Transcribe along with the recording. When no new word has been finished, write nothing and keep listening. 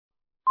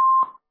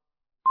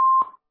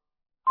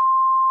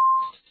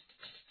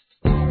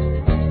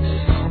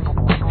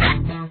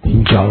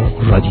اینجا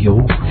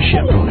رادیو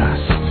شمرون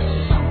است.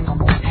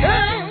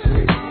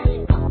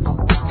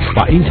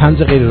 با این طنز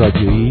غیر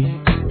رادیویی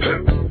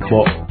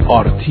با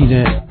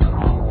آرتین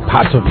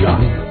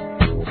پرتویان.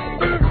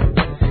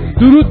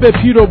 درود به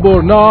پیر و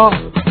برنا،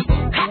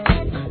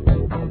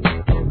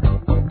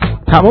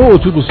 تمام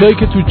اتوبوسایی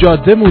که تو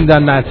جاده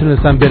موندن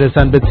نتونستن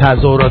برسن به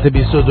تظاهرات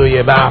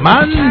 22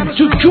 بهمن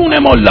تو کون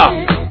ملا.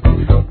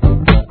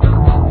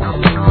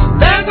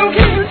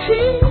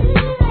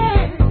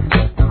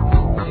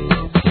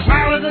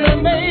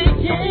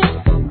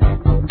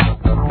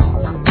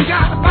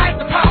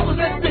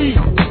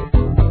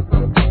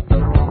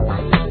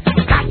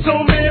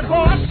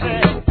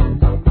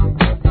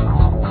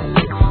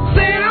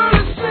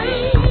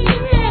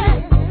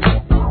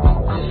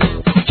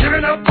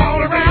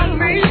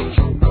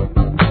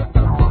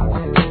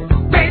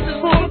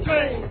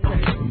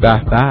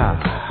 به به،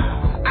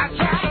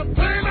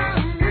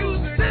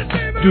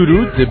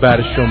 درود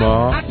بر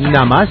شما،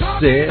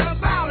 نمسته.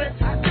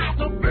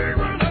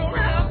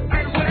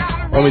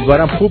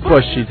 امیدوارم خوب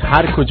باشید،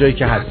 هر کجایی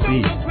که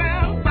هستید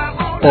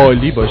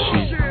عالی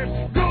باشید،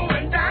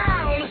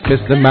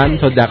 مثل من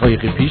تا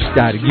دقایق پیش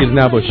درگیر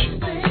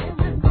نباشید.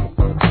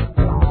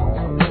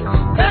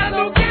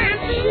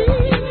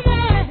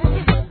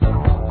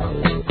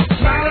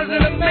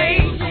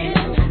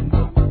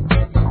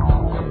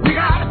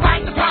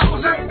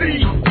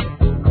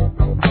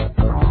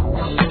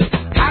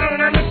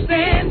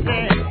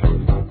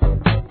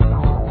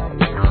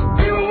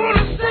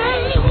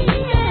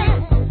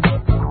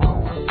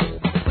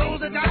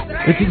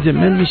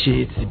 من میشه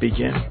یه چیزی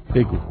بگم؟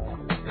 بگو.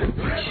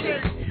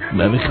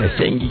 من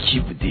خسنگی کی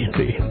بودی؟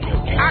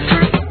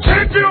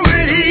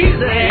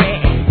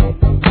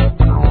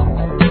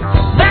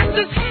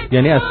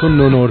 یعنی از تو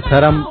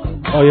نونورترم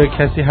آیا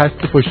کسی هست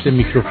که پشت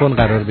میکروفون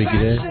قرار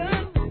بگیره؟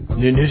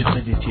 نونور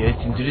خودتی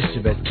هستیم، درسته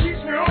بد.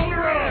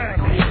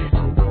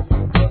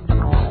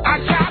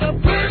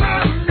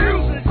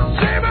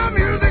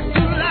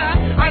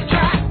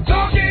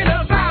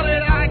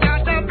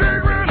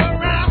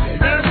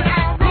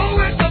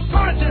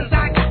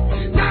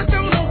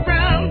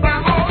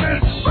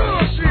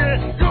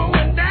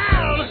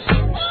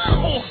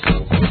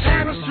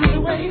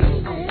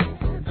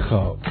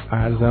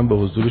 عرضم به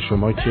حضور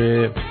شما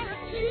که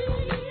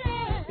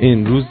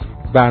امروز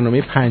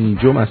برنامه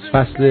 5 از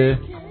فصل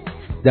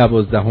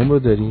 12 رو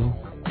داریم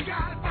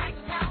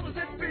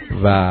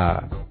و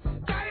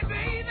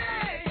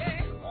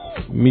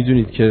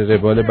میدونید که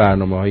روال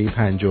برنامه‌های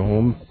 5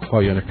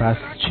 پایان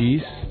فصل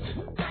چیست،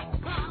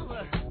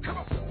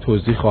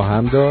 توضیح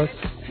خواهم داد.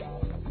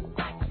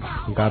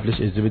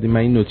 قبلش اجازه بدید من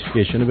این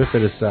نوتیفیکیشن رو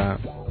بفرستم،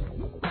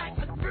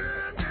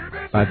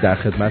 بعد در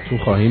خدمتتون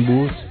خواهیم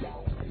بود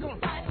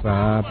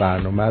و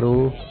برنامه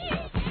رو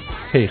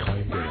پی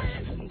خواهیم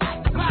گرفت.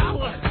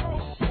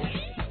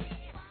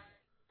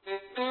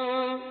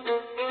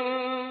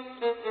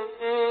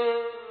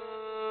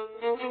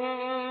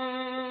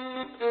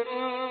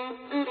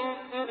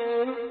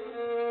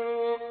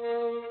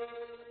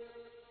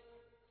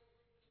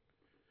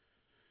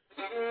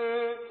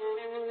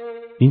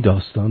 این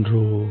داستان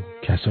رو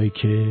کسایی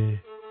که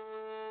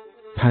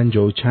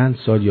 50 و چند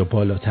سال یا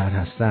بالاتر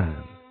هستن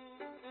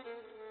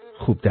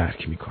خوب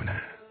درک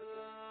میکنن،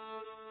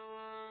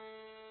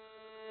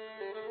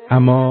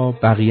 اما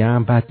بقیه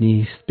هم بد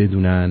نیست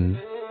بدونن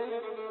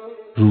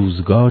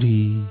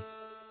روزگاری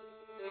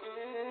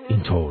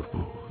اینطور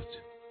بود.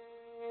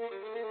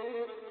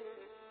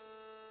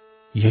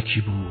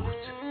 یکی بود،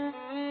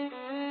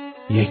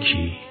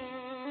 یکی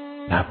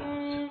نبود.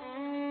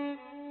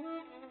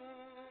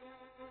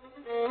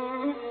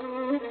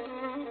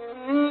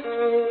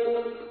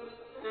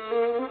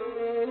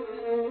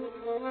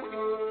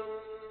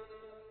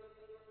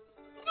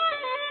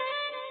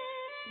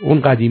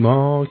 اون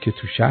قدیما که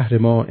تو شهر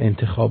ما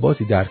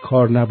انتخاباتی در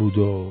کار نبود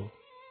و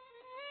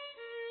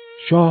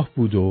شاه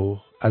بود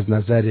و از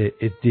نظر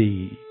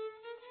عده‌ای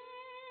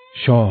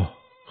شاه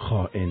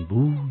خائن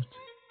بود،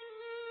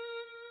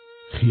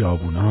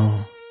 خیابونا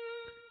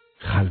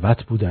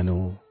خلوت بودن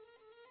و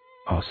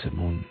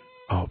آسمون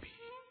آبی.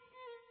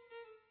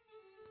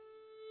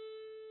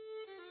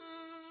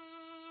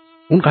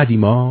 اون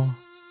قدیما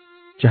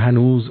که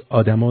هنوز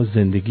آدما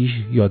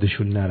زندگی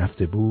یادشون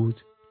نرفته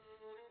بود،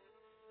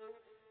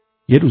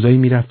 یه روزایی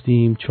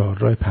میرفتیم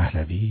چهارراه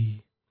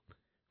پهلوی،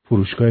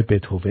 فروشگاه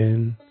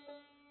بتهوون،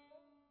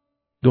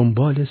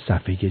 دنبال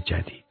صفحه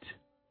جدید.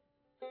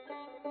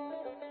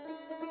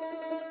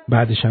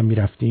 بعدش هم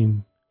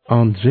میرفتیم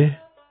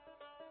آندره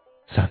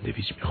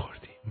ساندویچ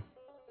میخوردیم،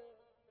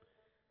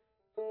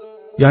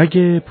 یا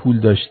اگه پول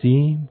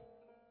داشتیم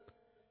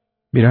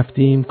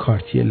میرفتیم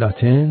کارتی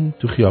لاتن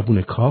تو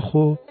خیابون کاخ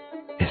و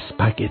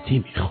اسپاگتی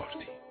میخوردیم.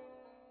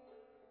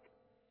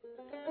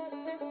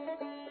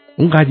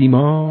 اون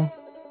قدیما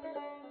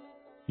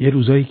یه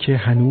روزایی که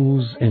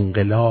هنوز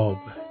انقلاب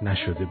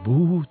نشده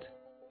بود،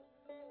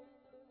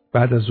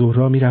 بعد از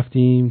ظهرها می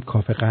رفتیم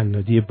کافه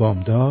قنادی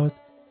بامداد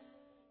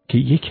که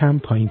یکم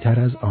پایین تر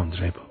از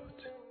آندره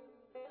بود.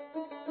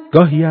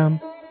 گاهی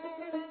هم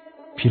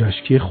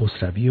پیراشکی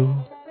خسروی و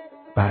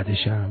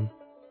بعدشم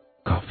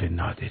کافه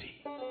نادری.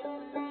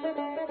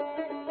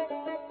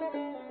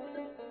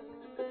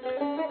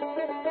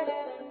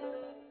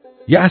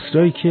 یه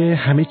عصرایی که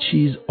همه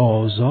چیز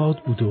آزاد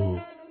بود و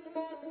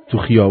تو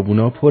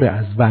خیابونا پر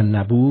از ون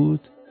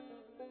نبود،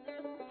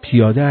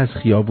 پیاده از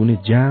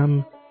خیابون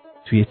جمع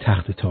توی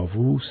تخت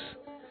طاووس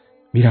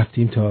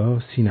میرفتیم تا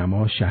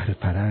سینما شهر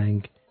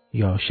فرنگ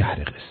یا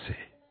شهر قصه.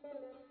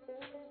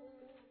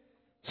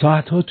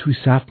 ساعتها توی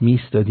صف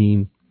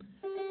میستادیم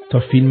تا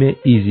فیلم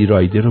ایزی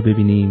رایدر رو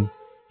ببینیم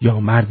یا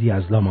مردی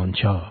از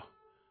لامانچا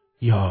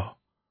یا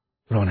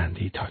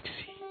راننده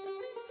تاکسی.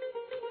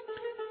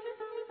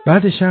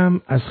 بعدش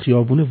هم از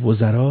خیابون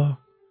وزرا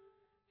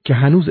که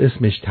هنوز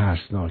اسمش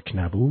ترسناک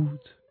نبود،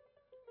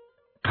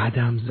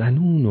 قدم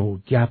زنون و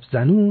گپ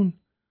زنون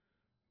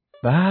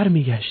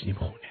برمیگشتیم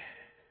خونه.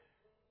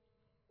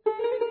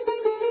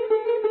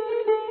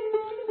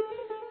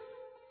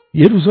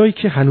 یه روزایی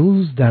که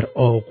هنوز در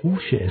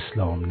آغوش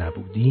اسلام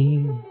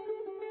نبودیم،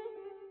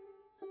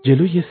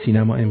 جلوی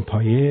سینما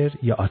امپایر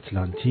یا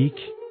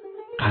آتلانتیک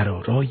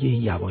قرارای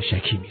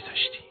یواشکی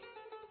میذاشتیم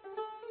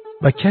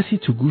و کسی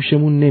تو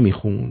گوشمون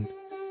نمیخوند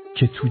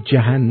که تو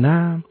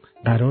جهنم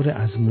قرار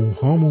از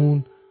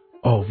موهامون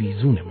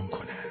آویزونمون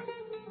کنه.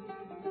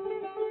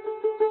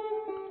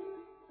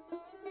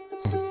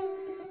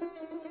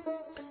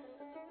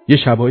 یه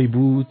شبایی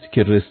بود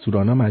که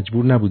رستورانا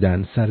مجبور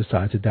نبودن سر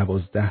ساعت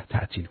 12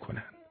 تعطیل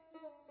کنن.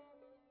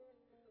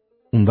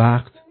 اون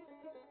وقت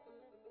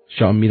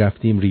شام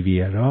میرفتیم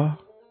ریویرا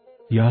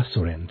یا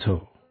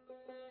سورنتو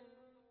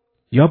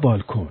یا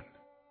بالکن،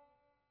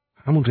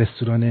 همون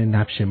رستوران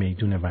نبش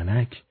میدون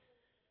ونک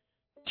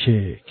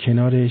که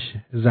کنارش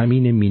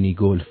زمین مینی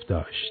گلف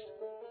داشت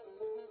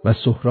و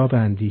سهراب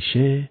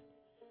اندیشه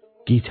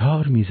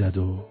گیتار میزد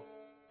و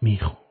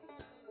میخوند،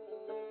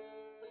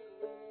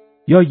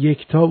 یا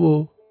یکتا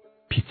و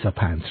پیتزا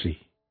پنتری.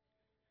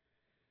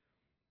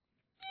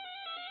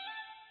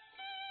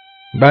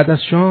 بعد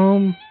از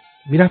شام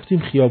میرفتیم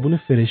خیابون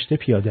فرشته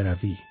پیاده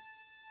روی.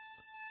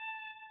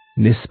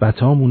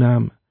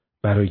 نسبتامونم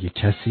برای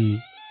کسی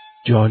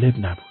جالب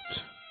نبود.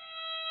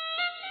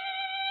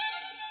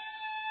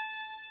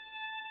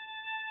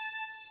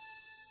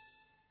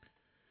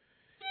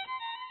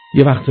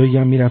 یه وقتایی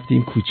هم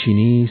میرفتیم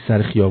کوچینی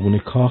سر خیابون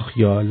کاخ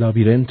یا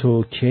لابیرنت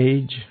و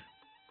کیج.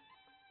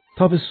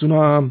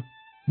 تابستونا هم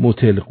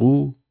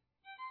موتلقو،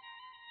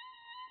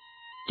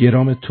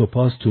 گرام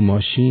توپاز تو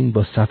ماشین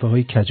با صفحه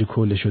های کج و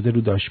کوله شده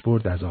رو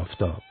داشبورد از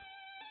آفتاب،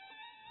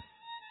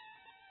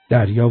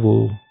 دریا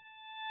و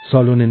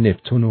سالن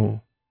نپتون و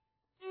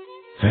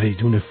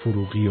فریدون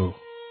فروغی و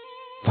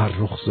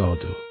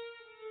فرخزاد و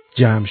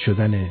جمع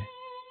شدن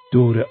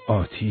دور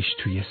آتیش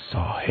توی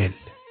ساحل،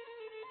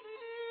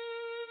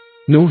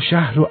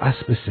 نوشهر و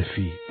اسب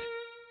سفید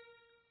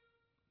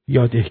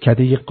یا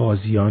دهکده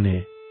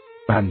قاضیان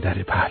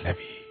بندر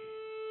پهلوی.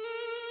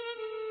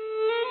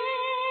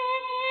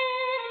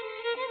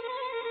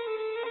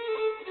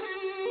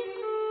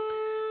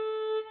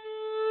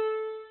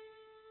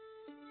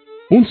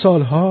 اون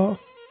سالها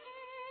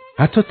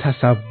حتی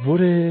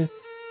تصور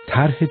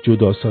طرح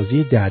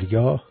جداسازی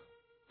دریا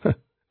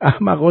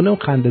احمقانه و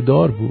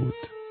خنده‌دار بود.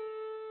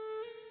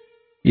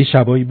 یه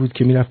شبایی بود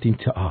که میرفتیم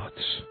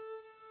تئاتر،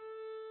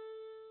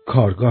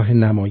 کارگاه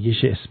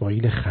نمایش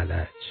اسماعیل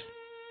خلج،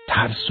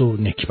 ترس و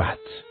نکبت،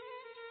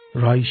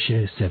 رایش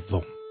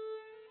سوم.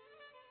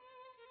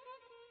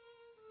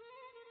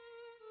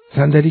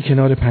 صندلی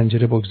کنار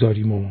پنجره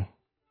بگذاریم و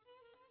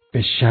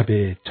به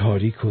شب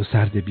تاریک و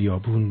سرد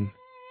بیابون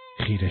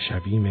خیره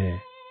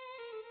شویم.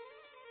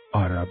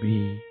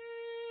 عربی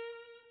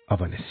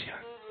آوانسیان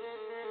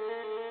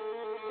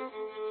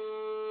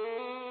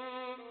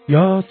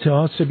یا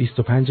تئاتر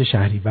 25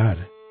 شهریور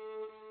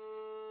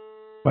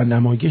و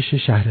نمایش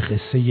شهر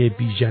قصه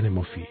بیژن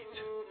مفید.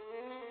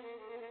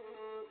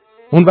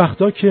 اون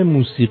وقتا که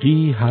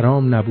موسیقی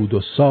حرام نبود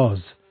و ساز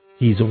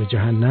هیزم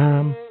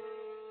جهنم،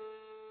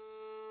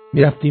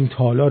 میرفتیم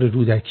تالار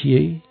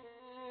رودکی،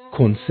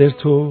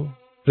 کنسرت و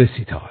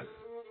رسیتال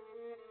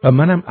و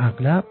منم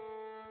اغلب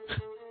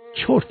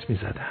چرت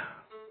میزدم.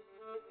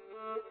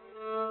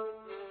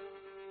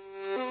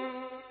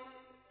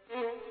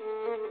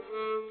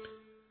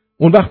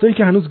 اون وقتایی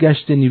که هنوز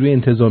گشت نیروی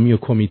انتظامی و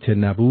کمیته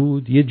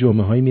نبود، یه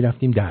جمعه هایی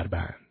میرفتیم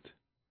دربند.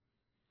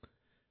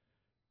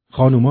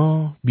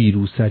 خانوما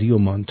بیروسری و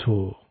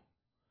مانتو،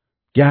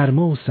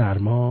 گرما و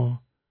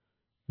سرما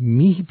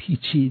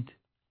میپیچید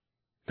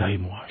لای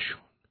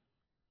موهاشون.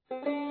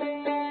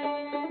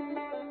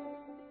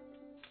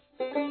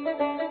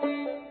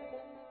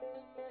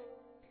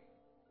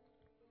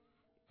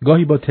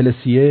 گاهی با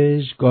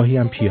تلسیج، گاهی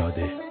هم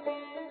پیاده،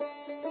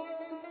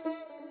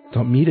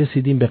 تا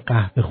میرسیدیم به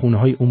قهوه خونه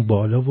های اون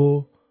بالا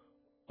و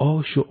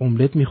آش و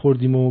املت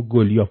میخوردیم و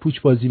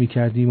گلیاپوچ بازی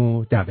میکردیم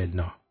و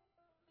دبلنا.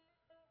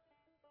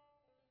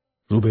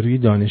 روبروی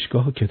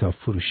دانشگاه و کتاب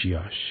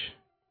فروشیاش،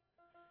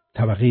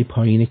 طبقه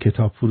پایین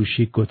کتاب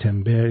فروشی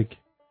گوتنبرگ،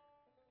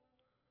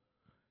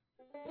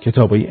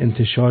 کتابای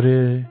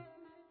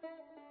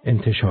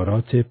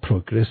انتشارات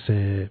پروگرس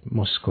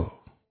مسکو،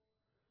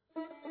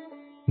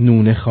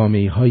 نون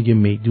خامه‌ای های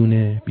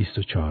میدون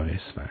 24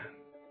 اسفند.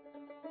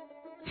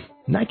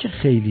 نه که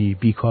خیلی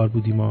بیکار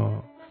بودیم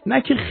ما،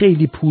 نه که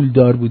خیلی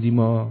پولدار بودیم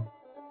ما،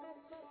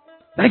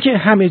 نه که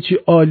همه چی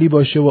عالی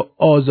باشه و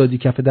آزادی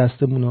کف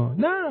دستمونا،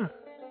 نه.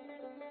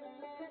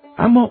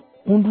 اما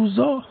اون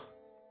روزا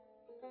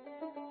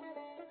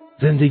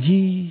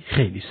زندگی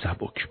خیلی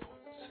سبک بود.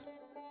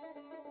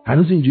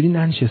 هنوز اینجوری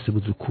ننشسته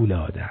بود رو کوله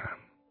آدم.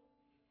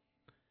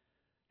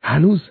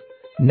 هنوز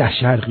نه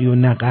شرقی و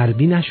نه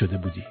غربی نشده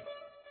بودیم.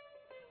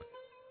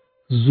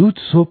 زود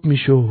صبح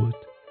میشد،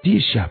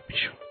 دیر شب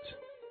میشد.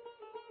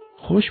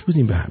 خوش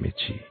بودیم به همه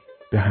چی،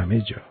 به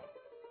همه جا.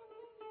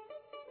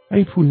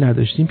 اگه پول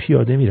نداشتیم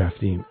پیاده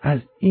میرفتیم از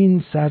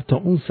این سر تا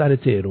اون سر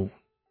تهران.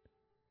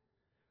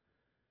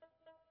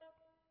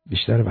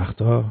 بیشتر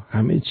وقتا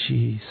همه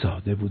چی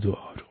ساده بود و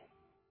آروم.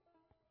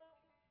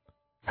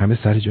 همه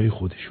سر جای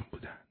خودشون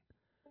بودن.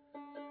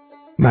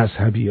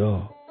 مذهبی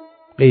ها،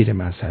 غیر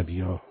مذهبی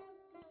ها،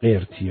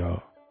 قرتی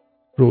ها،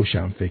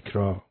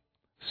 روشنفکرا،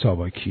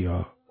 ساواکی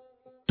ها،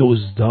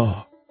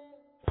 دزدا،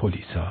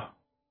 پلیسا.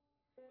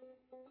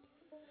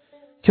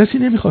 کسی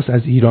نمیخواست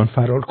از ایران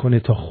فرار کنه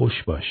تا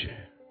خوش باشه.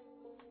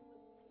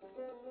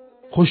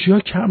 خوشی ها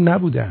کم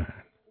نبودن،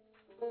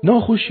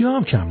 ناخوشی ها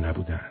هم کم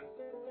نبودن،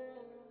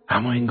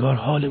 اما انگار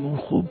حالمون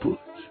خوب بود.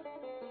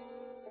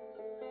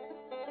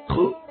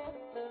 خوب.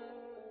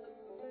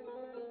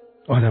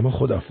 آدما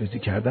خداحافظی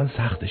کردن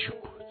سختشون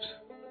بود.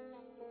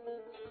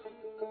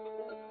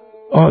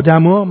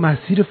 آدما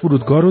مسیر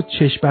فرودگاه رو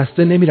چشم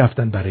بسته نمی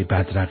رفتن برای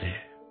بدرقه.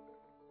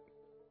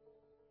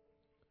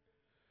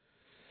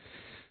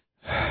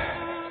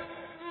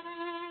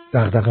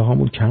 دغدغه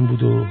هامون کم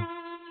بود و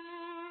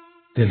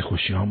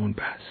دلخوشی هامون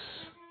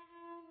بس.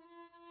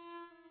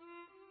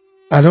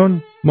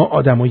 الان ما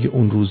آدمای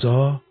اون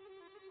روزا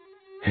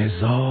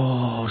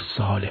 1000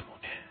 سالمونه.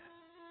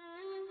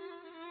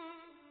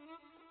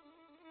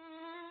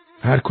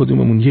 هر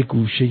کدوممون یه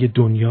گوشه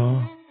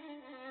دنیا،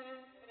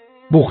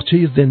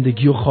 بخچه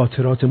زندگی و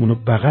خاطراتمون رو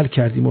بغل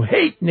کردیم و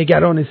هی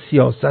نگران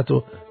سیاست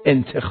و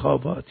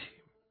انتخاباتیم.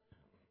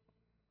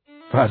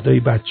 فردای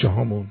بچه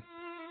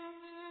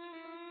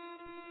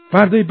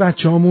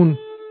هامون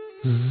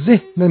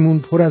ذهنمون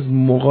پر از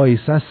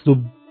مقایسه است و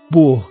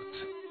بهت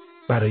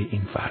برای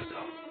این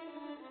فردا.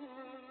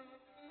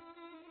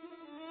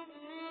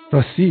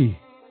 راستی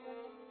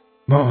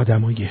ما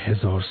آدمای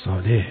 1000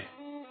 ساله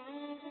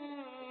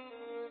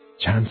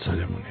چند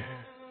سالمونه؟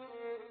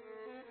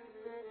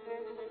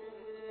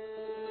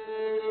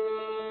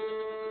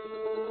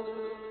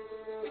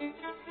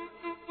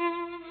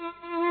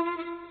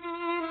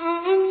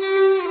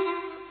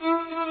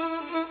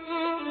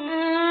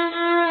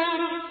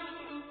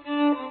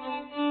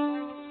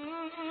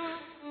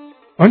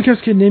 آن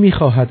کس که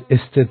نمیخواهد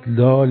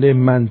استدلال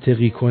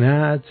منطقی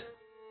کند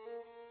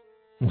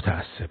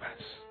متعصب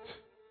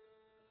است.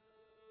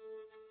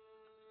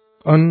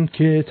 آن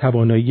که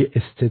توانایی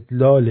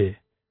استدلال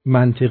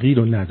منطقی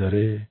رو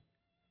نداره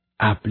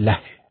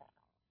ابلهه.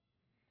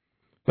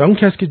 و اون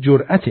کس که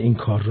جرأت این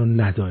کار رو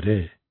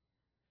نداره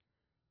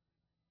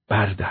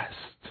برده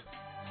است.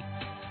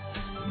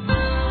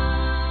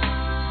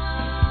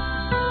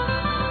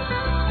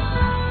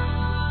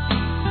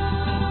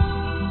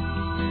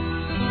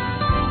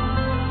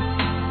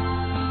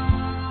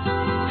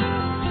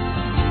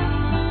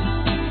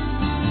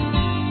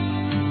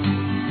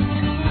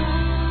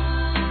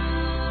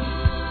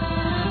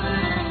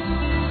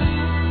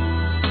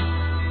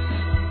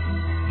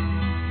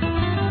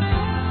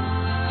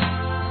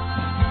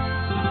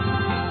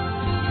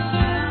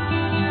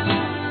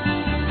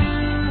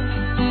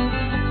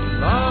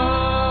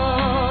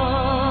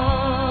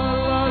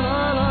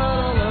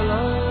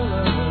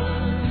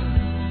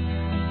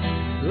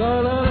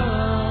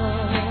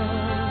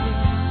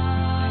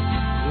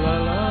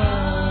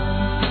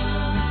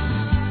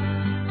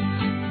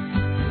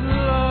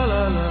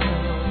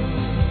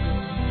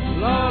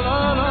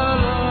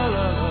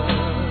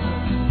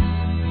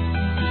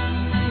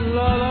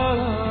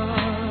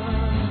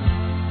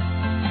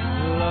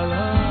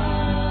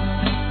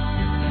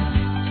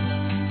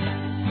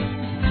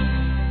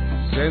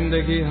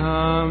 زندگی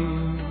هم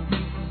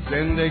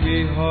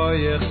زندگی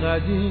های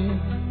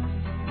قدیم،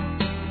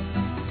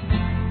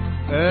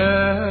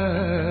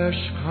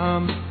 عشق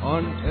هم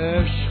آن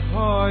عشق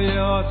های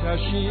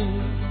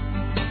آتشین،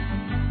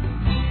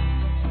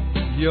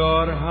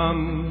 یار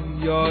هم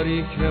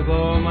یاری که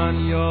با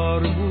من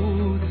یار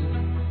بود،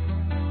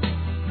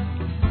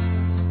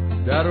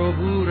 در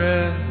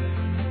عبور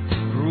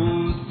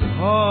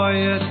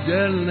روزهای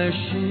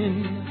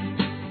دلنشین.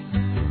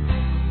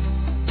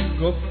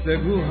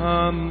 گفتگو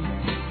هم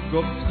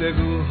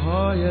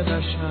گفتگوهای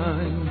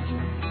قشنگ،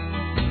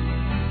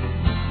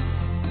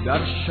 در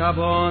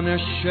شبان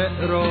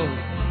شعر و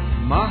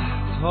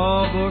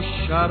مهتاب و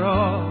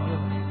شراب،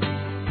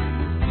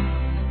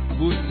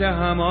 بوسه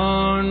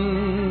همان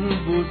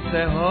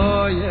بوسه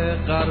های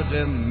غرق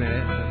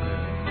مهر،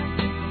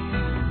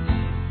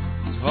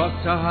 تا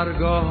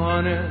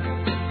سحرگاهانه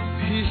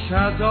پیش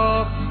از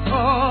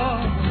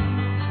آفتاب.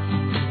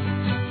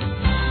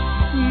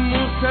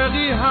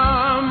 موسیقی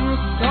هم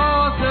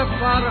ساز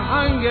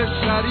فرهنگ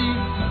شریف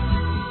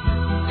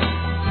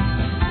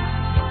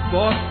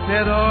با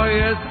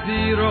صدای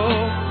زیر و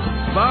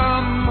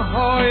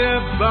بم‌های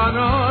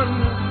بنان،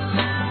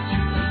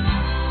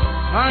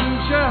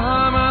 پنجه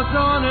هم از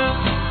آن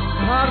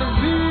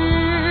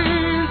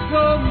پرویز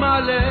و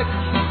ملک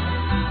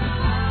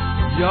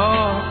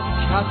یا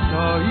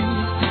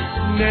کسایی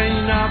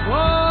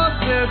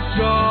نینواز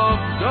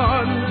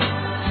جاودان.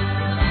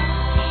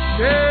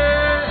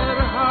 شعر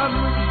هم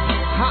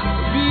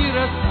تعبیر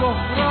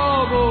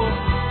سهراب و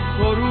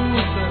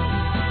فروغ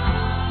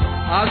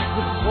از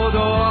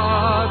خدا،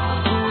 از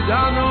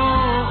بودن و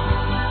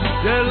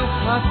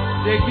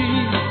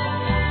دلخستگی،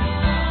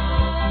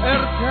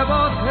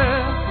 ارتباط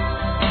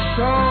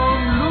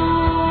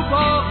شاملو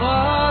با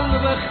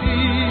قلب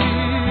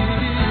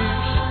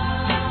خویش،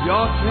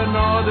 یا که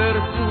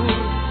نادرپور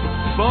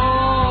با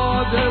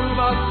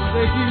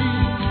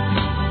دلبستگی.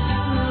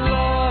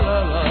 لا لا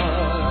لا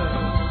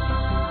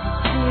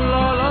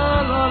لا لا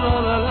لا لا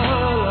لا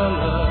لا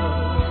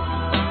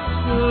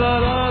لا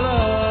لا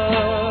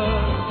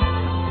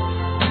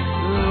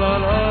لا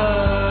لا.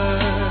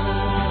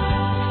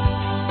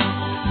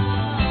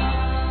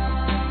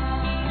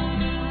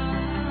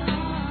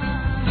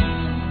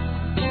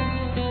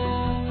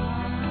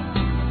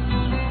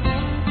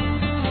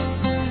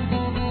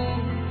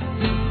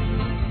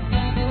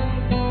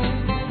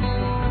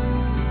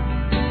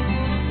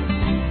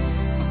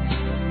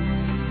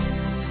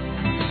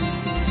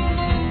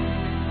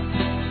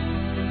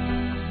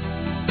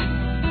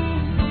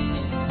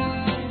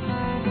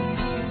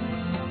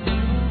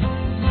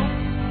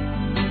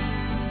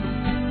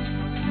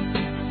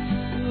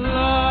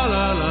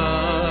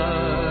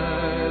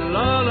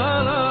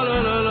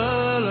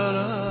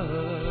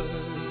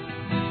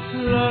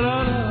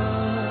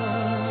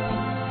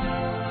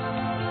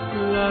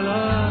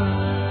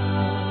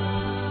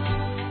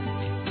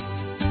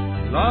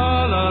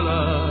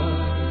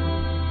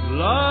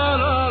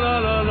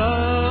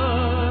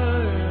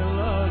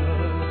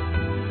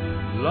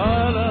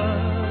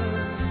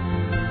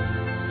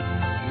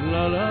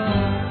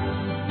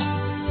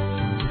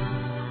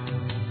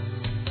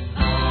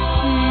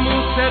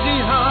 موسیقی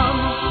هم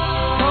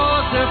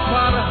ساز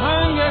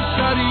فرهنگ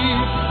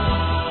شریف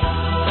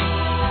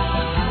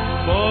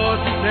با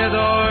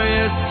صدای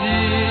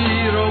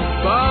زیر و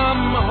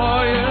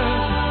بم‌های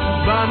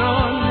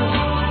بنان،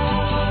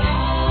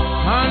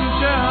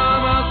 پنجه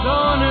هم از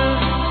آن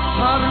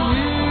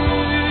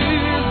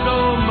پرویز و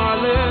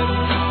ملک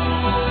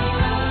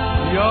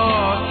یا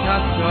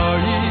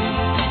کسایی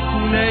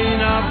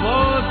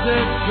نینواز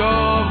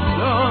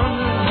جاودان.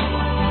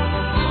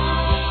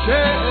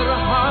 شعر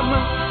هم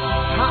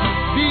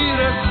تعبیر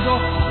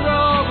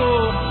سهراب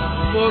و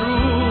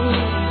فروغ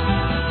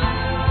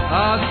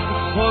از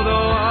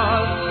خدا،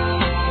 از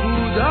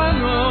بودن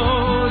و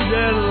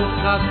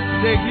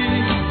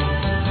دلخستگی،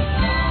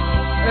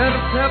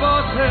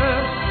 ارتباط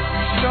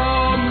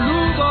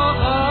شاملو با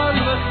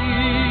قلب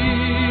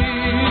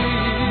خویش،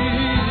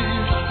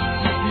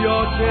 یا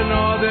که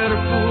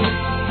نادرپور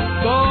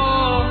با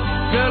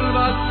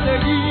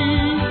دلبستگی.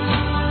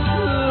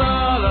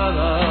 لا لا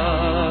لا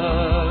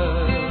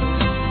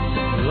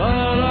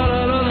لا لا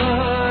لا لا لا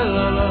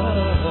لا لا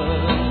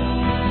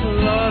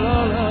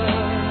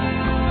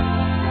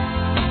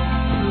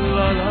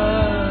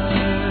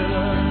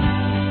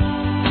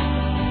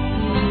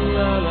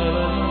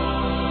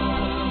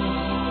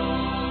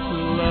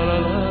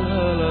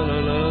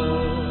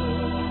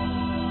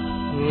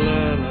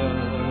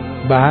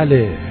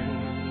بله،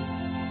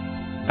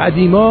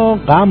 قدیما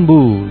غم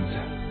بود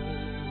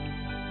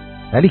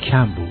ولی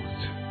کم بود،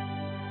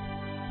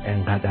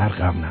 انقدر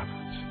غم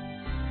نبود.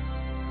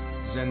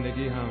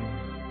 زندگی هم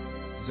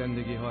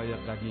زندگی های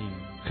قدیم.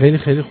 خیلی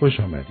خیلی خوش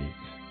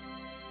آمدید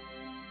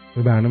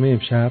به برنامه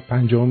امشب،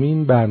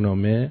 50مین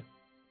برنامه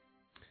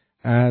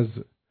از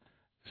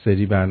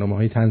سری برنامه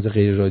های طنز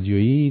غیر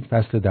رادیویی،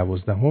 فصل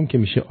 12 که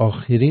میشه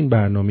آخرین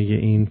برنامه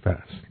این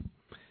فصل.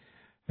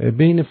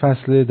 بین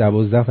فصل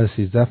 12 و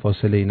 13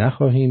 فاصله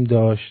نخواهیم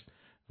داشت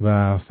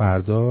و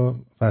فردا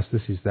فصل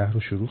 13 رو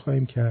شروع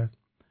خواهیم کرد.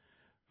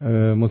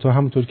 منتها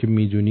همونطور که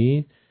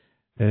میدونید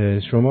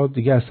شما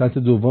دیگه از ساعت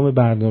دوم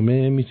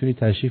برنامه میتونید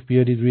تشریف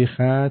بیارید روی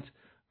خط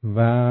و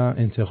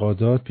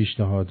انتقادات،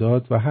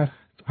 پیشنهادات و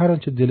هر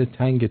آنچه دل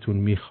تنگتون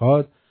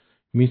میخواد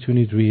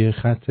میتونید روی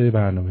خط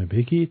برنامه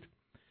بگید.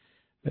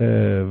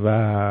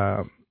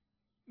 و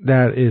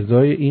در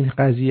ازای این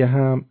قضیه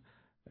هم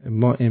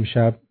ما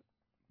امشب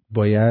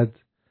باید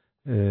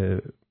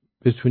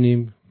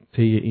بتونیم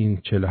طی این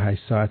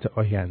 48 ساعت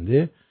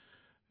آینده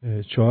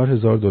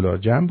 $4,000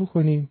 جمع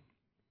بکنیم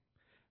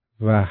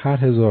و هر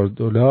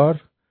 $1,000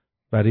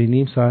 برای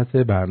نیم ساعت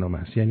برنامه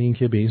است. یعنی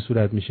اینکه به این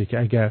صورت میشه که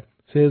اگر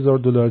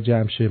 $3,000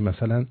 جمع شه،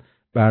 مثلا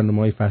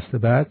برنامه‌های فصل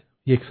بعد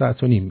 1.5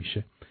 ساعت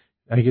میشه.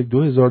 اگه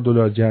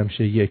 $2,000 جمع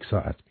شه 1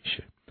 ساعت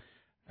میشه.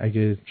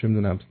 اگه چه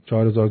میدونم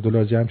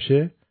 $4,000 جمع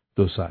شه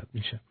 2 ساعت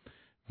میشه.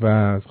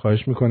 و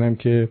خواهش میکنم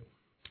که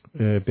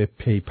به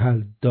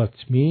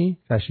paypal.me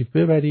تشریف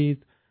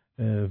ببرید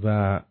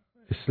و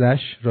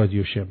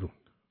رادیو شمرون،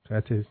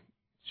 خط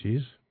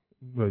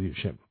رادیو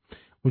شمرون.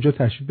 اونجا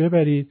تشریف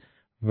ببرید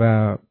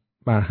و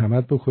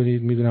مرحمت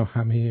بکنید. میدونم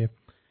همه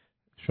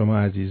شما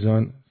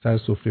عزیزان سر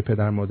سفره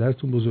پدر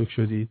مادرتون بزرگ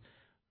شدید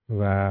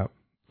و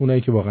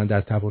اونایی که واقعا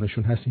در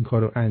توانشون هست این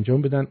کار رو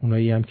انجام بدن،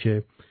 اونایی هم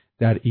که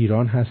در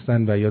ایران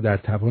هستن و یا در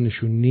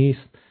توانشون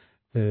نیست،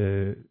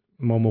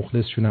 ما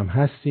مخلصشون هم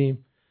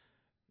هستیم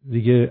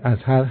دیگه. از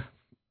هر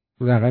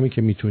رقمی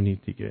که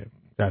میتونید دیگه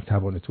در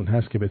توانتون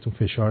هست که بهتون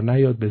فشار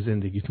نیاد، به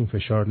زندگیتون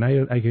فشار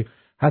نیاد. اگه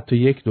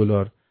حتی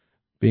 $1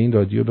 به این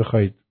رادیو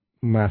بخواید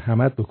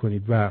مرحمت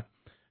بکنید و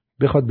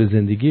بخواد به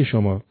زندگی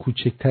شما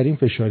کوچکترین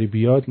فشاری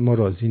بیاد، ما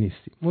راضی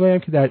نیستیم. اونایی هم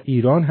که در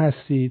ایران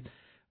هستید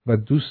و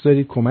دوست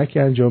دارید کمک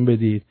انجام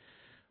بدید،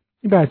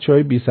 این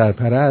بچهای بی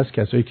سرپرست،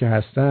 کسایی که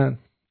هستن،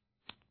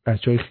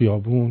 بچهای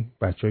خیابون،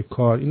 بچهای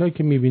کار، اینایی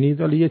که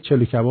میبینید، حالا یه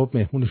چلو کباب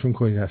مهمونشون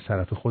کنید از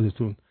طرف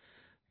خودتون،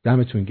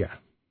 دمتون گرم.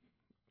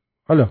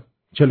 حالا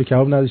چلو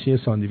کباب نداشتین یه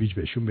ساندویچ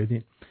بهشون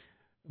بدین،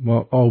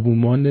 ما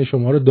آبومان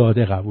شما رو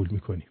داده قبول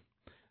میکنیم.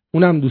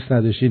 اونم دوست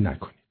نداشتید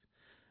نکنید.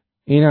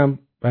 اینم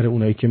برای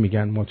اونایی که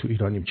میگن ما تو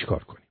ایرانیم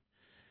چیکار کنیم،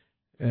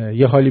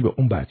 یه حالی به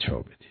اون بچه‌ها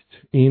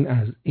بدید. این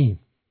از این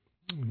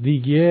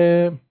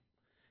دیگه.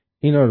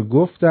 اینا رو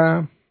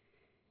گفتم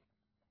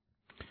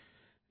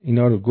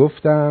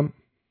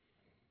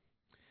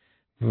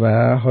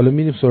و حالا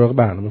میریم سراغ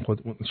برنامه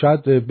خودمون.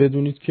 شاید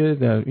بدونید که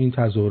در این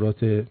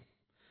تظاهرات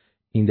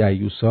این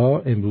دیوسا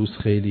امروز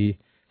خیلی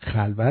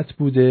خلوت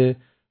بوده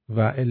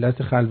و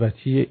علت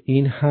خلوتی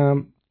این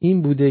هم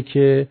این بوده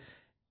که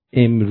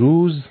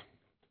امروز،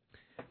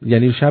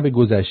 یعنی شب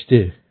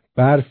گذشته،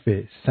 برف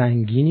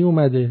سنگینی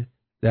اومده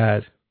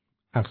در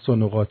اقصا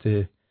نقاط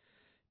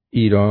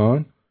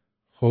ایران.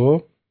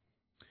 خب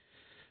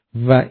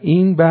و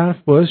این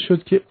برف باعث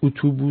شد که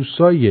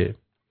اتوبوسای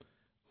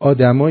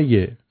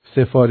آدمای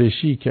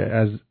سفارشی که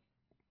از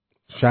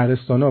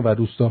شهرستان‌ها و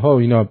روستاها و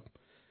اینا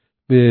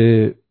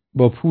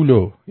با پول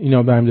و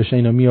اینا برمی داشتن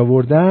اینا می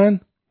آوردن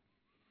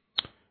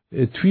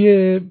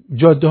توی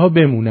جاده ها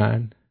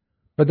بمونن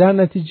و در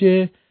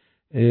نتیجه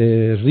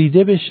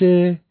ریده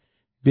بشه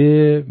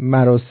به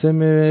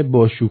مراسم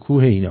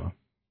باشکوه اینا.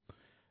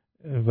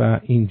 و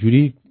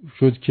اینجوری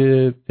شد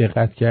که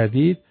دقت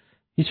کردید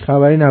هیچ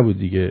خبری نبود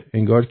دیگه،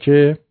 انگار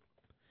که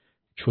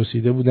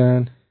چوسیده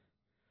بودن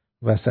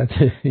وسط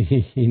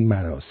این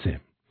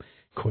مراسم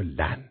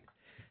کلن.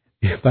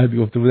 بعد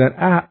گفته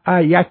بودن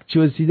یک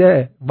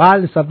چوسیده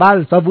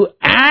بالسا بو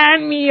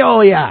ان می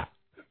آیه.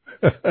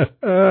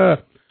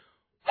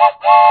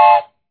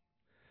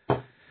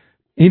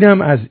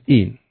 اینم از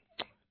این.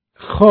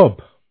 خب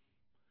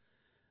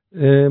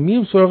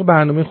میریم سراغ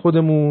برنامه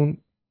خودمون.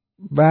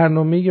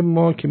 برنامه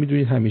ما که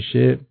میدونید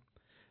همیشه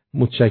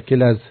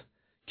متشکل از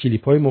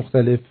کلیپ های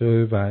مختلف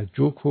و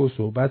جوک و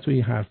صحبت و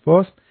این حرف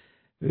هاست.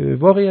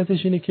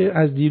 واقعیتش اینه که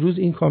از دیروز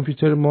این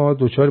کامپیوتر ما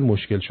دچار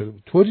مشکل شده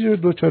بود. طوری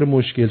دچار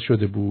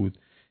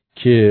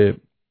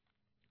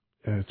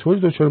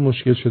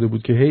مشکل شده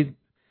بود که هی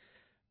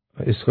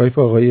اسکایپ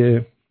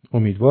آقای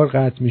امیدوار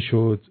قطع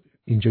میشد،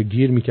 اینجا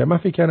گیر میکرد. من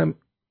فکر کردم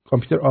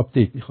کامپیوتر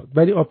آپدیت میخواد،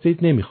 ولی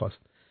آپدیت نمیخواست.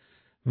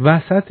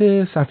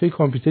 وسط صفحه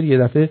کامپیوتر یه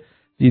دفعه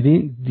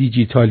دیدین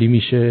دیجیتالی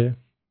میشه،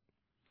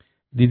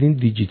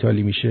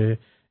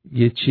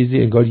 یه چیزی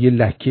انگار یه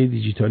لکه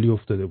دیجیتالی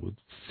افتاده بود.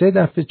 3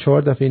 دفعه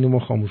 4 دفعه اینو ما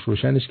خاموش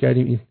روشنش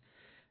کردیم، این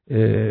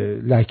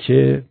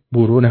لکه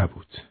برو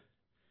نبود،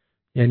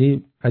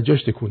 یعنی از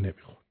جاش تکون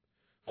نمیخورد.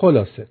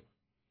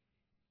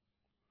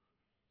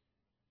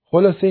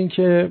 خلاصه این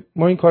که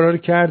ما این کارا رو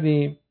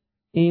کردیم،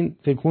 این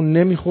تکون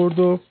نمیخورد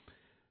و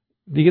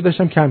دیگه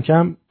داشتم کم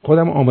کم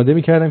خودم آماده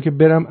میکردم که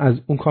برم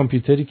از اون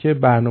کامپیوتری که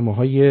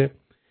برنامه‌های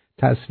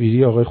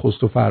تصویری آقای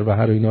خسرو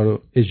فروهر و اینا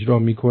رو اجرا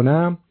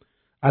میکنم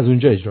از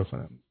اونجا اجرا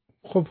کنم.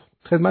 خب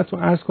خدمتتون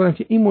عرض کنم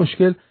که این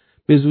مشکل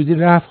به زودی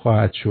رفع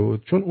خواهد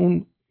شد، چون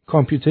اون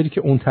کامپیوتری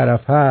که اون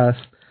طرف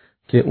هست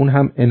که اون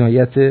هم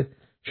عنایت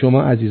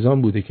شما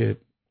عزیزان بوده که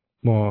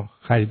ما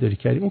خریداری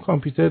کردیم، اون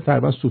کامپیوتر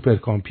تقریبا سوپر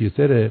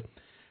کامپیوتره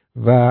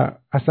و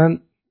اصلا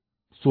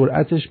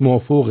سرعتش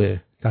مافوق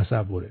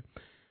تصوره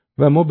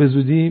و ما به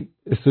زودی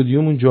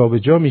استودیومون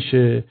جابجا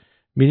میشه،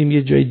 میریم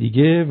یه جای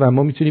دیگه و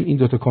ما میتونیم این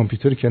دوتا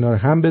کامپیوتر کنار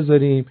هم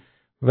بذاریم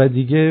و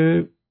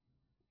دیگه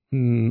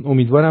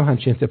امیدوارم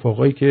همچین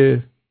اتفاقایی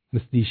که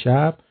مثل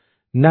دیشب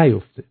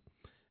نیفته.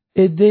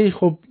 عده‌ای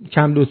خب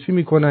کم لطفی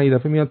میکنن، یه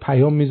دفعه میاد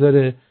پیام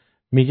میذاره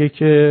میگه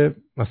که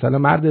مثلا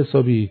مرد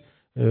حسابی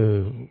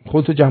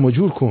خودتو جمع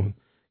جور کن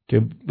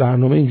که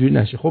برنامه اینجوری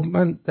نشه. خب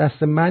من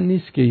دست من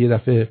نیست که یه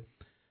دفعه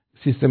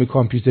سیستم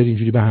کامپیوتر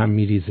اینجوری به هم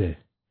میریزه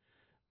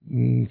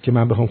که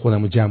من بخوام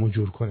خودم رو جمع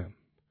جور کنم.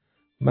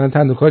 من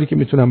تنها کاری که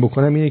میتونم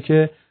بکنم اینه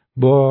که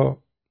با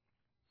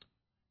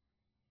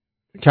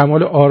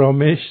کمال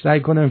آرامش سعی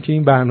کنم که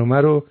این برنامه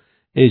رو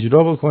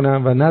اجرا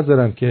بکنم و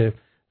نذارم که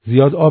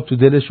زیاد آب تو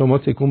دل شما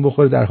تکون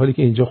بخوره، در حالی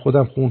که اینجا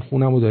خودم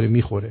خونمو داره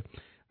میخوره.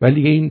 ولی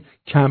دیگه این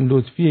کم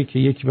لطفیه که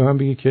یکی به من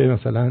بگه که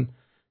مثلا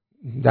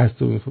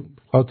دستو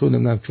خاطو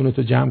نمیدونم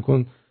چونتو جمع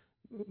کن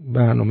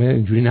برنامه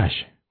اینجوری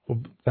نشه. خب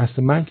دست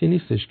من که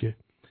نیستش که.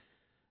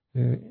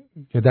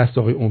 که دست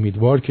آقای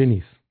امیدوار که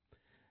نیست.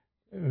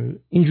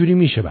 اینجوری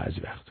میشه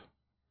بعضی وقتا.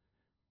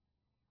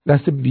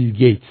 دست بیل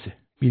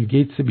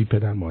گیتس بی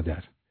پدر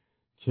مادر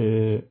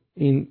که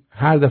این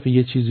هر دفعه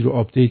یه چیزی رو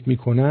آپدیت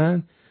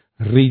میکنن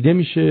ریده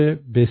میشه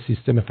به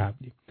سیستم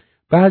قبلی.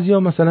 بعضیا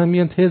مثلا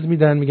میان تز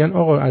میدن میگن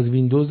آقا از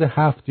ویندوز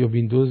 7 یا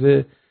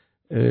ویندوز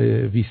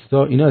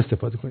ویستا اینا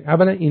استفاده کنید.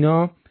 اولا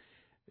اینا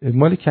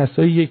مال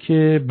کساییه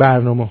که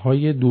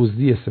برنامه‌های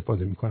دزدی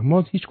استفاده میکنن.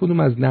 ما هیچ کدوم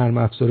از نرم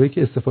افزارهایی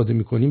که استفاده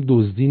میکنیم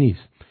دزدی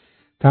نیست.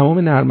 تمام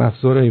نرم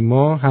افزارهای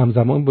ما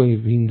همزمان با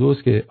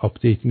ویندوز که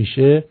آپدیت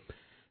میشه،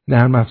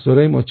 نرم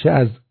افزارهای ما چه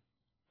از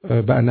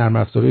نرم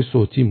افزارهای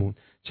صوتیمون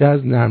چه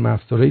از نرم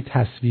افزارهای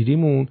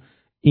تصویریمون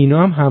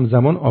اینا هم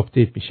همزمان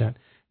آپدیت میشن.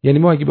 یعنی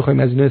ما اگه بخوایم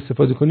از اینا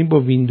استفاده کنیم با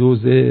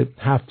ویندوز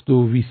 7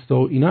 و ویستا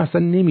و اینا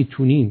اصلا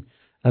نمیتونیم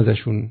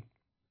ازشون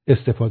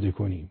استفاده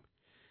کنیم.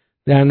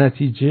 در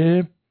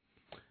نتیجه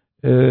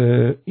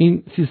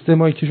این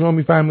سیستمایی که شما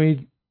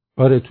میفرمایید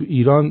آره تو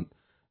ایران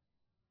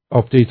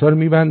آپدیت ها رو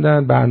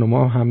میبندن، برنامه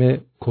ها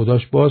همه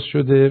کداش باز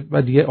شده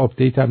و دیگه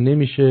آپدیت هم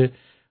نمیشه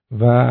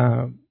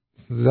و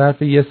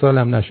ظرف یه سال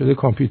هم نشده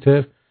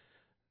کامپیوتر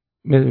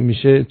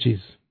میشه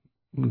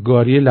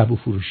گاری لبو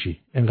فروشی،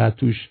 انقدر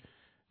توش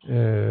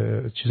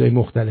چیزای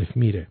مختلف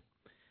میره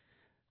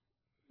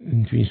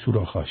تو این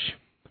سوراخاش.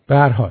 به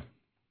هر حال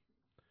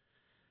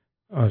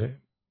آره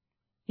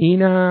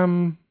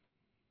اینم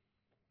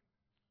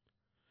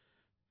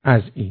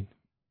از این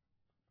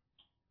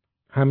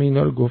همه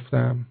اینا رو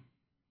گفتم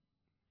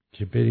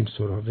که بریم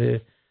سراغ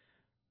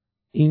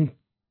این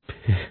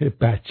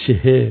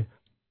بچه.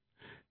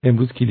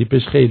 امروز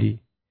کلیپش خیلی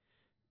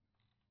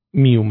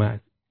می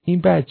اومد.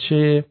 این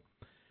بچه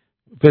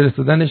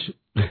فرستادنش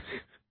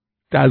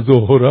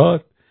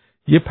تظاهرات،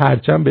 یه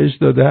پرچم بهش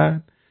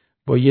دادن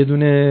با یه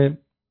دونه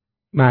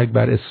مرگ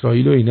بر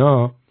اسرائیل و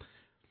اینا،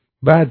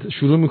 بعد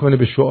شروع میکنه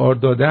به شعار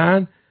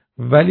دادن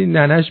ولی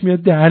ننش میاد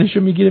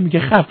دهنشو میگیره میگه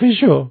خفه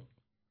شو.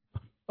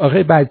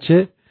 آخه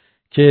بچه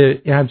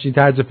که همچین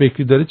طرز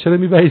فکری داره چرا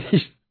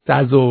میبریدش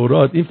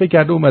تظاهرات؟ این فکر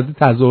کرده اومده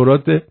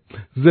تظاهرات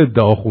ضد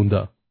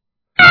آخوندا.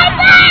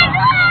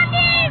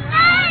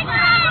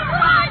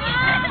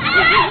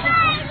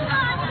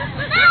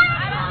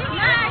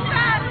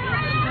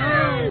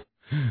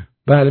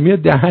 بله میاد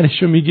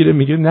دهنشو میگیره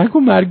میگه نکن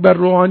مرگ بر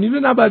روحانی رو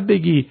نباید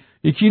بگی،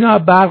 یکی اینو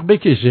از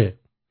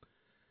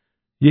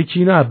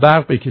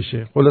برق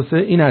بکشه. خلاصه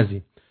این از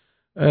این.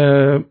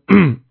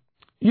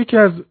 یکی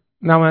از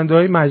نماینده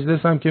های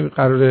مجلس هم که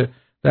قراره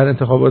در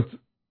انتخابات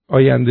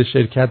آینده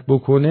شرکت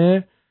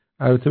بکنه،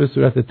 البته به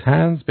صورت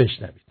طنز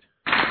بشنوید.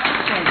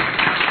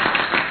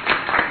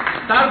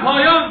 در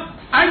پایان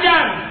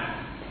اگر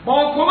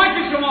با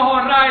کمک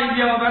شماها رأی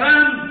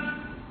بیاورم،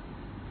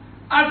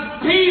 از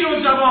پیر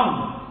و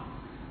جوان،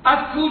 از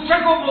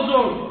کوچک و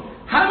بزرگ،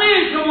 همه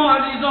شما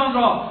عزیزان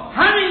را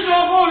همینجا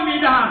قول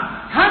میدهم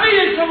همه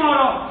شما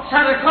را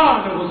سر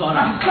کار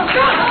بگذارم.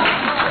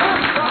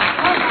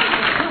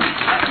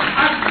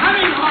 از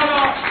همین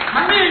حالا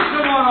همه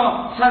شما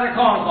را سر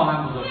کار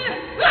خواهم گذاشت.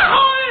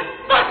 نهایی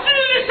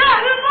مسئول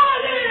شهر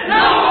مالی،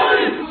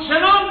 نهایی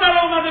چنان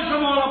درآمد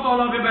شما را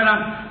بالا ببرم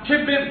که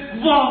به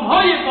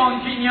وام‌های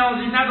بانکی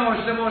نیازی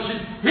نداشته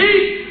باشید،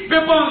 هیچ به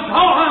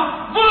بانک‌ها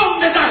هم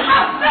وام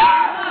ندهید.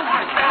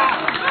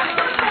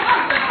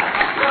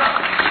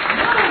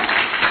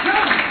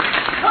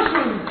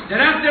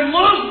 درخت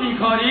موز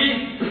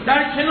میکاری؟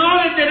 در کنار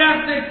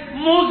درخت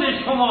موز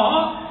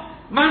شما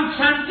من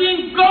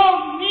چندین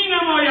گام می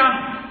نمایم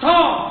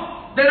تا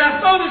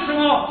درختان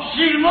شما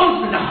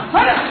شیرموز بدهند.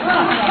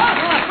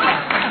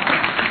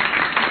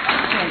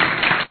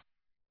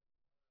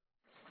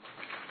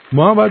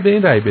 ما هم باید به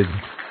این رأی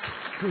بدیم.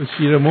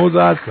 شیرموز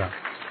هستم،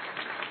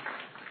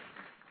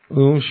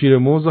 اون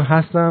شیرموز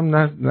هستم،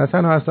 نه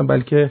تنها هستم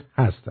بلکه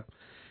هستم.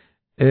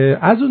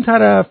 از اون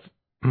طرف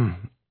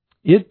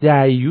یه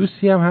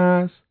دیوسی هم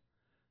هست.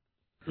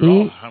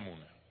 این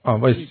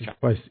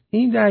وایس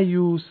این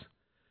دیوس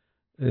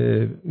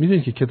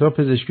میدونید که کتاب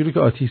پزشکی رو که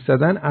آتیش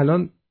زدن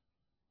الان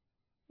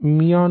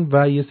میان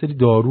و یه سری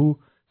دارو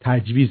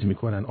تجویز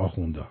میکنن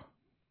آخوندا.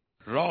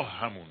 راه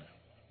همونه،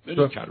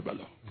 بریم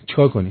کربلا.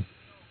 چیکار کنیم؟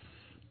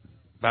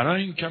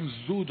 برای این کم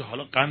زود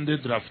حالا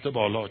قندت رفته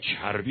بالا،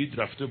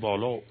 چربید رفته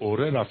بالا،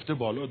 اوره رفته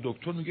بالا،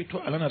 دکتر میگه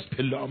تو الان از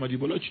پله آمدی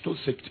بالا چطور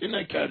سکته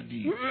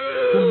نکردی؟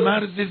 تو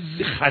مرز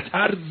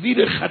خطر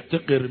زیر خط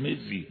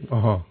قرمزی.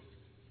 آها.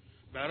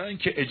 برای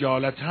اینکه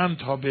اجالتا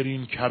تا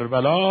بریم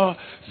کربلا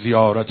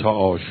زیارت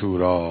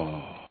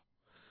عاشورا.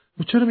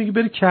 چرا میگی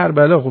بری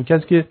کربلا؟ خب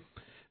کسی که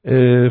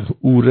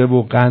اوره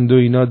و قند و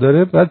اینا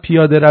داره باید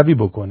پیاده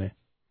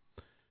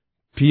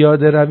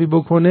روی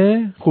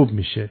بکنه خوب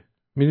میشه.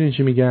 میدونی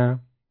چی میگم؟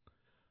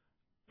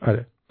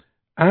 آره.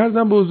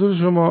 عرضم به حضور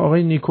شما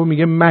آقای نیکو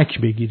میگه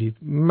مک بگیرید.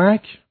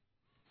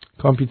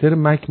 کامپیوتر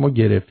مک ما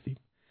گرفتیم.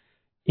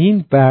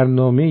 این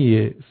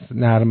برنامه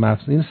نرم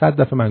افزار، این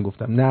 100 دفعه من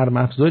گفتم، نرم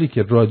افزاری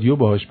که رادیو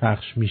باهاش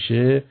پخش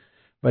میشه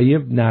و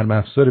یه نرم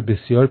افزار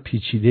بسیار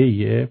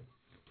پیچیده‌ایه،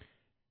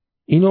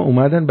 اینو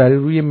اومدن برای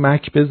روی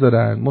مک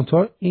بذارن.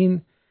 منتها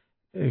این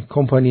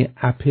کمپانی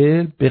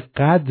اپل به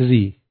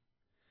قدری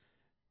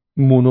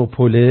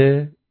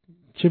مونوپوله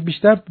که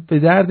بیشتر به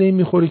درد این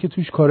میخوره که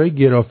توش کارهای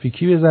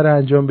گرافیکی به ذره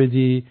انجام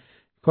بدی،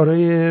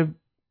 کارهای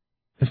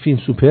فیلم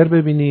سوپر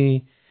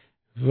ببینی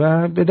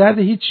و به درد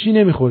هیچ چی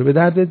نمیخوره، به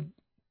درد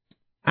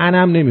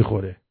انم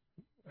نمیخوره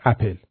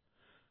اپل.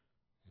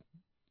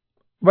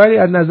 ولی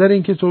از نظر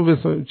اینکه تو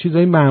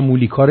چیزای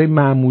معمولی، کارهای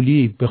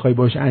معمولی بخوای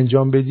باش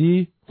انجام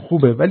بدی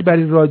خوبه، ولی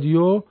برای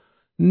رادیو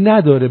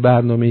نداره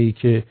برنامه‌ای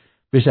که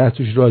بشه از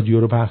توش رادیو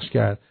رو پخش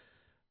کرد.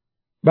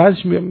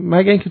 بعدش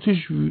مگه اینکه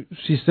توش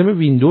سیستم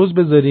ویندوز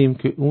بذاریم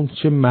که اون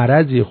چه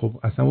مرضیه، خب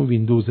اصلا اون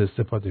ویندوز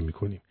استفاده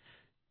میکنیم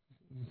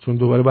چون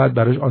دوباره باید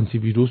براش آنتی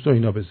ویروس و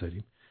اینا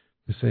بذاریم.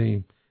 مثلا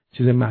این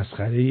چیز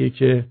مسخره‌ایه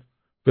که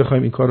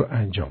بخوایم این کار رو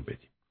انجام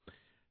بدیم.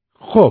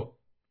 خب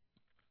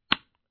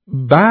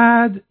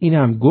بعد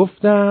اینم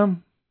گفتم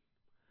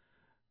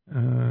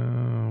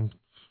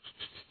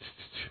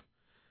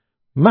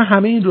من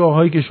همه این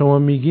راههایی که شما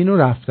میگین رو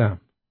رفتم،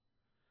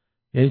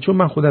 یعنی چون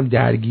من خودم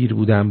درگیر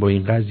بودم با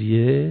این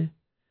قضیه،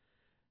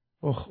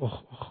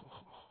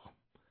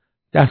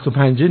 دست و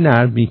پنجه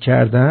نرم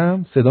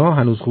میکردم، صدام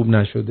هنوز خوب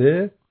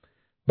نشده،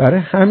 برای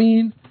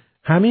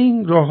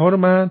همین راه ها رو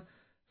من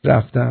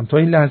رفتم. تا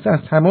این لحظه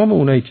از تمام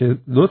اونایی که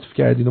لطف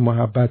کردید و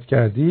محبت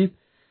کردید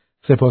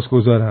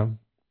سپاسگزارم.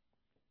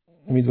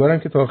 امیدوارم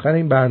که تا آخر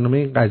این برنامه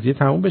این قضیه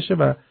تموم بشه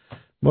و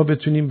ما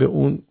بتونیم به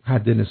اون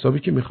حد نصابی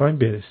که میخوایم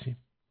برسیم.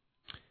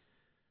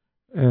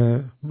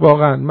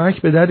 واقعا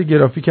مک به درد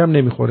گرافیک هم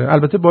نمیخوره.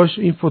 البته باش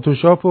این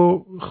فتوشاپ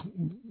رو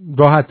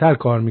راحت تر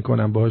کار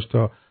میکنم باش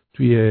تا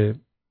توی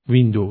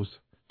ویندوز.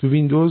 تو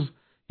ویندوز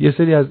یه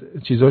سری از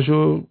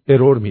چیزاشو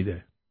ارور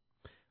میده،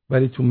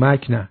 ولی تو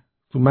مک نه.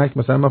 تو مک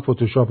مثلا من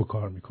فتوشاپ رو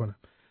کار میکنم،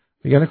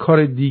 میگن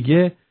کار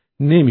دیگه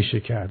نمیشه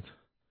کرد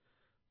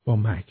با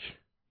مک،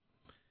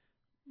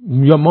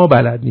 یا ما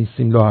بلد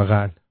نیستیم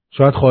لااقل،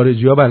 شاید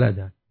خارجی ها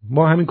بلدن،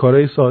 ما همین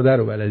کارهای ساده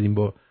رو بلدیم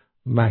با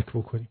مک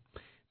بکنیم.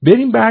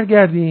 بریم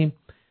برگردیم.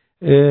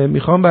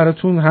 میخوام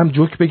براتون هم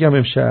جوک بگم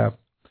امشب،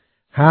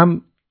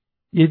 هم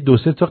یه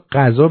 2-3 تا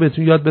غذا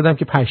بهتون یاد بدم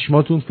که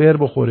پشماتون فر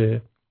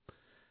بخوره،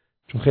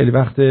 چون خیلی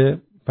وقت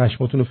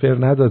پشماتون رو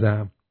فر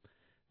ندادم.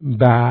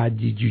 بعد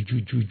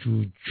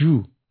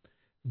جو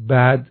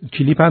بعد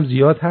کلیپ هم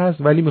زیاد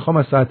هست، ولی میخوام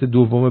از ساعت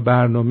 2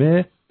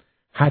 برنامه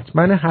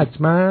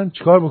حتما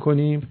چیکار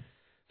بکنیم؟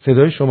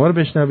 صدای شما رو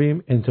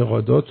بشنویم،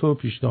 انتقادات و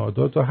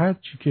پیشنهادات و هر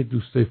چی که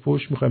دوستای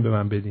فوش میخوایم به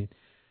من بدین.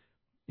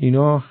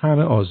 اینا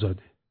همه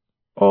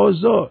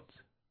آزاد،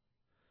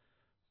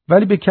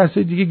 ولی به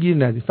کسی دیگه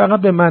گیر ندید.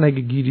 فقط به من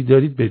اگه گیری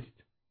دارید بدید.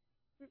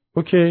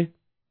 اوکی؟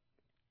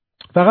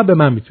 فقط به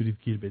من میتونید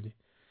گیر بدید،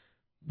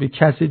 به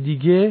کسی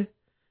دیگه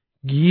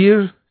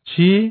گیر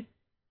چی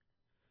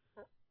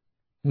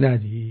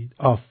ندید.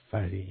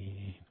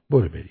 آفرین.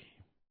 برو بریم.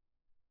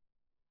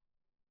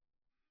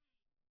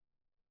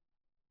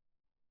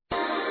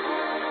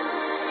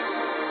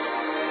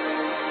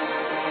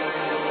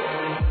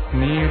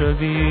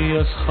 میروی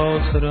از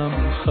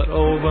خاطرم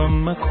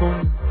خرابم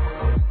مکن،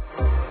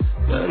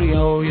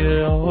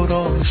 دریای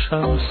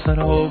آرامشم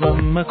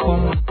سرابم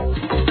مکن.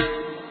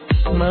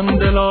 من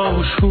دل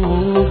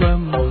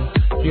آشوبم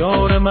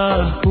یار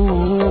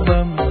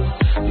محبوبم،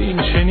 این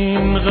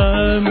چنین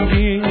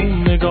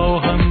غمگین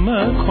نگاهم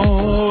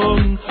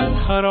مکن،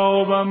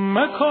 خرابم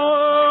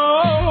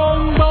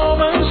مکن. با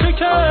من چه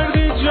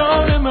کردی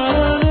جان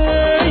من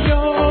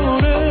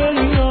یاره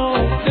یا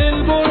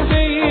دل برده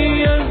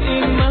ای از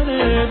این من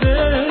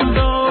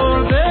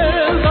دلدار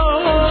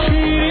دلدار.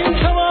 شیرین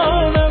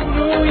کمان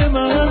ابروی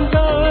من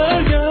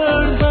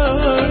برگرد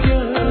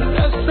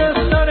دست از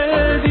سر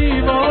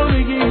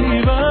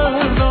دیوانگی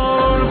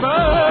بردار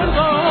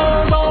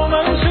بردار. با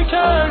من چه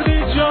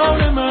کردی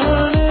جان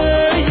من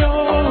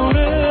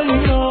یاره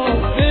یا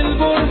دل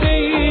برده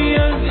ای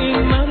از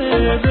این من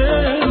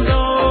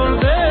دلدار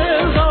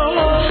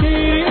دلدار.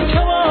 شیرین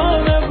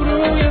کمان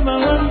ابروی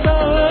من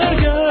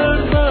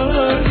برگرد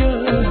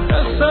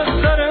دست از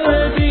سر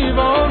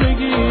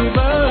دیوانگی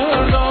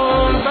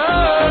بردار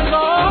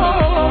بردار.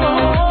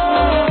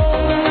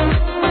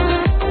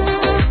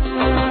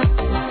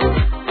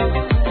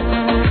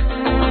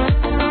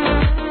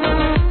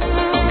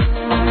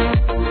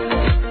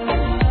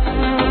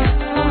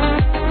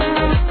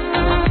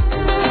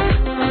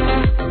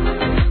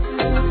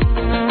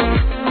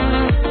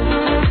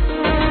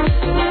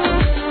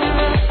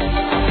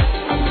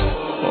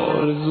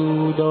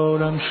 آرزو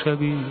دارم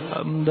شبی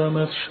همدم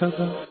از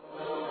شبم،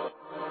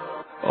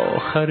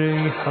 آخری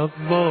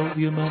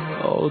حوای من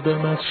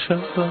آدم از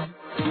شبم.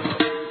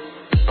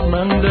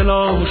 من دل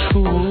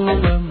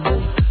آشوبم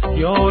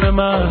یار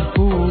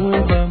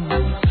محبوبم،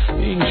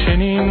 این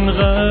چنین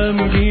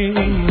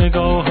غمگین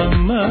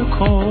نگاهم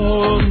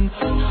مکن،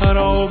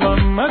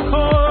 خرابم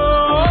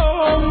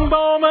مکن.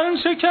 با من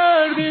چه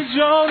کردی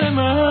جان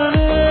من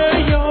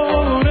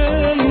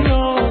یاره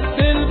یا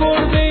دل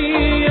برده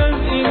ای از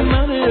این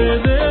من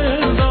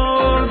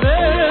دلدار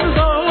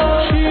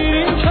دلدار.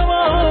 شیرین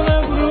کمان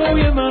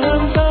ابروی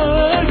من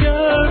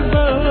برگرد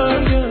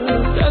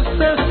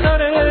دست از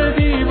سر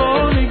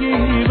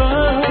دیوانگی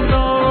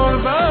بردار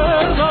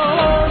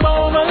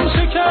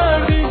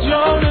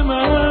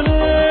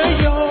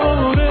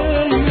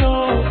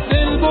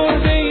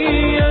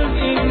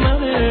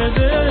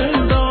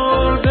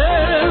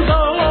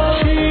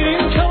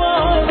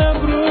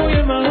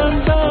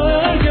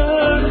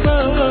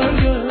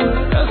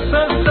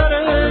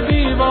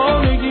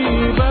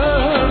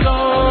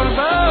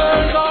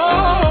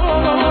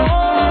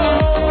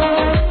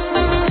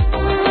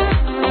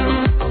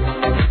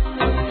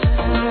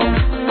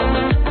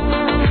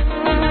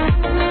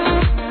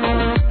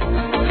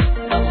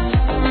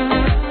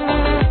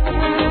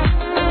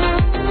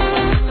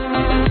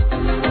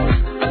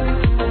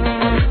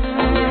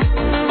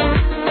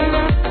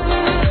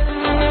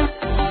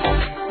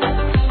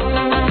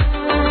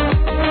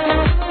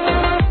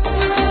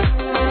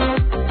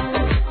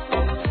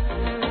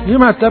یه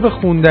مطلب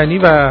خوندنی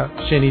و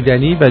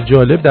شنیدنی و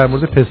جالب در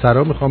مورد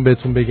پسرها میخوام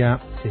بهتون بگم.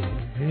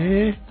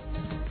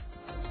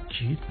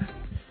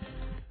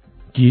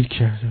 گیر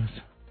کرده.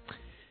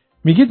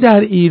 میگه در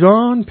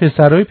ایران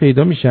پسرای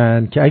پیدا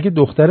میشن که اگه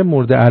دختر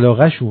مورد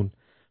علاقه شون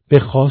به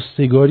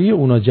خواستگاری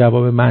اونا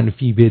جواب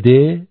منفی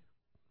بده،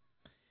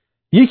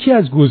 یکی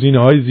از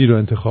گزینه‌های زیر رو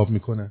انتخاب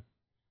میکنن.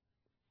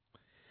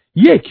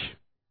 1.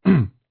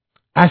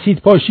 اسید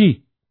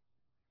پاشی.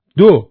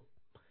 2.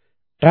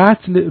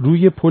 قتل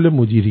روی پل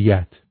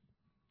مدیریت.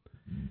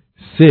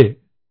 3.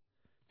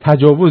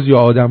 تجاوز یا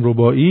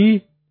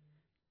آدمربایی.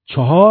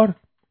 4.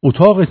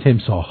 اتاق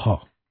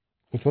تمساح‌ها.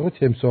 اتاق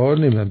تمساح‌ها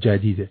نمیدونم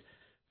جدیده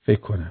فکر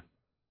کنم.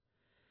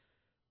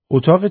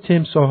 اتاق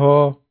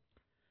تمساح‌ها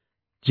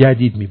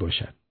جدید می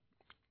باشن.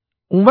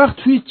 اون وقت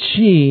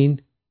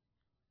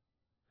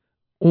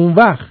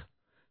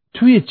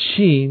توی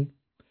چین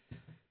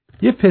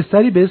یه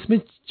پسری به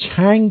اسم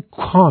چنگ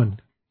کان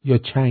یا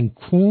چنگ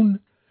کون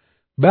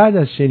بعد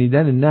از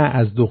شنیدن نه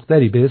از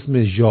دختری به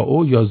اسم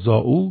ژائو یا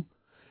زائو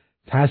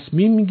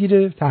تصمیم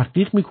میگیره،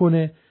 تحقیق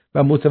میکنه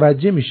و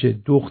متوجه میشه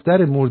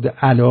دختر مورد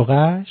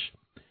علاقهش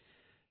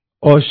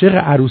عاشق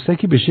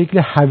عروسکی به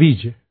شکل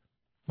هویجه.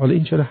 حالا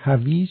این چرا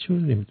هویج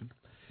نمیدونم،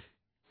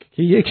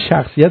 که یک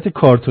شخصیت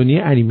کارتونی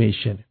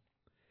انیمیشنه.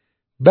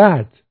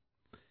 بعد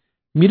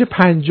میره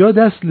 50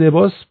 دست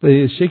لباس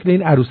به شکل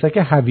این عروسک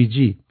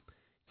هویجی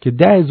که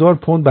 10,000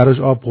 پوند براش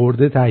آب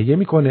خورده تهیه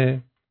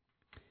میکنه،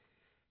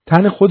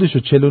 تن خودشو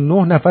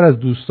 49 نفر از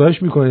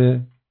دوستاش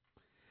میکنه.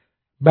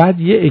 بعد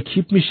یه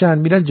اکیپ میشن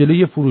میرن جلوی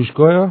یه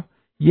فروشگاه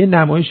یه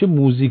نمایش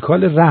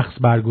موزیکال رقص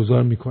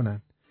برگزار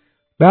میکنن.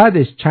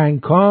 بعدش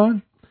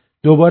چنگکان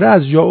دوباره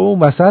از ژائو اون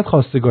وسط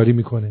خواستگاری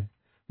میکنه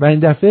و این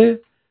دفعه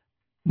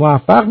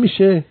موفق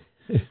میشه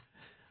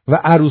و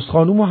عروس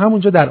خانومو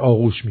همونجا در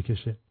آغوش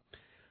میکشه.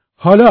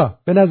 حالا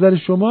به نظر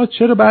شما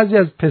چرا بعضی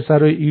از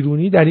پسرای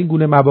ایرانی در این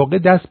گونه مواقع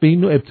دست به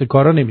این نوع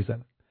ابتکارا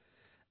نمیزنن؟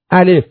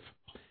 الف،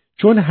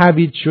 چون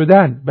هویج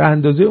شدن به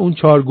اندازه اون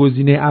 4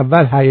 گزینه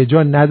اول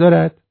هیجان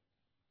ندارد.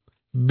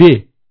 ب،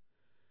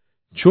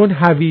 چون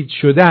هویج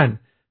شدن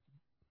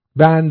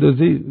به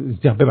اندازه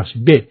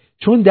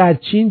چون در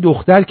چین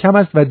دختر کم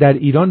است و در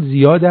ایران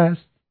زیاد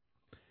است.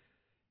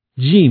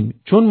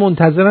 جیم، چون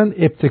منتظرن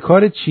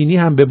ابتکار چینی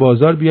هم به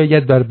بازار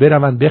بیاید در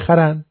برون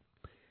بخرن.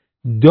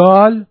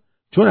 دال،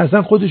 چون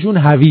اصلا خودشون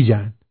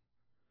هویجن.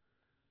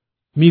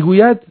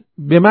 میگوید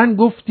به من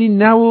گفتی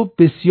نه و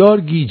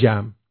بسیار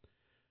گیجم،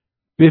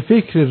 به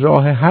فکر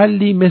راه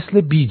حلی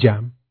مثل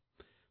بیجم.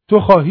 تو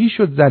خواهی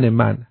شد زن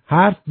من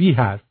حرف بی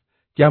حرف،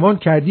 گمان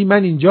کردی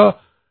من اینجا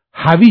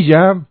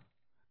هویجم.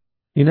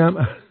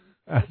 اینم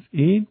از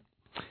این.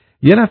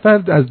 یه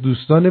نفر از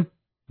دوستان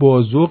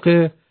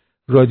بازوق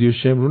رادیو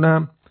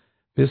شمرونم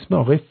به اسم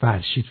آقای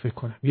فرشید فکر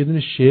کنم یه دونه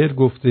شعر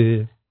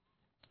گفته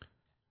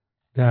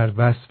در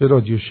وصف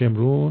رادیو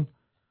شمرون.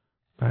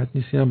 بعد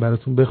نیستیم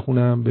براتون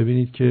بخونم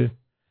ببینید که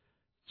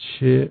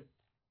چه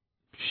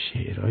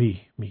شعرهایی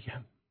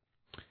میگن.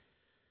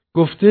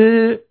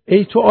 گفته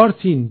ای تو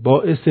آرتین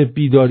باعث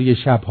بیداری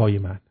شبهای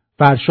من.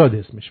 فرشاد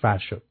اسمش،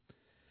 فرشاد.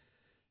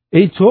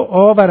 ای تو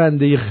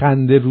آورنده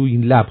خنده روی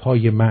این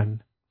لبهای من،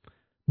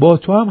 با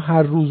تو هم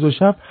هر روز و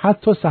شب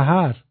حتی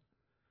سحر.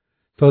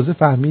 تازه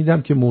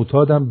فهمیدم که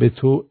معتادم به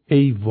تو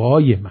ای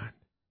وای من.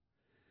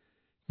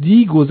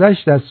 دی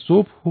گذشت از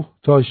صبح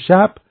تا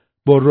شب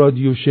با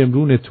رادیو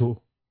شمرون تو.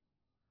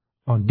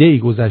 دی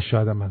گذشت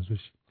شاید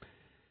منظورش.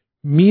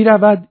 می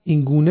رود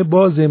این گونه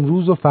باز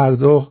امروز و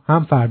فردا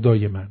هم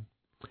فردای من.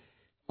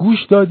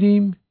 گوش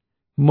دادیم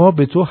ما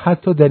به تو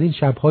حتی در این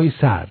شبهای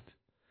سرد.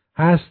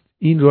 هست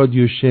این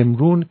رادیو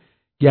شمرون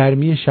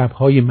گرمی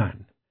شبهای من.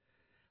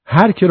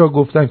 هر که را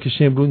گفتم که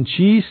شمرون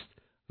چیست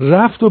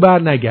رفت و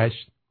بر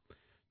نگشت،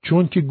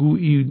 چون که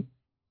گویی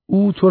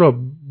او تو را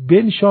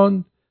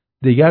بنشاند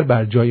دیگر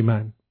بر جای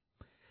من.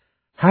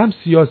 هم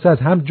سیاست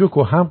هم جوک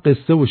و هم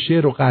قصه و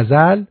شعر و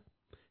غزل،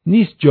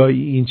 نیست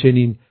جایی این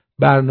چنین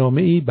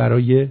برنامه‌ای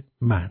برای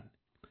من.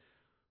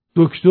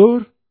 دکتر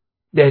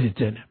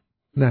دنم،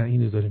 نه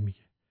اینو داره میگه.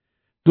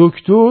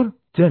 دکتر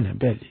دنم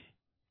بلی،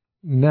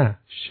 نه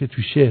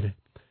تو شعره.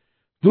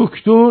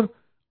 دکتر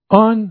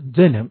آن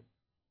دنم،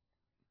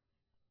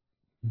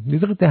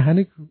 نیدقه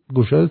دهنه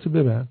گشادتو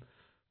ببر.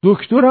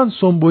 دکتران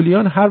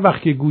سنبولیان هر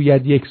وقت که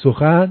گوید یک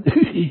سخن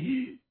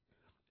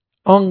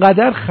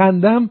آنقدر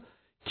خندم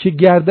که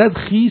گردد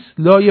خیس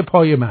لای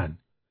پای من.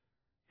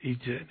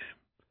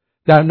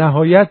 در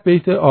نهایت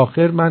بیت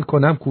آخر من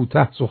کنم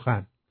کوتاه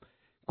سخن.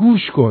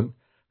 گوش کن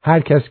هر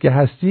کس که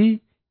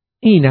هستی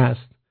این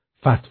است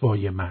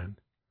فتوای من.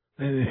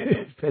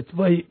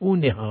 فتوای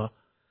اونه ها.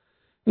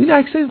 این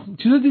عکس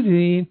چیزو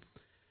دیدین؟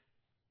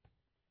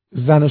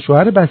 زن و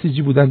شوهر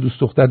بسیجی بودن، دوست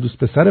دختر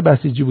دوست پسر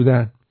بسیجی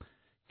بودن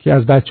که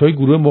از بچهای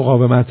گروه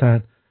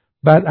مقاومتن.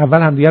 بعد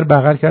اول همدیگر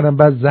بغل کردن،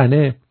 بعد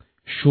زنه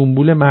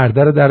شنبول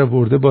مرده رو در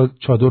آورده با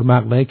چادر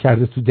مقنعه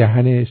کرده تو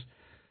دهنش،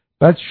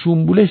 بعد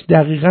شنبولش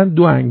دقیقاً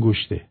 2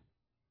 انگشته.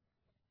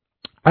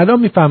 الان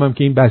میفهمم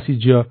که این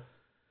بسیجی‌ها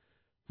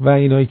و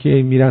اینایی که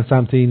میرن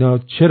سمت اینا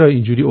چرا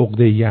اینجوری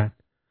عقده‌این.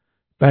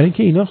 برای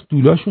اینکه اینا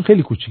دولاشون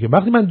خیلی کوچیکه.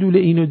 وقتی من دوله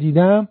اینو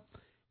دیدم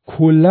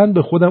کلا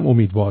به خودم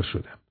امیدوار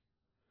شدم.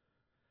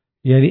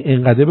 یعنی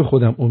انقدر به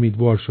خودم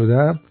امیدوار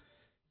شدم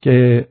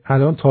که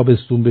الان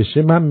تابستون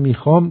بشه من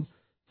میخوام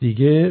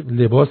دیگه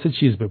لباس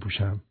چیز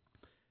بپوشم،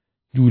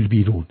 دول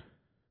بیرون.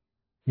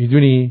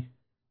 میدونی؟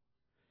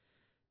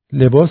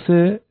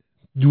 لباس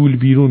دول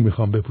بیرون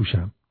میخوام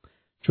بپوشم،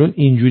 چون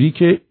اینجوری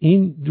که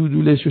این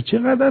دودولش رو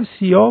چقدر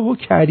سیاه و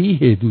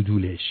کریه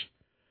دودولش.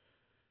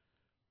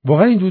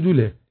 واقعا این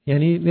دودوله،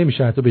 یعنی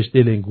نمیشه حتی بهش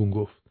دلنگون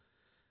گفت.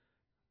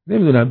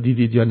 نمیدونم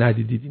دیدید یا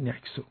ندیدید این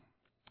عکسو.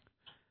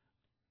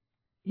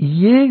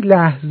 یک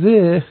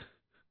لحظه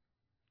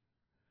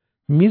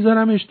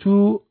میذارمش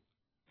تو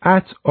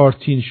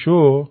 @آرتین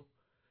شو،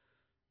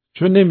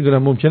 چون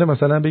نمیدونم ممکنه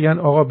مثلا بگن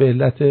آقا به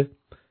علت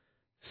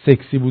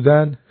سکسی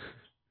بودن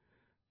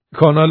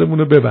کانالمون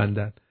رو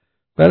ببندن.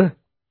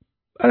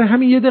 برای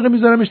همین یه دقیقه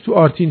میذارمش تو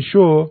آرتین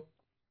شو،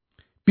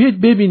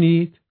 بیاید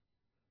ببینید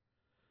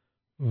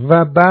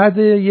و بعد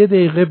یه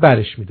دقیقه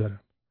برش میدارم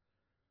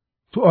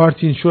تو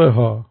آرتین شو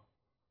ها.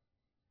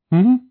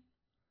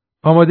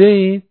 آماده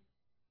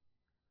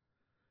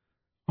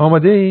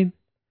این؟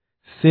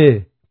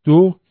 3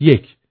 2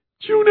 1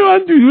 جون من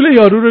دودول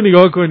یارو رو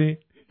نگاه کنی.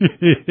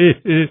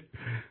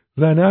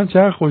 زنه هم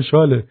چقدر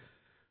خوشحاله،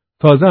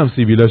 تازه هم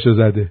سیبیلاشو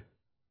زده.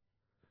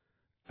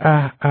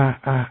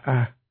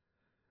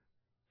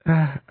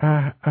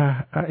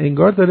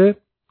 انگار داره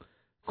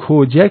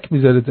کوجک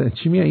میذاره.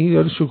 چی میگه این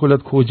یارو؟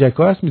 شکلات کوجک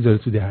ها هست میذاره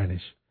تو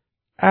دهنش.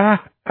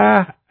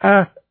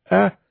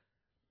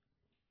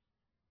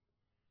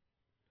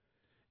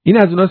 این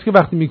از اوناست که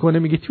وقتی میکنه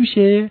میگه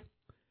توشه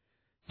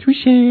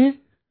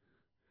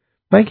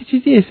من که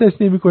چیزی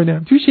احساس نمی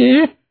کنم،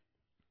 توشه.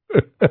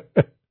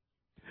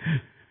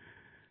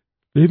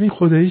 ببین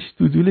خداییش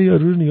دودول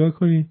یارو رو نگاه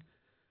کنید.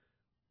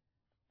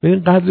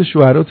 ببین قدر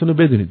شوهراتون رو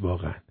بدونید.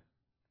 واقعا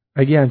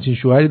اگه همچین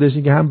شوهری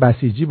داشتین که هم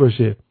بسیجی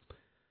باشه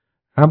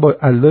هم با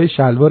علای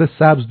شلوار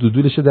سبز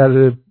دودولش رو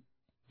در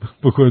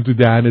بکنه تو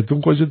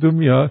دهنتون، خوشتون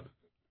میاد؟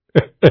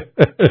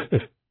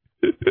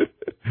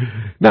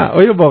 نه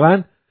آیا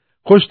واقعا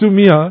خوشتون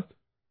میاد؟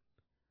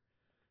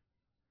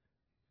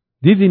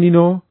 دیدین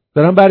اینو؟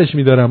 دارم برش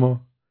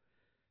میدارم.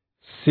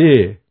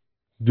 3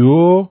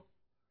 2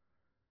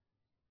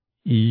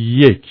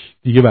 1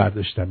 دیگه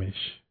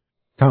برداشتمش.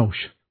 تموم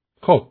شد.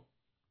 خب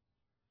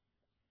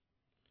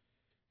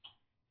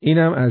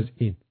اینم از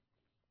این.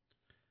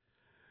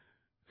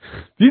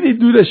 دیدید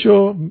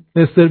دودشو؟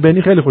 مستر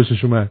بنی خیلی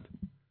خوشش اومد.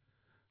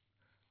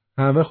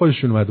 همه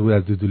خوششون اومد بود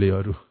از دودول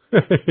یارو.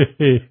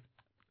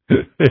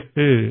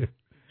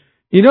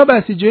 اینا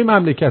بسیجی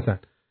مملکتن.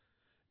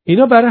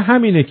 اینا برای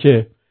همینه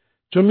که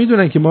چون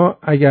میدونن که ما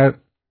اگر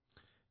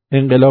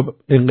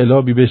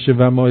انقلابی بشه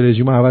و ما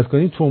رژیم رو عوض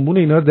کنیم تنبون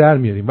اینا رو در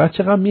میاریم و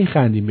چقدر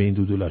میخندیم به این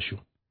دودولاشون.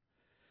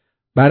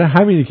 برای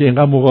همینه که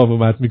اینقدر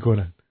مقاومت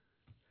میکنن.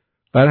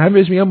 برای همین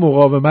بهش میگن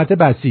مقاومت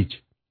بسیج.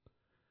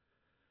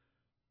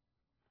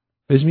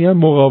 بهش میگن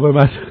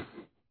مقاومت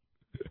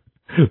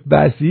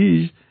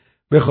بسیج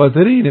به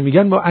خاطر اینه.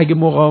 میگن ما اگه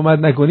مقاومت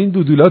نکنین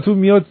دودولاتون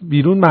میاد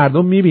بیرون،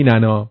 مردم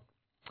میبینن ها.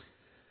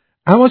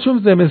 اما چون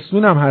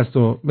زمستون هم هست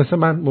و مثل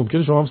من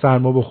ممکنه شما هم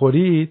سرما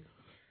بخورید،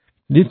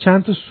 دید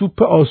چند تا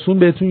سوپ آسون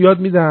بهتون یاد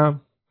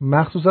میدم،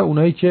 مخصوصا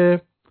اونایی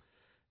که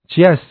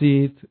چی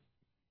هستید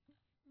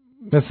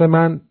مثل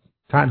من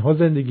تنها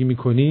زندگی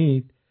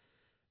میکنید.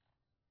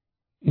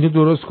 اینو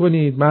درست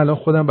کنید. من الان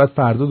خودم باید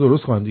فردا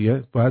درست کنم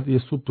دیگه، باید یه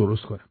سوپ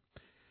درست کنم.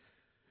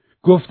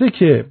 گفته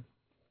که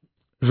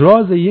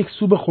راز یک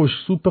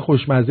سوپ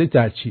خوشمزه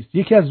در چیست؟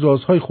 یکی از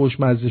رازهای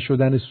خوشمزه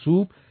شدن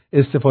سوپ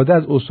استفاده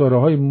از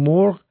عصاره‌های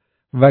مرغ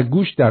و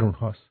گوشت در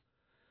اونهاست.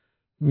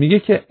 میگه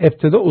که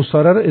ابتدا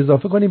عصاره رو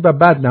اضافه کنید و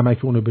بعد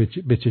نمک اون رو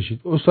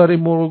بچشید. عصاره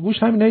مرغ و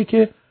گوشت همینایی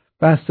که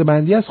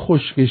بسته‌بندی از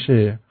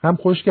خشکشه، هم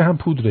خشک هم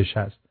پودرش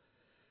هست.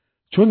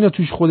 چون اینا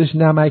توش خودش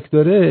نمک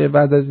داره،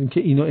 بعد از اینکه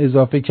اینو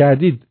اضافه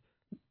کردید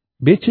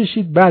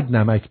بچشید بعد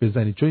نمک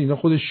بزنید، چون اینا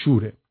خودش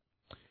شوره.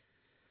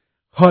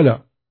 حالا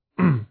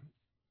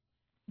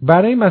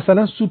برای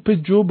مثلا سوپ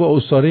جو با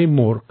عصاره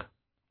مرغ،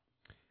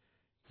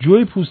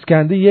 جوی پوست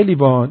کنده 1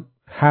 لیوان،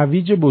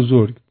 هویج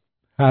بزرگ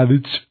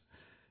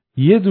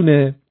یه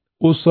دونه،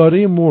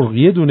 عصاره مرغ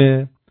 1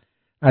 دونه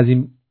از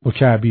این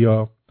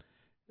مکعبیا،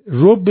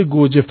 رب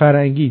گوجه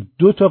فرنگی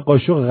 2 تا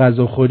قاشق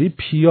غذاخوری،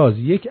 پیاز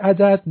 1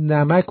 عدد،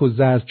 نمک و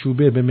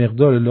زردچوبه به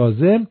مقدار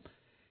لازم،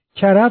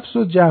 کرفس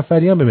و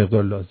جعفری هم به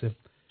مقدار لازم.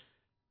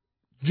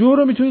 جو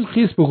رو میتونید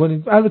خیس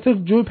بکنید. البته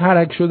جو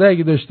پرک شده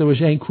اگه داشته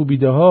باشه این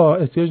کوبیده ها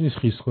احتیاج نیست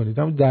خیس کنید،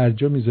 اما در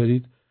جا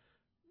میذارید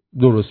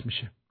درست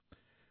میشه.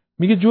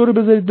 میگه جو رو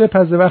بذارید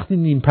بپزه، وقتی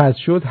نیم پز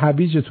شد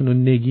هویجتون رو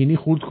نگینی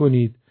خورد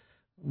کنید،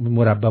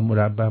 مربع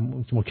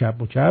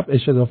مکعب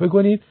اضافه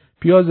کنید،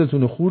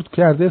 پیازتون رو خورد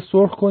کرده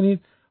سرخ کنید.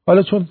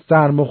 حالا چون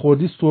سرما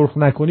خوردی سرخ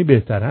نکنی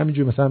بهتره،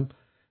 همینجوری مثلا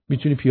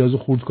میتونی پیازو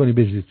خورد کنی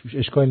بریزید توش،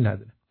 اشکالی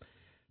نداره.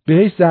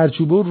 بهش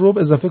زردچوبه و رب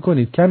اضافه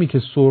کنید، کمی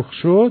که سرخ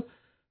شد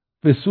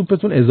به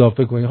سوپتون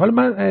اضافه کنید. حالا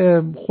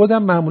من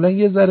خودم معمولا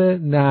یه ذره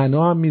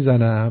نعنا هم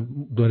میزنم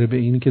داره به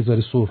اینی که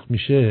ذره سرخ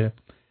میشه.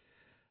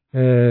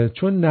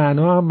 چون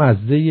نعنا هم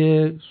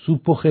مزه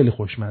سوپو خیلی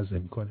خوشمزه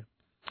میکنه.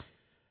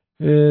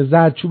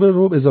 زردچوبه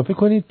رو اضافه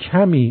کنید،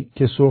 کمی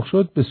که سرخ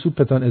شد به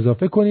سوپتان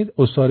اضافه کنید.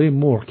 عصاره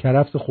مرغ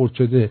کرفس خرد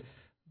شده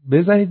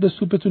بزنید به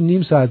سوپتون،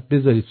 نیم ساعت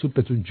بذارید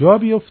سوپتون جا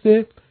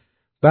بیفته.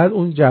 بعد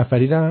اون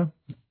جعفری رو هم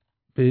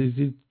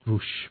بریزید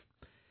روش.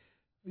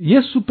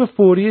 یه سوپ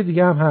فوری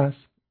دیگه هم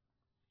هست.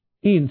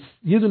 این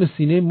یه دونه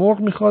سینه مرغ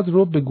میخواد،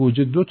 رو به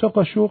گوجه 2 تا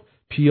قاشق،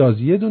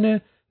 پیاز یه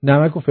دونه،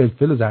 نمک و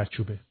فلفل و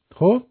زردچوبه.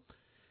 خب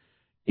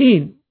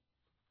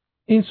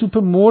این سوپ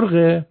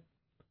مرغ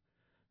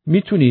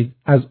میتونید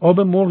از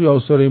آب مرغ یا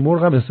عصاره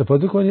مرغ هم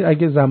استفاده کنید.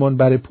 اگه زمان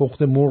برای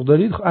پخت مرغ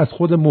دارید از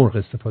خود مرغ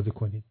استفاده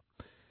کنید.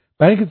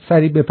 برای اینکه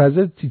سریع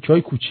بپزه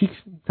تیکه‌های کوچیک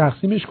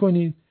تقسیمش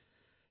کنید.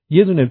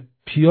 یه دونه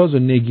پیاز و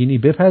نگینی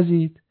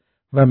بپزید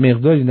و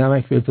مقداری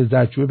نمک فلفل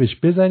زردچوبه بهش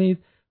بزنید.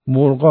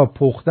 مرغا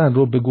پختن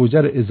رو به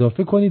گوجه رو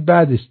اضافه کنید.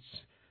 بعدش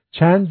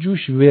چند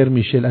جوش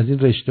ورمیشل از این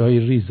رشته‌های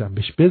ریز هم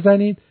بهش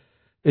بزنید.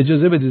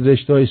 اجازه بدید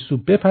رشته‌های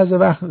سوپ بپزه.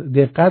 وقت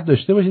دقت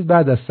داشته باشید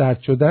بعد از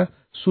سرد شدن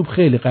سوپ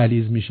خیلی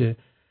غلیظ میشه.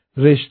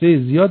 رشته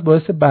زیاد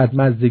باعث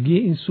بدمزگی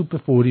این سوپ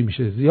فوری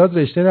میشه. زیاد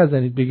رشته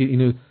نزنید بگید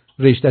اینو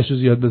رشتهشو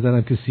زیاد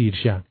بزنم که سیر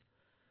شم.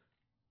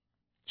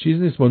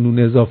 چیز نیست، با نون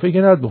اضافه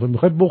که نباید بخورید.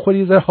 میخواید بخوری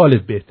یه ذره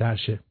حالت بهتر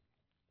شه.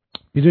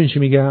 میدونین چی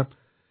میگم؟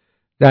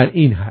 در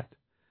این حد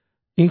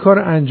این کار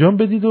رو انجام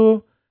بدید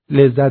و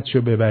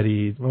لذتشو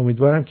ببرید و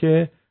امیدوارم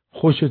که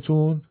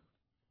خوشتون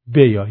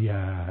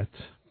بیاید.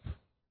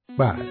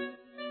 بعد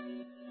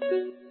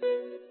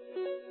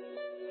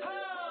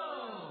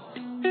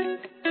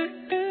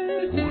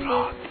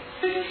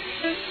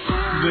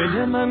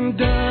دل من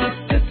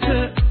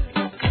دستته،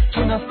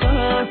 تو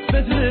نفس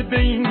بده به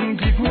این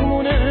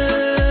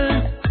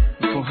دیوونه،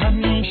 تو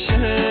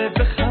همیشه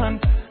بخند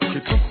که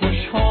تو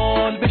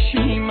خوشحال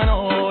بشی من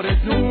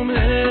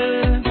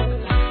آرزومه،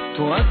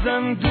 تو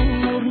ازم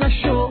دور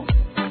نشو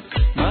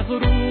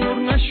مغرور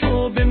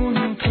نشو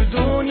بمون تو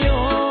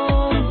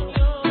دنیا،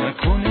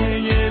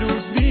 نکنه یه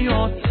روز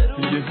بیاد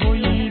یه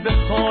هایی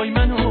بخوای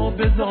منو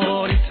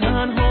بذاری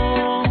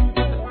تنها،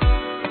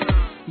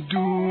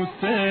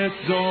 دوستت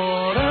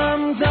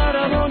دارم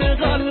درمان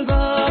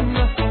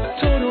قلبم،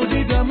 تو رو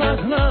دیدم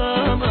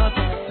احلام از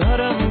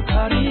سرم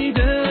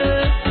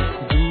پریده،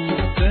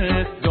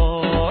 دوستت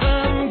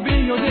دارم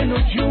بیا دل و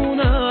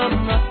جونم،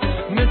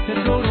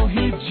 مثل تو رو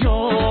هیچ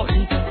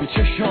جایی به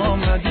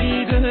چشام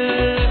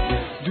ندیده،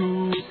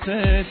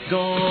 دوستت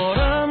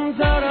دارم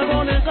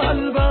درمان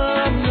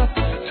قلبم،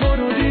 تو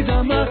رو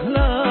دیدم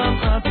احلام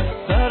از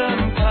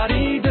سرم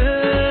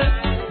پریده،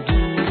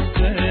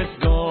 دوستت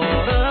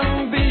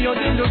دارم بیا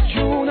دل و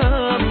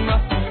جونم،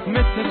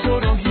 مثل تو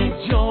رو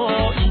هیچ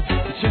جایی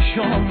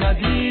چشام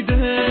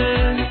ندیده.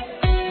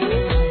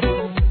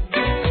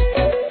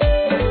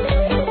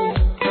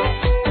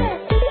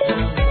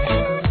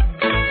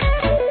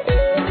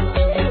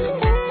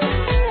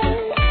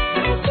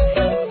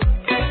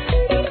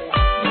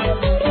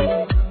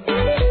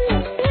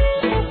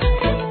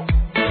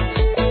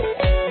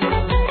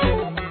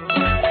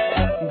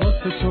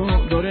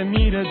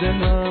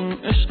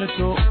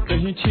 تو به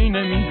هیچی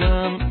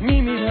نمیدم،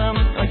 میمیرم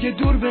اگه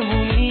دور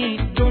بمونی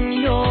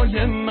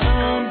دنیای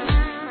من،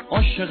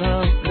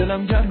 عاشقم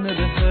دلم گرمه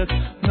بهت،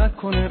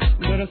 نکنه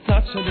بره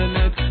سرد شه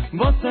دلت،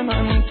 واسه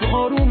من تو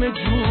آروم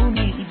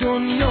جونی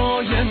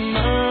دنیای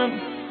من،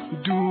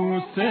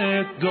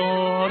 دوستت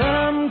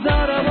دارم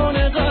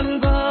ضربان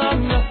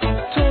قلبم،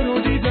 تو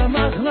رو دیدم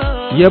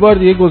اغلب. یه بار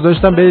دیگه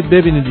گذاشتم برید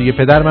ببینید دیگه،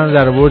 پدر من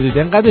در آوردید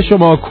انقدر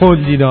شما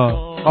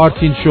کندینا.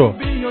 آرتین شو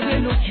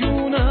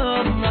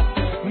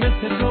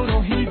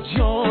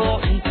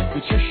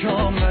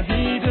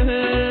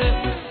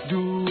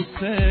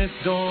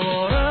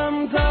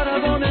دارم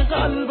ضربان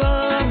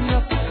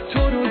قلبم، تو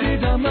رو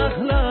دیدم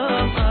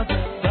احلام از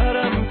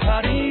سرم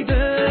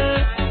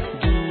پریده،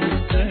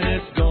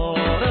 دوستت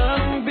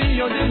دارم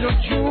بیا دل و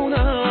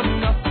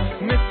جونم،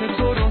 مثل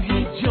تو رو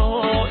هیچ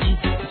جایی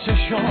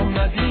چشام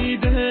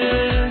ندیده.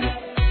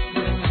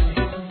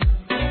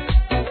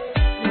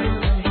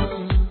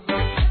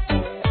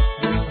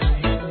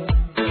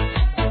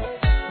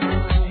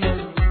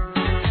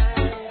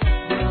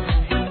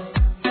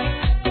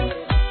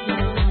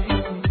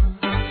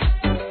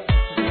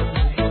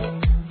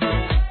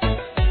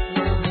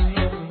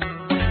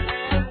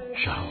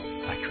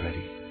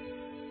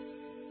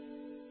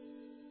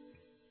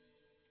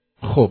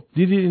 خب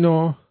دیدید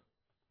اینو؟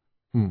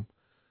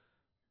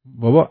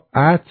 بابا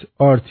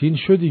آرتین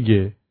شو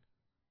دیگه،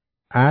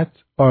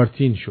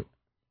 آرتین شو.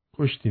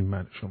 کشتین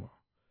من شما.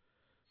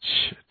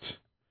 شت.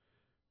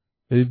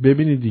 برید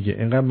ببینید دیگه،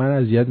 اینقدر من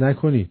اذیت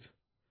نکنید.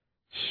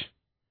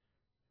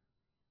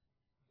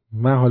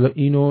 من حالا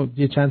اینو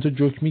یه چند تا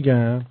جوک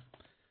میگم،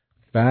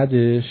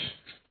 بعدش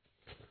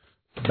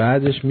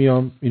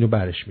میام اینو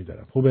برش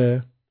میدارم.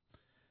 خوبه؟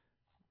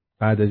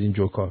 بعد از این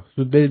جوکا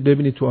زود برید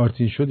ببینید تو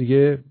آرتین شو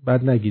دیگه،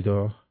 بعد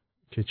نگیدا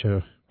که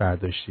چرا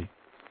برداشتی.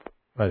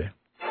 آره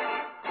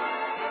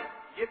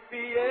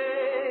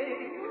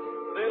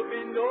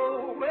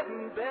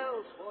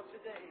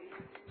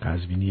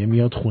قزوینیه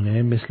میاد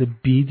خونه مثل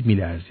بید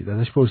میلرزید.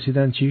 ازش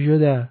پرسیدن چی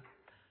شده؟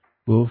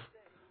 گفت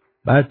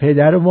بر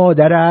پدر و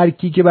مادر هر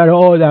کی که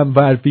برای آدم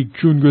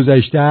فرفیکشون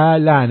گذاشته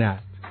لعنت.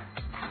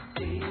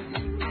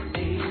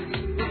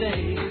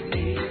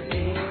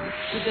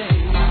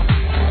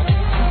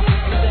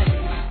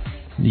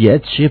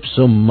 یه چیپس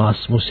و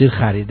ماسموسیر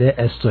خریده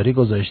استوری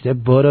گذاشته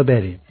برو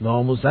بریم.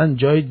 ناموسن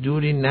جای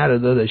دوری نرو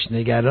داداش،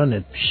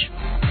 نگرانت میشم.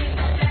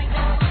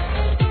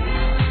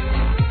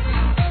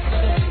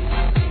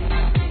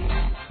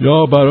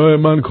 یا برای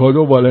من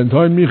کادو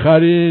والنتاین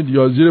میخرید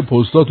یا زیر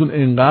پستاتون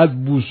انقدر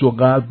بوس و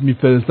قلب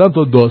میفرستن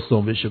تا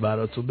داستان بشه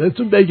براتون.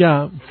 بهتون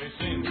بگم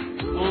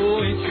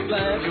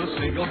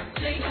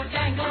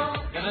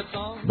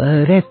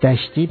باره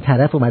داشتی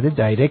طرف اومده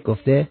دایرکت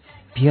گفته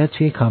بیا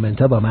توی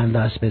کامنت ها با من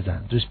لاس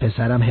بزن، دوست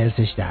پسرم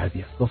هرسش در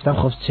بیاد. گفتم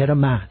خب چرا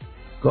من؟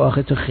 گفت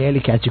آخه تو خیلی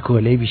کچ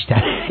کوله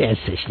بیشتر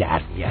هرسش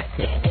در بیاد.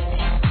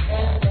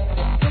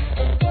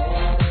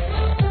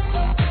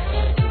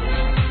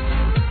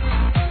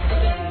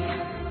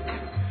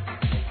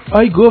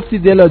 آی گفتی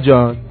دلا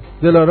جان.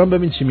 دلارام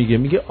ببین چی میگه،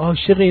 میگه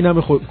عاشق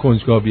اینم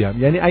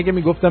کنجکاویم. یعنی اگه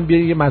میگفتم بیا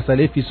یه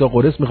مسئله فیسا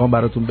قرص میخوام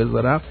براتون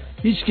بذارم،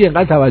 هیچ کی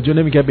اینقدر توجه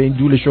نمیکنه به این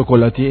دول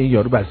شکلاتی این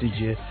یارو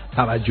بسیجیه.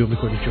 توجه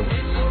میکنی چون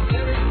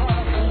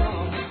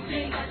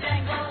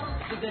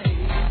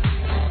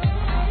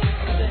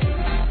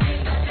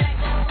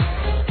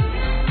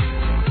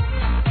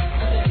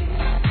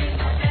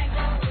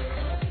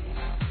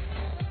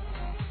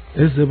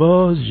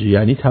ازدواج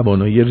یعنی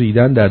توانایی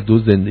ریدن در دو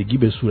زندگی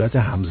به صورت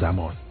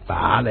همزمان.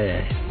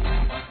 بله.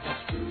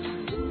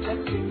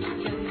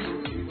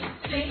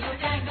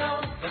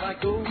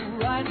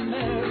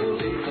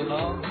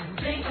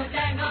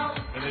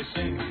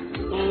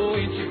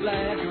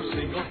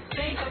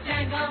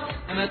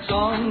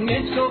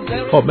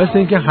 خب مثل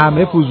اینکه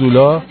همه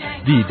فضولا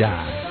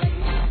دیدن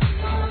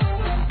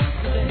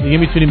دیگه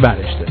میتونیم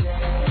برشته.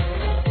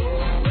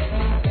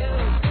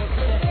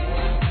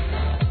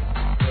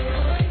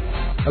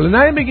 حالا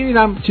نه بگین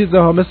اینم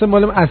چیزها مثل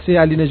مال اصلی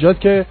علی نجات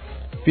که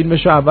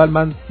فیلمشو اول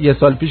من یه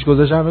سال پیش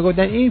گذاشتم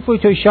میگفتن این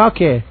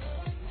فوتوشاکه.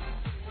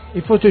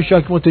 این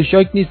فوتوشاک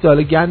متوشاک نیست.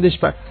 حالا گندش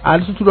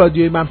الان تو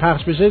رادیوئی من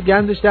پخش بشه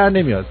گندش در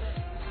نمیاد.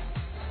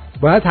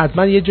 باید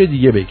حتما یه جای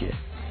دیگه بگه،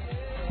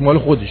 مال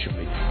خودشون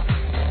بگه.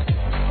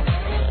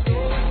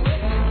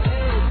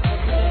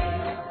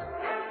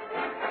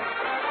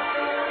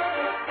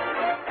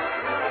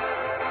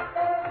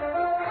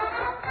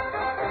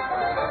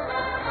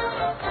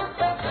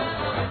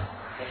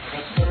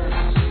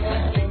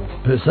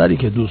 پسری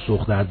که دوست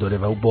دختر داره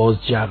و او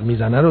باز جغ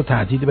میزنه رو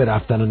تهدید به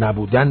رفتن و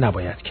نبودن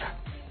نباید کرد.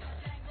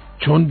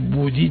 چون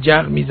بودی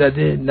جغ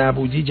میزده،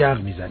 نبودی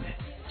جغ میزنه.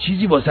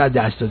 چیزی واسه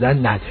دست دادن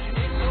نداره.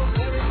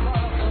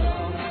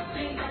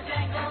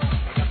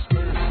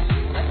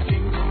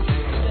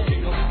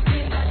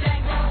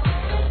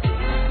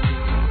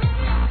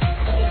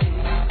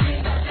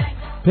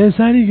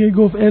 پسری که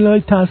گفت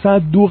الهی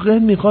تصدقه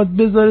میخواد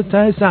بذاره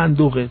ته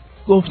صندوقه.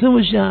 گفته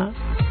باشم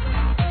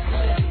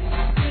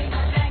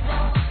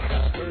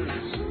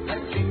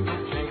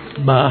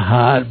من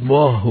هر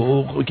ماه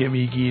حقوق که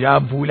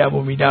میگیرم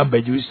پولمو میدم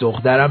به دوست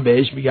دخترم،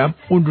 بهش میگم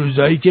اون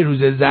روزایی که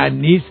روز زن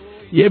نیست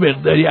یه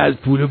مقداری از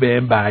پولو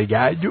بهم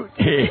برگردون.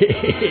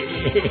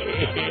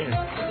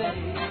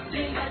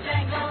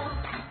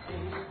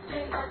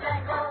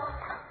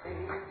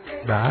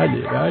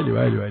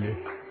 بله.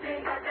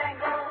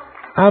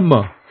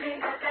 اما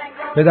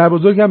پدر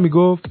بزرگم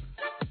میگفت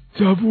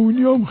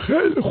جوونیام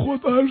خیلی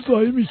خود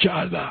ارزایی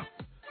میکردم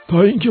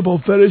تا اینکه با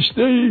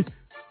فرشته‌ای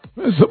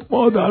مثل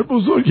مادر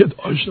بزرگت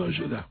آشنا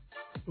شدم.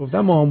 گفتم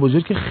مامان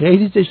بزرگ که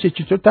خیلی زشته،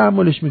 چطور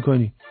تحملش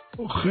میکنی؟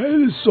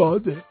 خیلی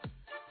ساده.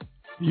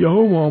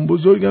 یهو مامان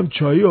بزرگم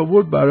چایی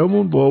آورد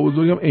برامون، بابا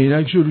بزرگم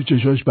عینکشو رو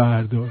چشاش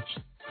برداشت.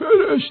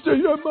 فرشته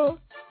یا من،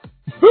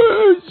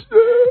 فرشته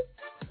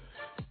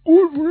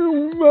قربون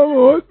اون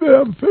مماهات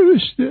برم،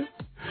 فرشته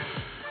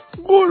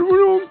قربون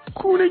اون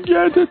کونه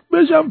گردت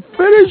بشم،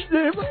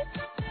 فرشته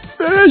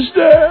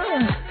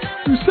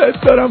دوست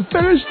دارم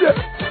فرشته.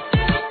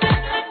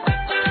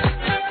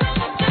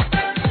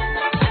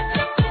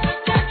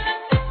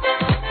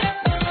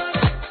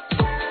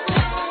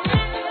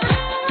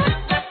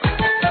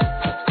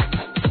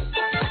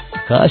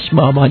 کاش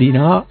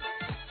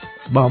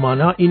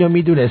مامانا اینو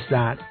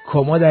میدونستن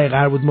کمد اگه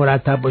قرار بود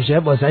مرتب باشه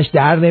واسهش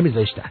در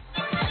نمیذاشتن.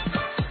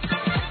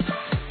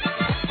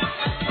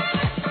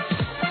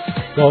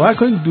 باور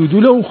کنید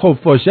دودول اون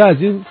خفاشه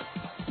از این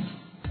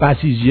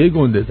بسیجیه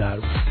گنده تر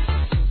بود.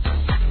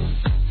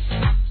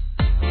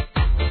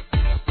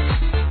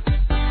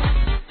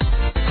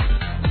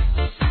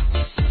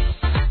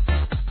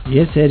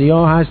 یه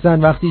سریا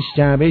هستن وقتی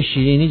جعبه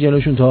شیرینی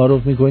جلوشون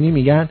تعارف میکنی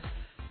میگن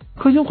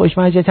کدوم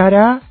خوشمزه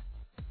تره؟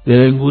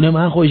 دلنگونه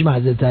من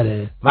خوشمزه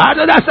تره.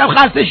 مردا دستم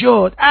خسته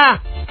شد.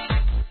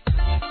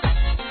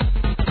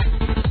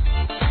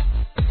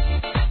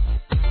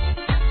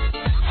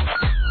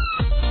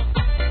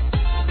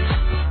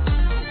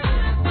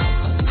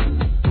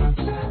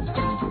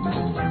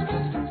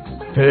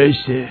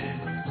 فرشته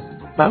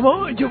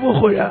ماما جو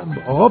بخورم.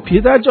 آقا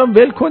پدر جان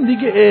ول کن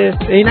دیگه.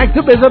 عینک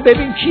تو بذار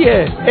ببین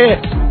کیه.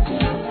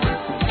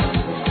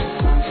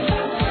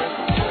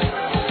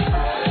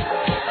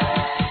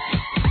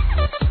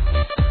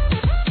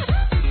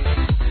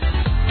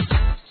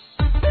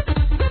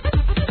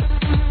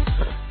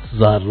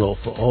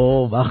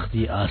 زرافه‌ها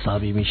وقتی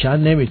عصبی میشن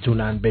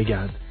نمیتونن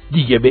بگن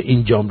دیگه به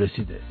اینجام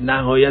رسیده،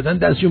 نهایتا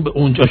دستشون به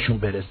اونجاشون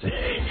برسه.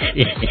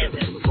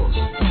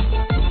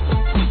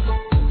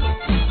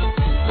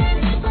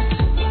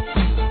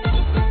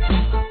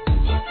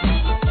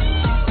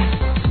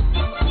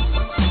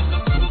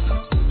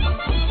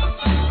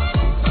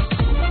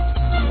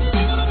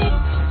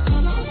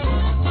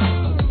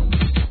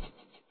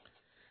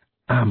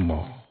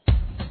 اما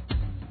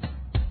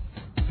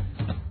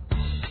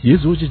یه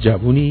زوج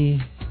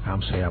جوونی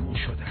همسایه‌مون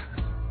شدن.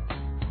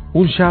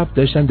 اون شب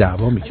داشتن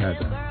دعوا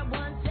میکردن.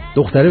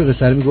 دختره به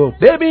پسر میگفت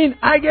ببین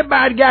اگه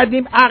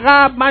برگردیم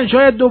عقب من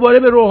شاید دوباره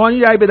به روحانی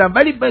رای بدم،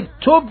 ولی به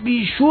تو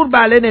بیشور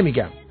بله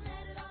نمیگم.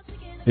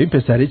 ببین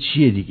پسره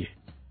چیه دیگه.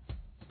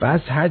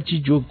 بس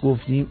هرچی جوک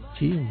گفتیم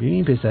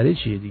ببین پسره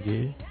چیه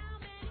دیگه.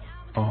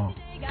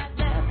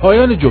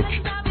 پایان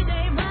جوک.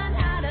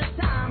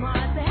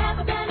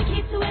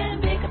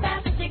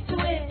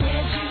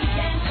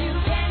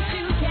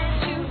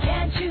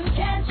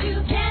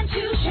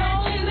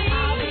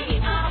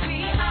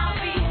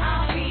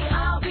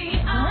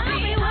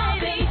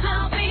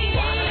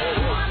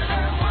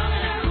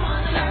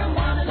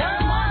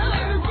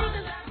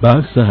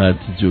 بحث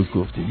هرچی جوک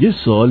گفته. یه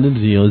سوال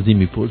ریاضی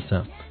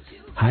میپرسم.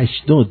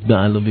 80 به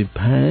علاوه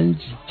 5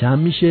 کم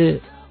میشه.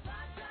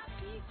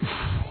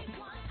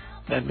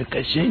 من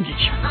قشنگی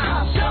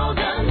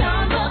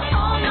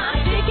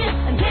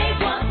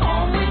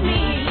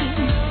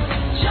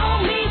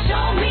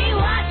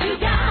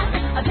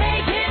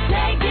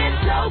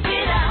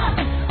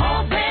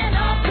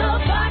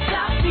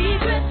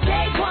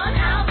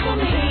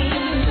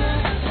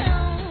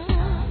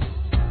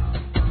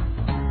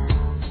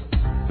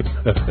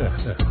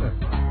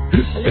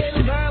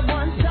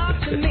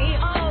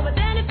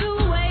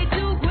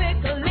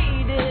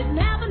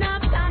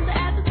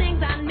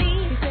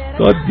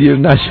تا دیر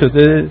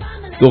نشده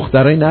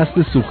دخترای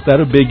نسل سوخته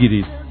رو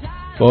بگیرید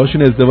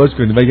باهاشون ازدواج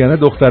کنید، وگرنه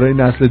دخترای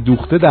نسل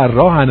دوخته در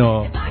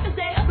راهن.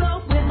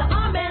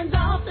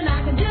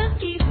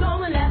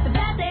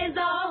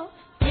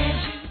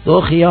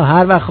 دوخیا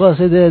هر وقت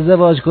خواستید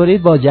ازدواج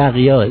کنید با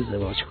جقیا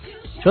ازدواج کنید،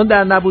 چون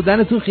در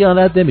نبودنتون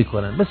خیانت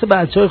نمی‌کنن. مثل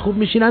بچهای خوب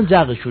میشینن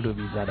جقشون رو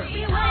میزنن.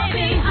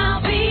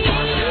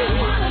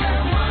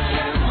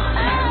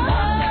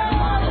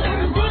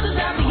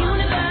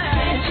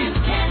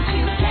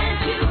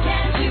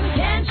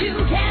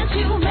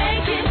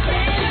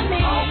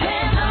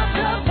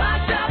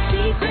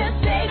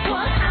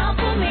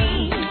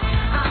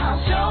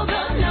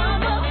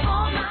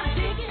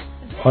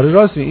 آره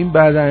راست می، این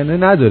بدنه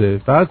نداره،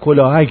 فقط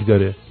کلاهک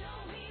داره.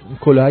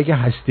 کلاهک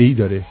هسته‌ای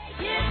داره.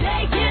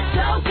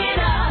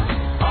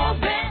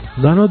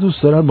 زنها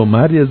دوست دارن با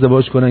مردی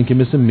ازدواج کنن که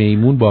مثل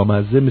میمون با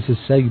مزه، مثل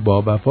سگ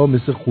با وفا،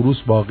 مثل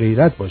خروس با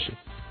غیرت باشه.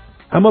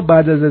 اما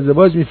بعد از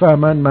ازدواج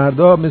میفهمن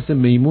مردا مثل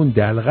میمون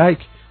دلغک،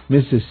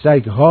 مثل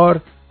سگ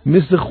هار،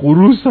 مثل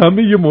خروس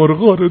همه ی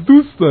مرغا رو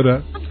دوست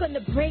دارن.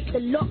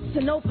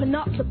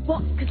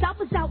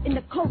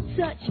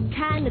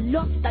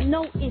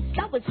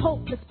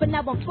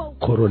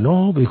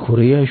 کرونا به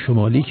کره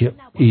شمالی که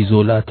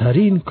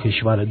ایزولاترین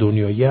کشور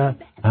دنیایی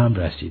هم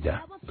رسیده.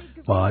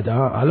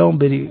 بعدا الان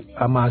بری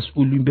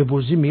مسئولین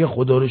بپرسی میگه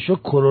خدا رو شکر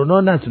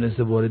کرونا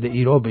نتونسته وارد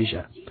ایران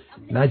بشه.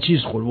 نه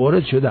چیز خود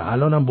وارد شده،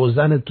 الان هم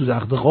بزن تو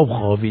تخت خواب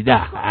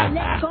خوابیده.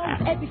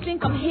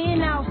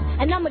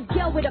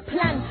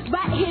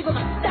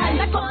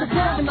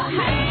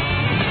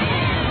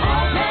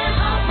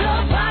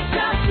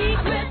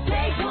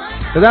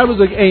 پدر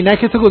بزرگ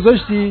عینکتو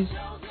گذاشتی؟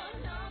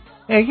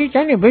 اگه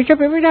جانی بچه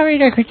ببینم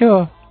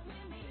عینکتو.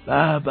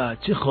 بابا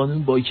چه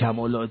خانم با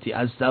کمالاتی،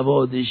 از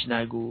سوادش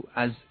نگو،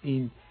 از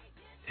این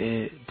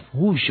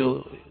هوش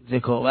و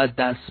ذکاوت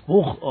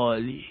دستپخ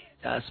عالی،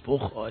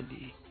 دستپخ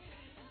عالی.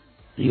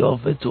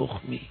 قیافه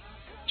تخمی.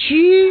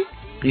 چی؟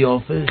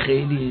 قیافه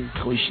خیلی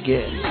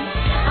خوشگل.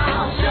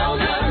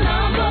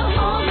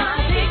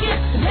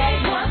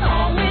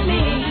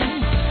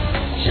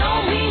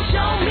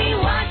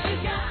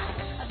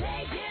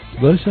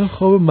 داشتم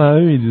خواب مهمه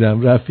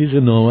میدیدم، رفیق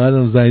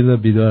نامردم زنگ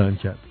زد بیدارم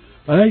کرد.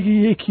 اگه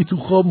یکی تو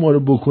خواب ما رو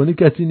بکنه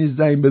کسی نیست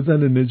زنگ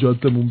بزنه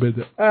نجاتمون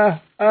بده.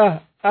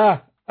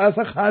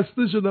 اصلا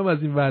خسته شدم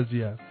از این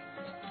وضعیت.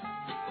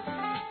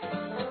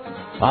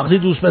 وقتی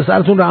دوست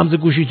پسرتون رمز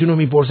گوشیتون رو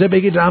میپرسه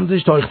بگید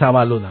رمزش تاریخ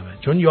تولدمه،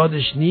 چون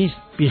یادش نیست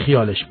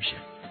بیخیالش میشه.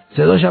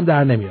 صداش هم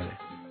در نمیاره.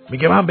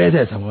 میگه من بهت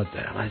اعتماد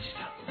دارم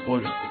عزیزم.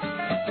 برو.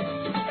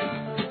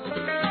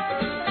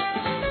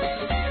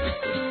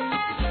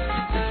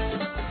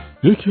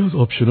 یکی از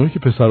آپشنایی که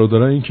پسرا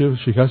دارن این که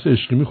شکست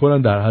عشقی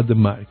میخورن در حد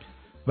مرگ،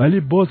 ولی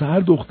باز هر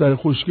دختر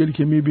خوشگلی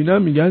که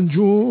میبینن میگن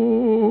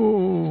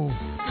جو.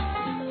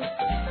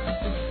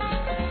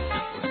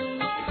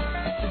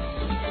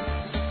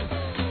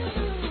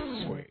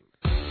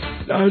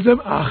 بعضم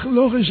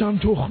اخلاقش هم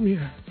تخمیه.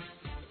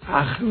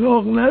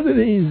 اخلاق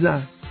نداره این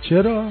زن.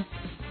 چرا؟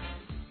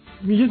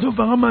 میگه تو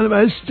فقط من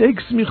برای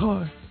سکس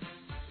میخوای.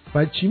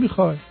 بعد چی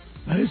میخوای؟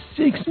 برای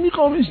سکس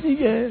میخوامش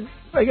دیگه.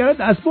 وگرنه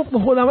دست بخت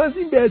خودم از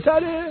این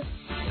بهتره.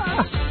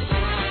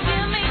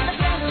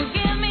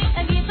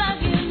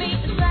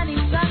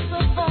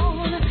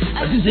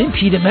 از این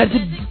پیرمرد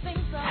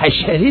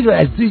حشری رو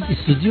از توی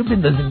استودیو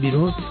بندازیم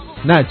بیرون.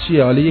 نه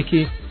چیه؟ حالا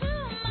یکی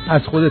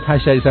از خودت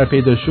حشری تر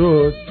پیدا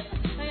شد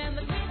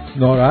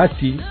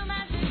ناراحتی؟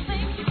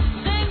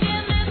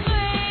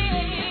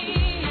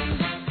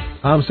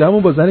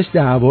 همسرمون با زنش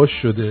دعواش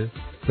شده.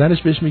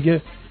 زنش بهش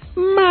میگه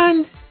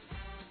من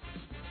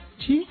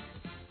چی؟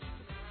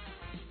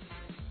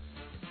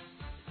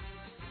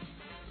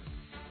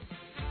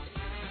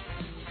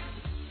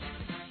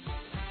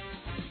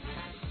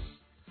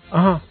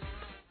 آها،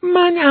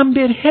 من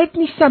امبر هرد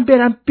نیستم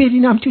برم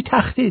برینم تو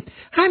تختت،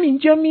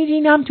 همینجا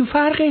میرینم تو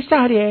فرق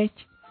سرت.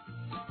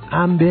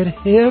 امبر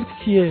هرد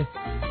کیه؟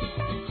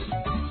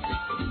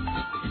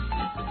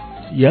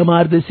 یه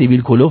مرد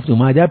سیبیل کلوفت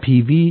اومده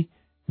پیوی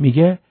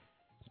میگه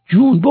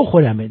جون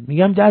بخورمت.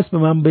 میگم دست به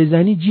من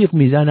بزنی جیغ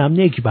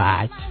میزنم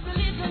نکبت.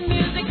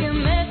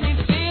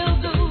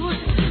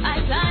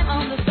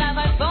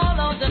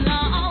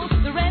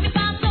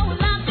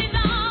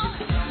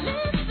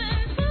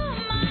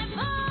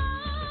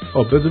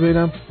 بذار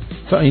ببینم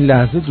تا این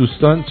لحظه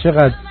دوستان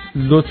چقدر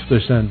لطف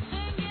داشتن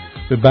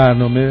به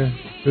برنامه.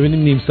 ببینیم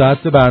نیم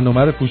ساعت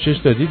برنامه رو پوشش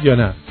دادید یا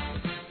نه.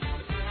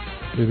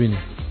 ببینیم.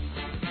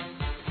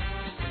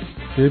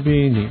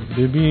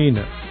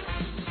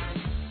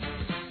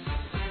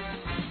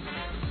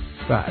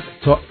 بله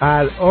تا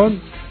الان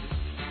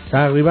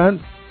تقریبا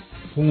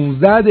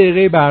 15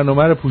 دقیقه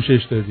برنامه رو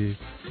پوشش دادید.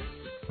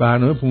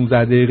 برنامه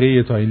 15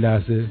 دقیقه تا این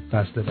لحظه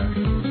بسته بند.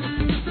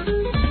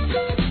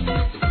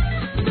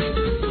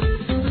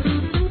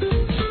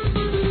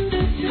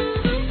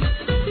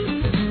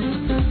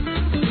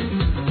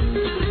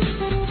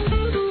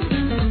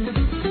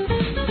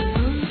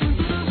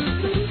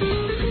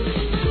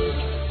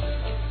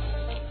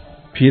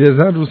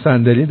 پیرزن رو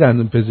صندلی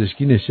دندون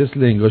پزشکی نشست،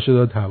 لنگاشو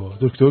داد هوا.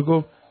 دکتر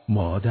گفت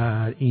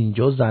مادر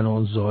اینجا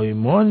زنان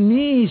زایمان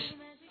نیست.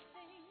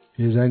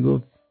 پیرزن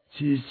گفت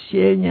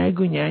چه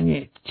نگو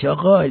ننه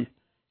چاقال،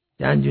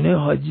 دندونه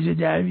حاجی رو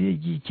در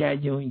بیگی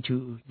کرده اون تو.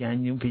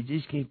 دندون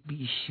پزشک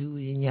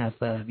بیشور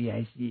نفهمی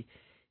هستی،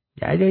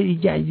 دلاری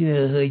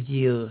دندون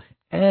حاجی رو.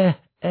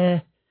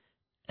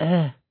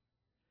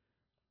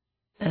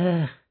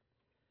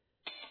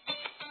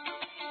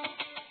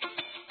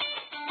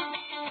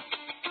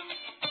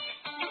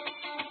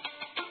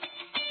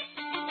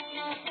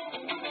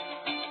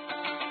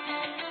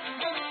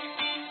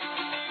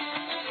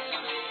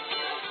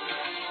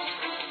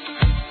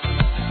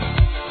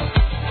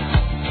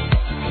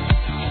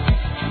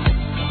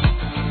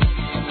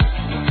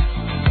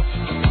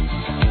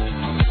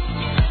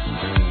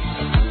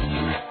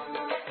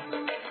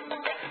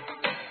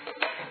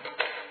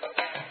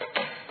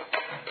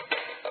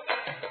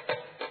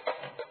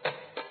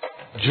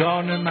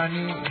 جان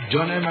منی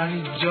جان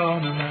منی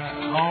جان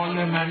من،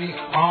 آن منی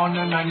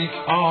آن منی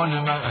آن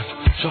من،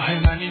 شاه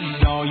منی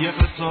لایق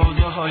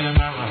سودای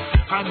من،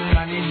 قند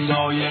منی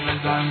لایق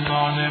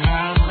زندان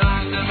من،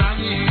 قند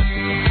منی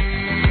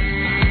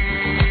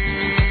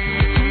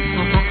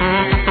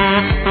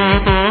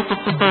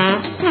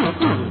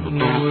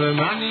نور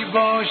منی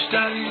باش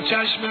در این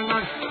چشم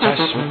من،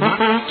 چشم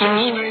من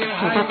چشمه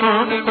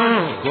حیوان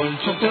من، گل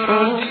چو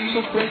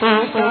درازی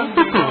بسیدم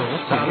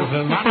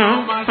سرو من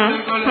آمد به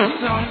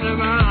گلستان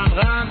من،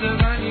 قند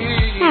منی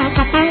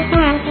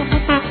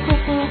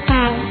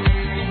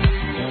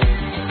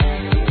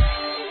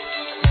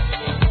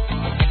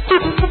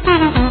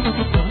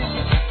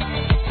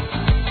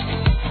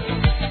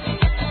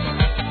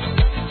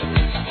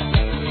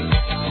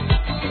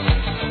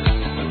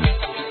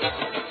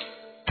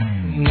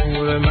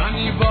نور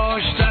منی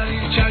باش در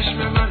این چشم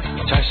من،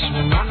 چشم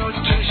من و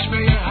چشمه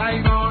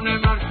حیوان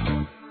من،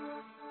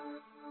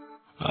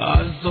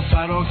 از تو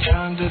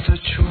فراکنده تو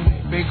چون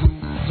بگو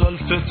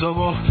زلف تو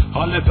و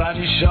حال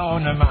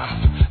پریشان من،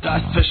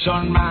 دست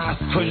فشان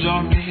مست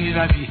کجا می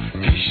روی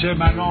پیش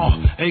من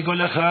ای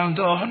گل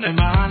خندان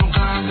من،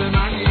 قند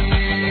منی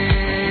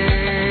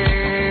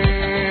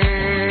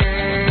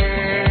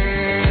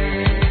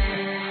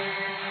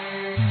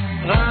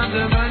قند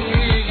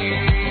منی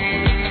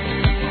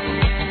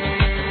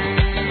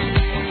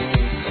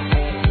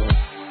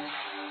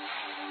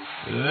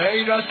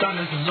ای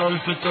رسن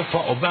زلف تو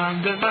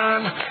فابند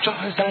من، چاه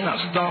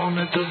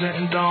زنخدان تو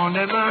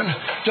زندان من،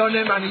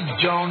 جان منی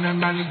جان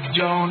منی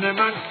جان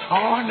من،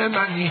 آن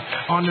منی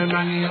آن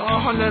منی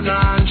آن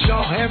من،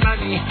 شاه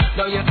منی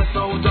لایق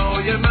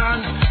سودای من،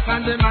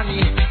 قند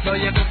منی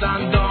لایق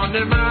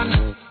زندان من،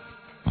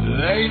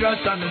 ای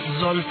رسن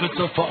زلف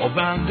تو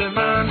فابند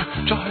من،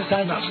 چاه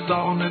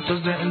زنخدان تو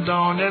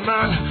زندان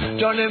من،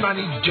 جان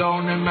منی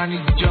جان منی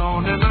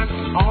جان من،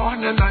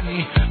 آن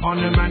منی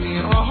آن منی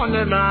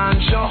آن من،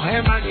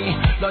 شاه منی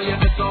لایق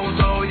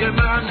سودای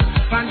من،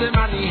 قند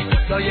منی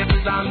لایق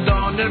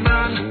زندان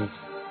من.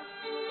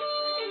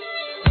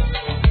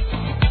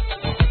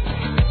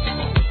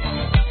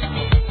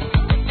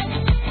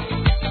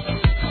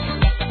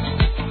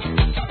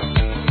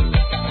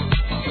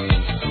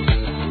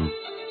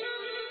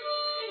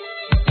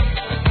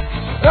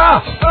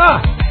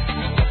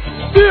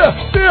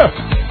 بیا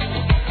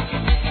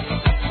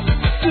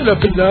گلا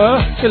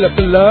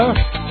بلا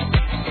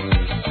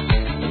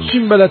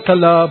شیم بلا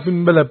تلا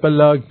بیم بلا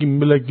بلا گیم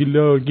بلا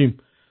گلا گیم.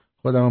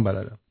 خودم هم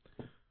بلدم.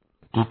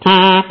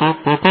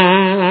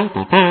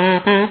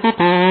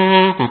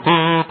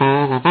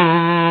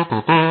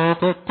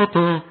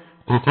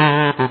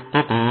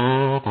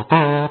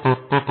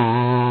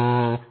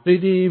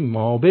 ریدیم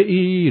ما به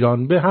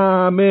ایران به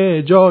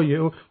همه جای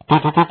او.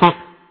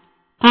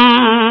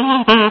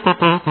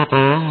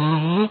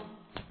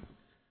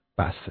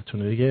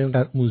 بستتونه دیگه،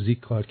 اینقدر موزیک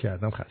کار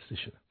کردم خسته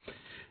شدم.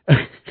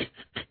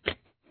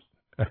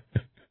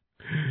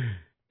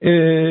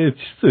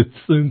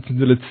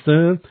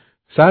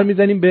 سر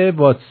میزنیم به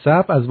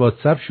واتساپ، از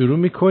واتساپ شروع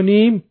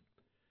میکنیم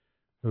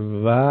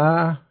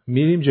و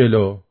میریم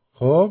جلو.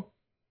 خب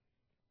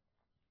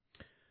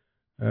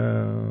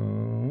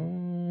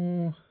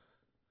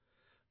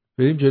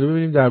بریم جلو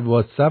ببینیم در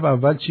واتساپ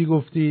اول چی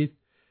گفتید.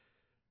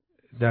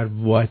 در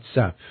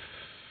واتساپ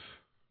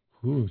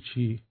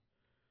چی؟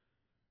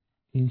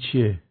 این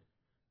چیه؟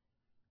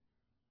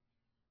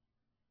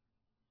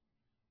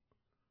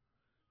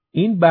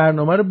 این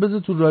برنامه رو بذار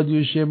تو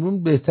رادیو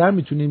شمرون، بهتر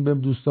میتونیم به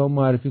دوستان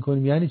معرفی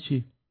کنیم. یعنی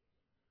چی؟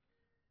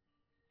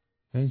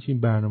 یعنی چی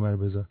این برنامه رو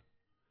بذار؟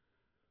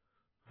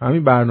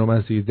 همین برنامه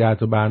است دیگه. 10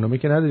 تا برنامه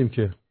که نداریم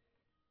که.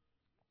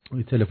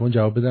 این تلفن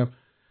جواب بدم.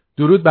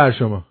 درود بر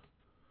شما.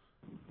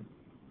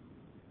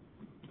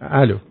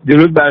 الو.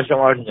 درود بر شما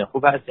آرتین،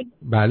 خوب هستین؟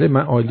 بله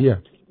من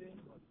عالیم.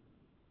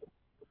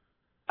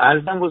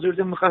 عرضم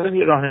بزرگتون می‌خواستم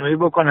یه راهنمایی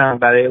بکنم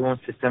برای اون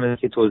سیستمی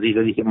که توضیح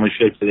دادی که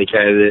مشکل پیدا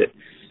کرده.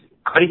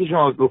 کاری که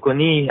شما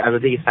بکنی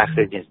البته که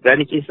سخته نیست،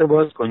 ولی کیس رو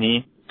باز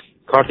کنی،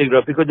 کارت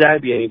گرافیک رو در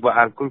بیاری، با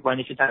الکل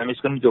پانیش تمیز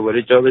کنی،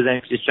 دوباره جا بزنی،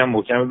 پیشش هم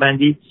محکم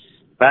ببندی،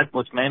 بعد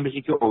مطمئن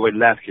بشی که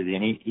اوورلپ شده،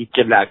 یعنی هیچ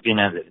لفظی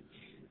نداره.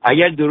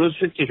 اگر درست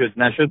شد که شد،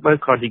 نشد باید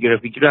کارت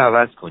گرافیکی رو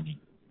عوض کنی.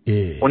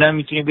 اونم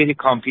میتونی بری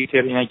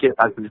کامپیوتر، اینا که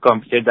از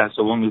کامپیوتر دست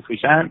دوم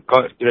میفروشن،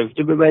 کارت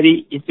گرافیکی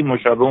ببری، این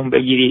مشابه اون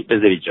بگیری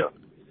بذاری جا.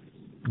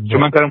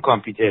 چون من کارم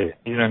کامپیوتره،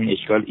 میدونم این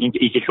اشکال این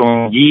که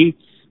شما میگی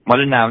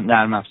مال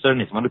نرم افزار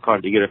نیست، مال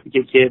کارت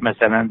گرافیکه که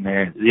مثلا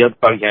زیاد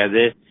کار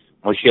کرده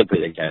مشکل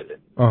پیدا کرده.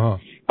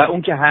 و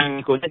اون که هنگ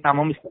میکنه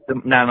تمام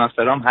نرم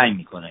افزارا هم هنگ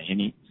میکنه،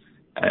 یعنی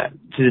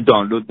چیز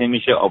دانلود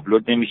نمیشه،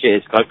 آپلود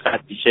نمیشه، اسکایپ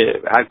قطع میشه،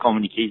 هر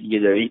کامیونیکیشن دیگه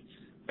داری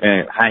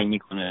هنگ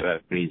میکنه و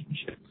فریز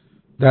میشه.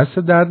 دست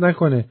درد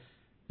نکنه.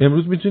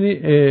 امروز میتونی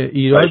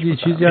ایرادی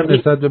چیزی هم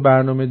نسبت به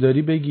برنامه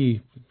داری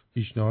بگی،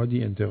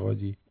 پیشنهادی،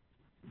 انتقادی؟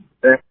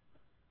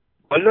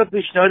 والا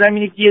پیشنهادم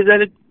اینه که یه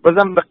ذره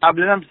بازم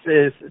قبلا هم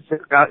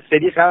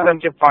سری قبلم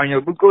که فاینال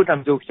بود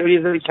گفتم دکتر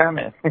یه ذره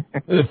کمه.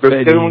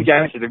 دکترمون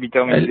کم شده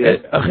ویتامین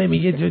دی. آخه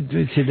میگه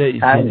تو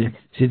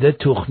صدا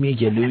تخمی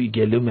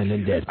گلو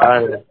ملن درد.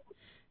 آره.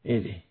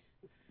 یعنی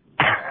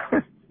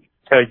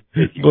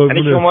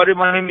شما رو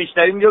ما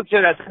نمیشنویم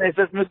دکتر، اصلا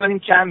احساس میکنیم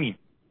کمیم.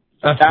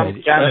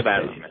 کمه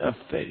برنامه.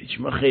 آفرین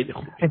شما خیلی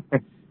خوبه.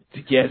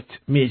 دیگرت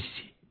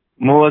مرسی.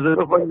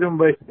 مواظب خودتون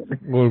باشید.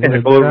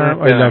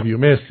 I love you.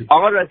 مرسی.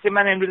 آقا راستی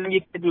من امروز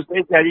یک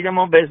دوستای جدید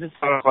ما به اسم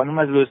سارا خانم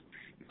از لس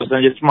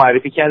آنجلس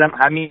معرفی کردم.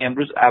 همین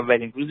امروز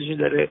اولین روزش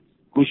داره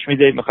گوش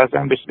میده.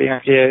 می‌خواستم بهش بگم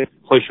که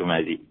خوش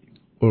اومدی.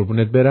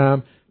 قربونت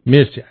برم.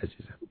 مرسی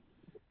عزیزم.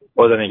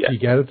 خدا نگهدار.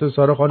 دیگرت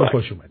سارا خانم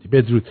خوش اومدی.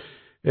 بدرود.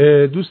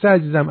 دوست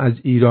عزیزم از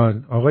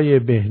ایران آقای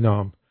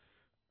بهنام.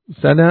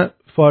 sana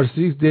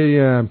فارسی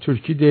دیرم،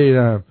 ترکی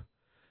دیرم.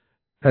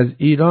 از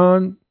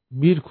ایران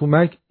bir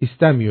kumak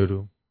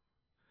istemiyorum.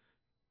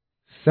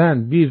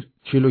 Sen bir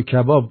kilo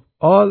kebap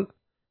al,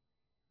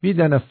 bir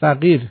tane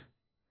fakir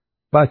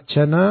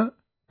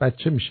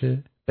bachche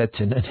میشه؟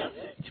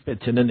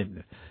 بتنه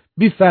نمیده.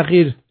 bir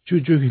fakir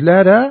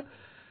çocuklara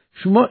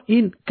شما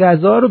این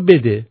غذا رو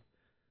بده.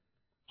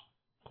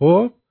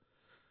 خب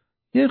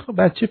یه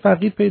بچه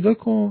فقیر پیدا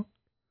کن،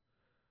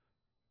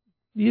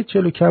 یه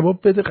چلو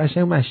کباب بده،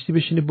 قشنگ مشتی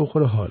بشینه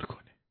بخوره حال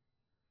کنه.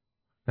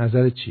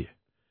 نظرت چیه؟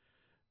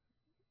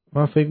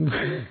 من فکر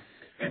میکنم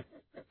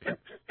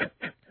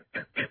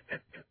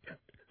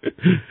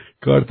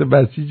کارت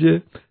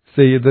بسیج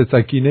سید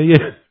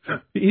ساکینه،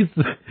 این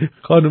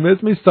خانم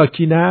اسمش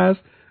ساکینه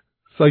است،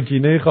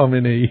 ساکینه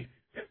خامنه ای.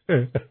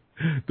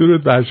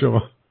 درود بر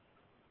شما.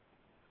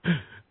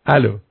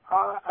 الو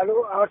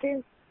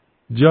آرتین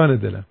جان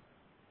دلم.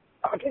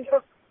 آرتین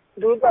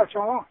درود بر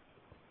شما.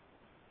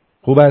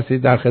 خوب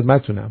هستید؟ در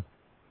خدمتتونم.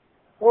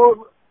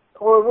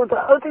 قربونت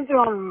آرتین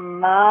جان.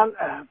 من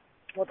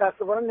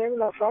متاسفانه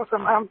نمیدونم شانس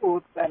من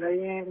بود برای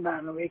این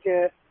برنامه‌ای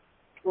که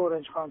تو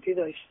اورنج کانتی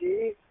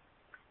داشتی.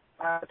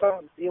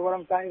 تا یه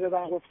بارم زنگ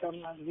زدم گفتم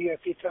من وی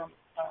پیتم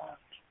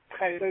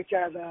خریداری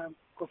کردم،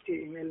 گفتی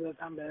ایمیل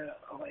دادم به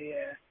آقای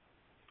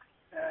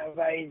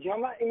وحید جان.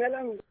 من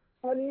ایمیلم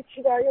ولی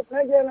چی دریافت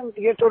نکردم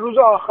دیگه. تا روز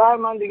آخر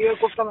من دیگه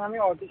گفتم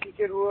همین آتیشی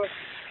که رو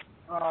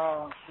اون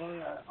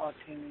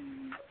آرتین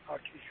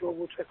شو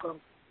بود فکر کنم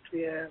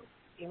توی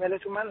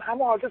ایمیلتون، من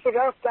همون آدرس رو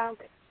رفتم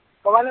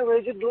با من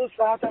ویژه 2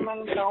 ساعت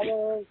من تمام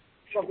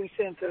شاپینگ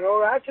سنترها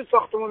و هر چه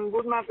ساختمون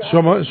بود من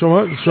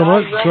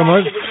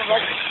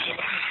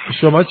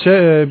شما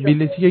چه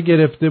بلیتی که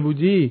گرفته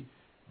بودی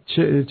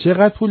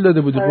چقدر پول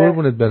داده بودی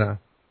قربونت برم؟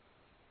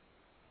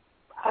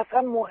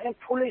 اصلا مهم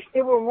پولش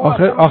نبود.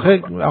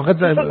 آخه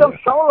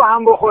شما رو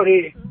هم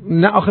بخوری.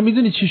 نه آخه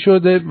میدونی چی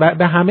شده؟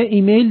 به همه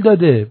ایمیل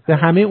داده، به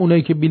همه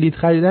اونایی که بلیت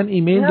خریدن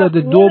ایمیل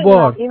داده 2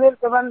 بار. ایمیل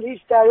به من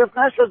هیچ دریافت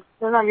نشد،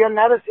 نمیدونم یا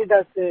نرسید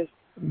دستش.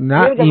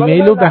 نه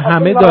ایمیل رو به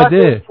همه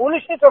داده.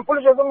 پولش نیست،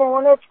 پولش از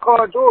مامانت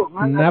کادو.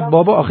 نه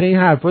بابا آخه این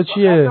حرفا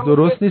چیه؟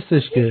 درست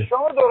نیستش که.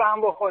 شما دور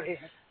هم بخوری.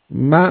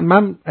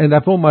 من این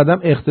دفعه اومدم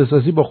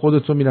اختصاصی با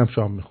خودتون میرم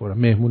شام میخورم،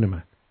 مهمون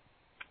من.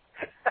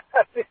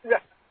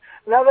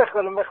 نه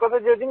به خدا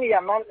جدی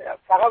میگم، من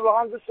فقط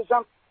واقعا دوست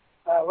داشتم،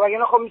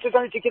 وگرنه خب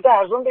میتونم تیکت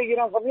ارزون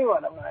بگیرم، خب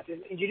میومدم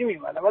اینجوری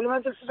میومدم، ولی من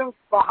دوست داشتم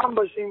با هم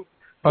باشیم.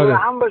 آره.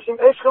 هم باشیم.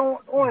 عشق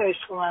اون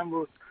عشق من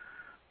بود.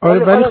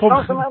 آره ولی خب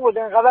شانس من بود،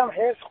 اینقدرم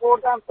حس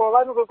خوردم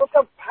باور میکنم،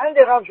 گفتم 5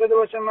 دقیقه هم شده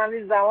باشه من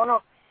این زمانو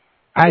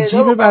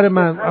عجیبه برای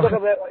من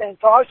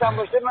انتهاش هم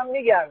باشه من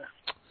میگردم.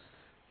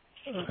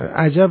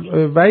 عجب.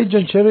 وحید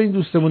جان چرا این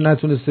دوستمون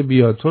نتونسته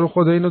بیاد؟ تو رو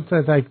خدا اینو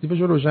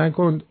تکلیفشو روشن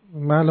کن،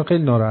 من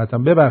خیلی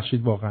ناراحتم،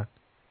 ببخشید واقعا،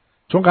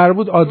 چون قرار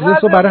بود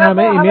آدرس رو برای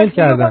همه ایمیل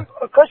کردم.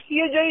 کاش که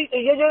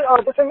یه جای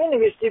آدرس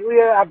ننوشتی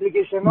روی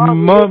اپلیکیشن.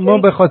 ما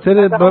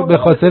به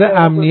خاطر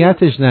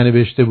امنیتش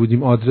ننوشته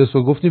بودیم آدرس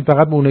رو، گفتیم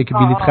فقط به اونایی که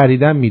بلیط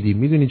خریدن میدیم.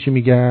 میدونی چی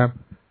میگم؟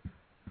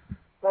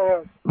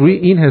 روی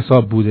این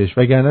حساب بودش،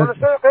 وگرنه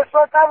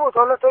قسمت نبود.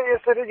 حالا تو یه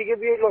سری دیگه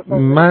بیای لطفا.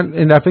 من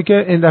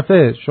این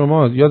دفعه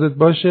شما یادت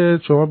باشه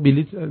شما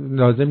بلیط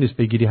لازم نیست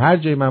بگیری، هر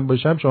جای من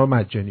باشم شما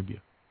مجانی بیا.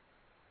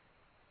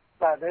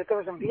 بعد تو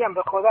باشم بگم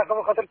به خدا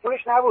به خاطر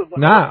پولش نبود.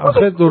 نه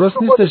آخه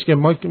درست نیستش که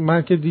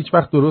من که هیچ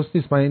وقت درست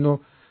نیست، من اینو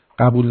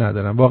قبول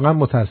ندارم. واقعا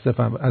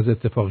متاسفم از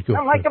اتفاقی که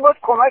افتاد. من که باید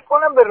کمک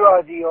کنم به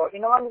رادیو،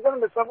 اینو من میذارم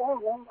به حساب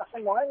اون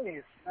اصلا مهم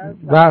نیست.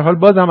 به هر حال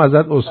بازم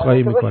ازت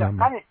عذرخواهی میکنم.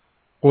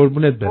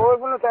 قربونت برم.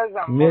 قربونت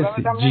عزیزم.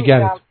 مرسی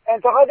جیگرت.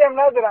 انتقادی هم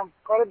ندارم،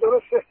 کار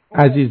درسته.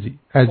 عزیزی.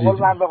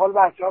 من به قول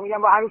بچه‌ها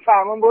میگم با همین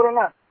فرمان برو،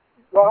 نه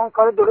واقعا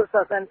کار درست،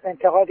 اصلا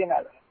انتقادی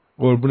ندارم.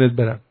 قربونت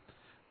برم.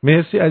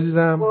 مرسی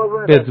عزیزم.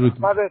 بدرود.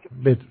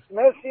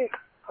 مرسی.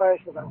 خواهش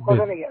می‌کنم.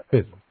 خدا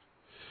نگهدار.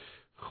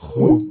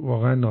 خب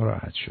واقعا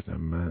ناراحت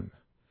شدم من.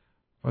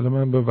 حالا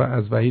من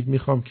از وحید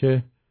میخوام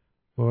که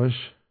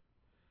باش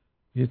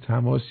یه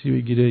تماسی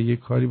بگیره، یه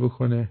کاری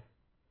بکنه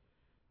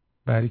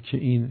برای که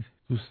این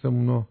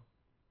دوستمونو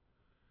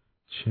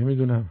چه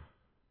میدونم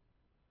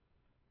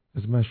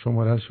از من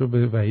شماره‌شو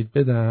به وحید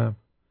بدم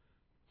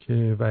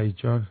که وحید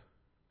جان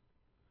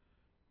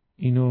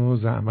اینو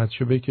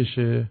زحمتشو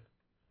بکشه.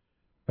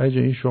 وحید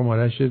جان این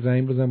شماره‌ش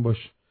زنگ بزن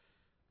باش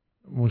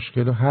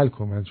مشکلو حل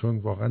کن، من چون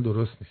واقعا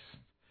درست نیست.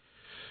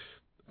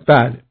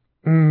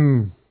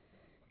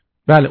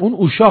 بله اون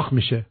اوشاخ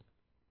میشه.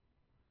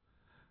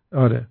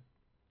 آره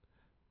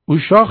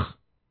اوشاخ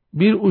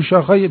بیر،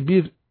 اوشاخای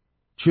بیر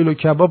چیلو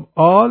کباب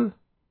آل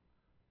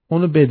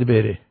اونو بده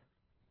بره.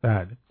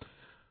 بله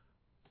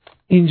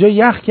اینجا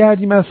یخ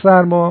کردیم از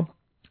سرما،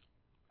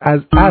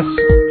 از عصر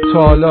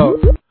تا حالا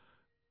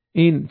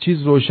این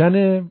چیز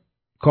روشنه،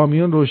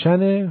 کامیون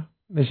روشنه،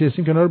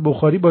 نشستیم کنار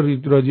بخاری با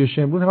رادیو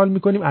شمرون حال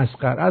میکنیم.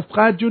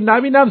 اسقر جون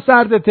نبینم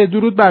سردته.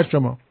 درود بر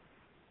شما.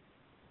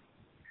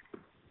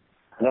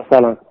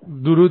 سلام.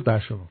 درود بر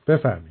شما.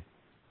 بفرمایید.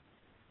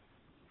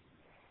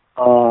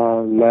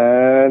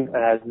 من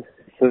از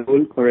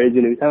سئول کره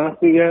جنوبی تماس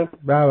میگیرم.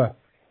 بله.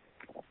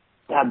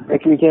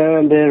 تبریک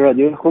میگم به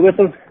رادیو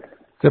خوبتون.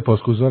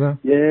 سپاسگزارم.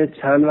 یه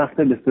چند وقت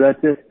به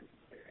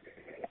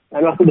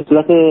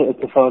صورت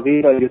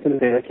اتفاقی رادیوتون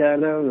پیدا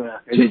کردم.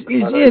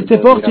 این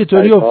اتفاق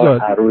چطوری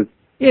افتاد؟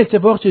 این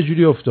اتفاق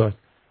چجوری افتاد؟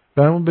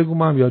 برامون بگو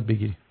ما هم یاد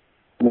بگیریم.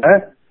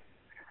 نه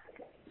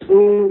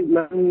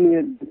من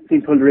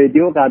سیمپل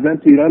رادیو قبلا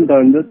تو ایران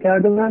دانلود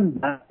کردم.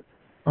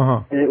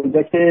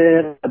 اونجا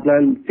که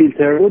قبلا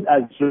فیلتر بود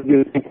از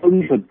رادیو سیمپل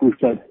میشد گوش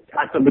داد،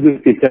 حتی بدون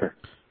فیلتر.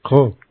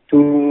 خب تو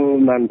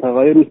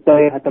منطقه‌های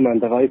روستایی حتی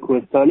منطقه‌های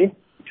کوهستانی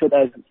شد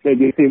از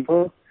رادیو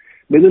سیمپل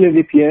بدون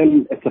وی پی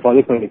ان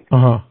استفاده کنیم.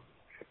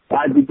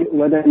 بعد دیگه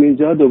اومدم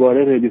اینجا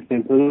دوباره رادیو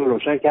سیمپل رو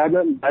روشن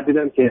کردم، بعد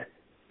دیدم که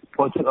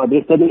پاسورد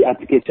آدرس داد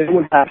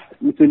اپلیکیشنمون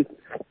هست، میتونید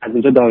از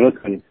اینجا دانلود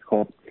کنید.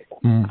 خب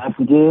بعد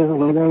دیگه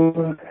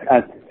اومدم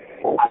از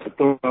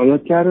اپستور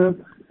دانلود کردم.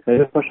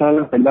 خیلی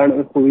خوشحالم، خیلی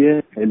برنامه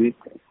خوبیه، خیلی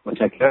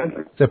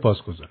متشکرم.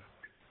 سپاسگزارم.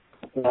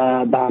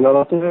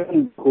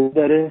 برنامه‌تون خوب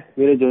داره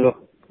میره جلو.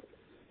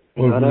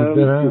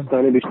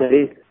 دوستان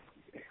بیشتری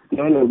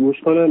اینا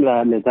گوش کنن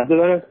و لذت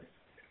ببرن.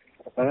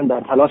 من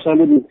در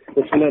تلاشم بود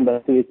بتونم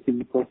براتون یه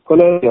چیزی پست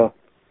کنم یا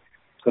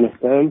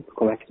تونستم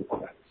کمک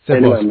کنم.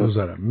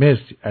 سپاسگزارم.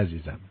 مرسی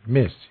عزیزم.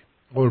 مرسی.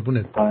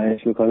 قربونت.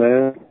 خواهش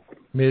میکنم.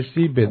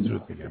 مرسی.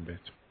 بدرود میگم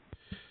بهتون.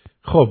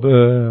 خب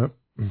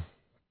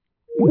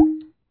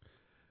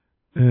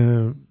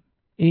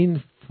این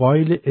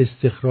فایل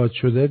استخراج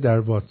شده در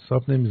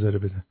واتساپ نمیذاره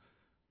بدن.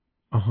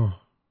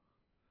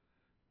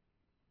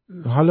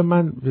 حالا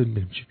من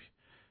بریم چی بی.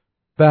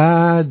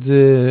 بعد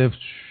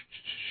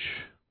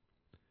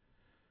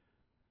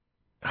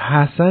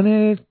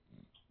حسن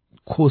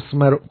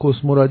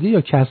کسمرادی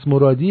یا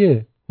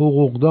کسمرادیه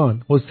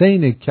حقوقدان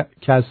حسین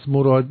کس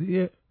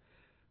مرادی،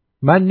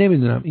 من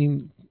نمیدونم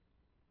این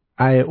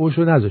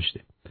اوشو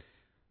نذاشته،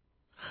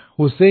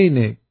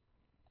 حسین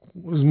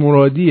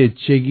مرادی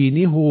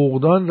چگینی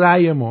حقوقدان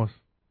رأی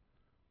ماست،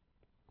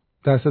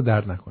 دست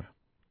درد نکنم.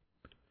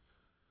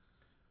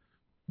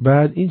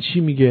 بعد این چی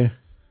میگه؟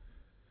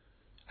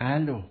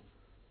 الو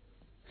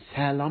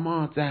سلام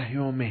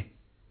آزهیومه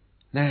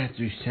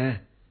نهدوشه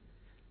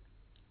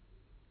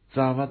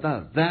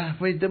زاودا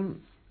زهویدم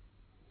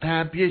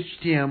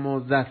تبیشتیم و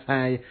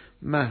زفای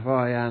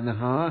محواyanı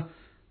ha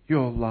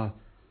yolla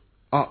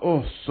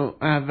olsun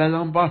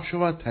evvelan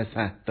başıva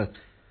təsəddüq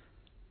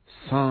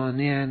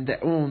saniyəndə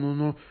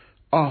onunu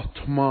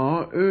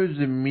atma öz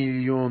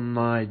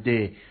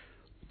milyonlaydı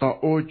da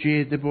o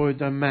gedib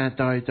oyda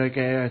mədayda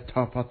gəyə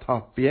tapa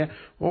tapıya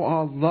o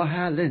Allah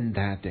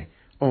əlindədir.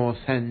 O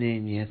sən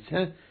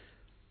neyniyəsən?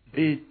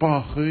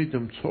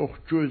 Baxıydım çox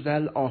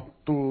gözəl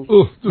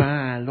atdız,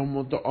 məlum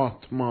o da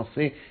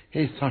atması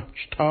hesab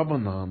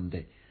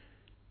kitabınandı.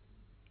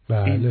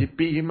 İndi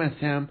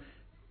bilməsəm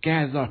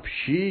qəza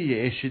pişiyi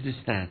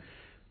eşidirsən,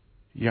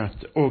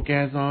 o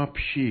qəza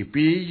pişiyi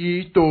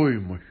bir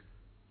doymuş.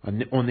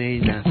 O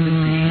neynəsi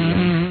pişiyi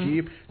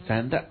deyib,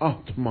 sən də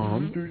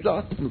atman düz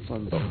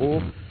atmısan da o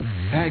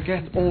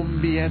fəqət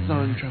 11-yə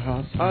cancaha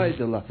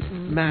saydılar.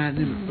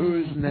 Mənim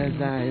öz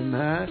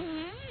nəzərimə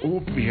o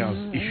biraz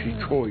işi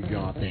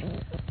koyadı.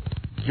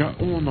 Ya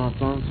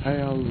onadan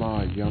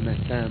sayarlar ya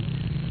məsələn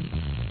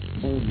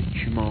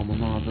 12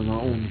 imamın adına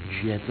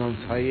 12'ye can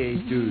sayı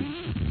düz.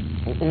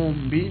 O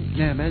 11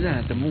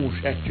 nəmə-nədir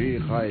muşəki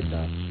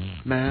xayda.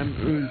 Mənim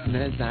öz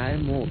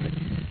nəzərim oldu.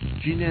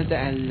 Cinə də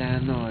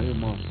əllərini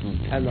ayırmasın,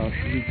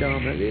 təlaşı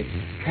idamə ver.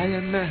 Hələ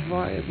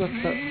məhvaya da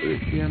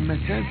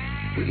ötəyənməsən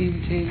bu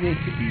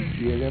interneti bir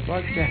yerə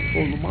bax, gəh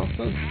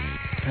olmasın.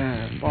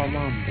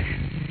 Balamdır.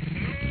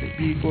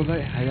 Bir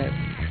qolay hələ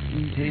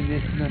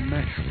internetinə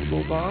məşğul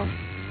olan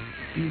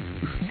bir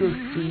 3-4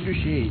 gündür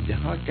şeydi,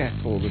 ha qət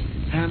olur.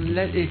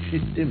 Həmlər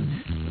eşitdim,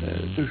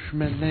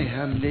 düşmənlər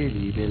həmlə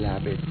eləyib elə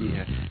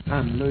bediyə.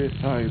 Həmlə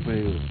sahibi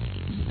yok.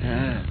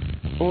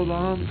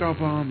 Olan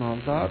qabağın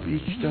alda bir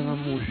iki dənə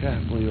muşək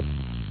qoyub.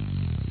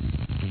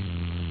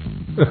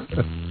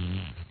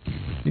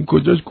 این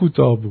کجاش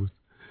کوتاه بود،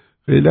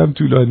 خیلی هم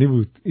طولانی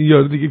بود. این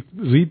یارو دیگه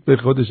رید به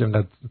خودش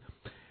انقدر.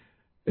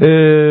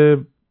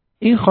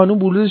 این خانوم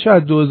بلوزش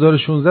از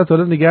 2016 تا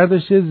الان نگه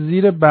داشته،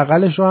 زیر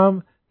بغلش رو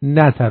هم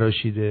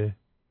نتراشیده.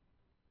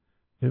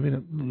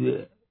 ببینم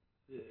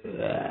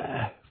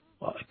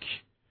فاک.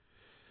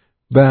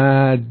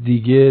 بعد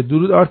دیگه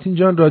درود آرتین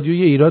جان،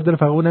 رادیویی ایراد داره،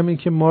 فقط اونم این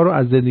که ما رو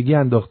از زندگی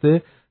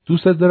انداخته.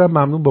 دوستت دارم،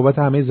 ممنون بابت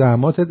همه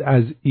زحماتت.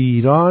 از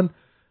ایران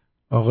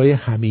آقای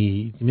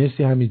حمید.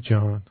 مرسی حمید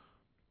جان.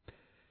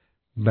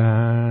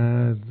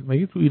 بعد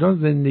مگه تو ایران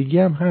زندگی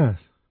هم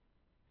هست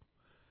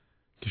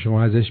که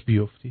شما ازش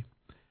بیفتی؟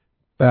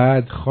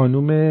 بعد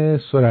خانوم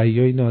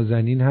ثریای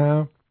نازنین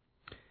هم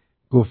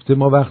گفته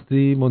ما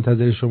وقتی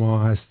منتظر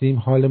شما هستیم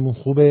حالمون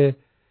خوبه.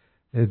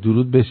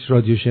 درود به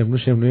رادیو شمرو،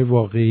 شمروی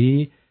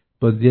واقعی،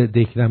 با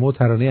دکلمه و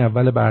ترانه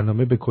اول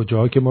برنامه به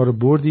کجاها که ما رو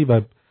بردی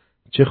و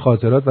چه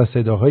خاطرات و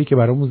صداهایی که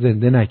برامون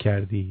زنده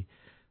نکردی.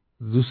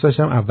 دوست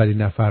داشتم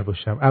اولین نفر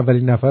باشم.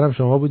 اولین نفرم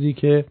شما بودی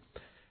که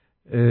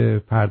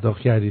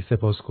پرداخت کردی،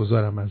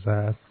 سپاسگزارم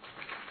ازت.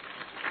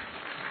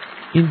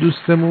 این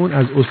دوستمون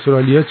از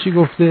استرالیا چی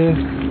گفته؟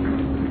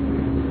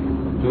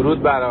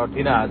 درود بر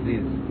آرتین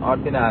عزیز.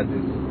 آرتین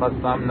عزیز،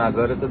 خواستم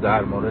نظرت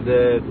در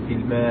مورد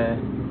فیلم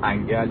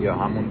انگل یا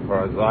همون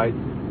پارازایت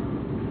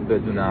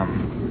بدونم.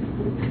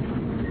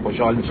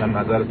 خوشحال میشم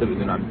نظرت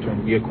بدونم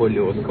چون یه کلی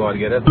اسکار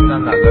گرفت.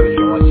 بدونم نظر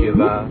شما چیه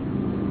و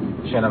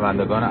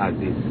شنوندگان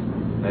عزیز.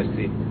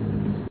 مرسی.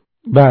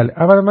 بله،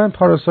 اول من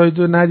پاراسایت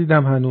رو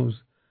ندیدم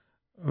هنوز،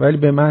 ولی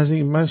به محض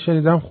من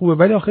شنیدم خوبه.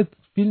 ولی آخه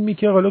فیلمی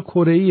که حالا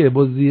کره‌ایه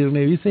با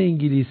زیرنویس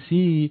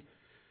انگلیسی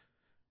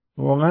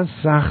واقعا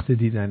سخت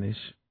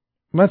دیدنش.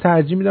 من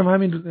ترجیح میدم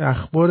همین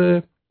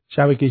اخبار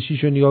شبکه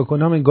 6 رو نگاه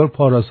کنم، انگار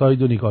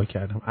پاراسایت رو نگاه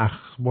کردم،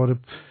 اخبار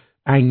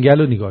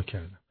انگل رو نگاه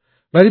کردم.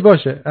 ولی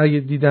باشه، اگه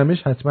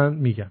دیدمش حتما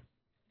میگم.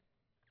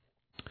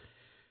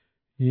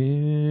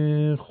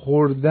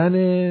 خوردن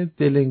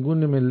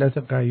دلنگون ملت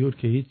غیور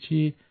که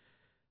هیچی.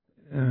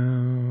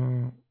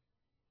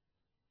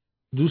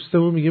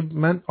 دوستمون میگه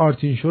من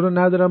آرتین شو رو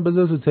ندارم،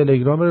 بذار تو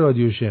تلگرام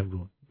رادیو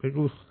شمرون.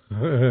 بگو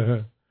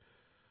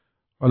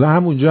حالا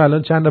همونجا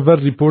الان چند نفر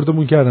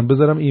ریپورتمون کردم،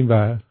 بذارم این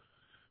ور.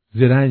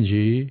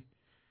 زرنجی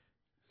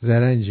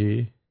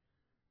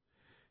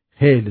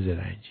خیلی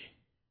زرنجی.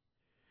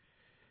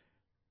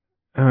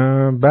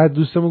 بعد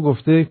دوستمون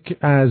گفته که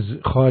از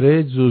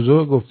خارج،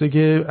 زوزو گفته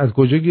که از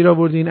کجا گیر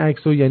آوردی این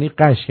عکسو؟ یعنی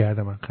قش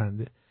کردم من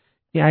خنده.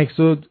 این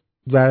عکسو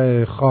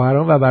و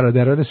خواهران و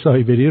برادران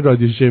سایبری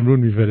رادیو شمرون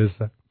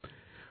میفرستن.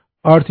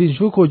 آرتین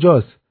شو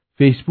کجاست؟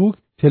 فیسبوک،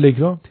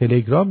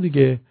 تلگرام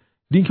دیگه.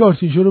 لینک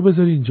آرتین شو رو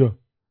بذار اینجا،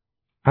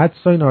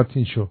 ادساین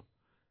آرتین شو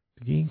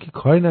دیگه. این که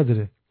کاری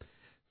نداره.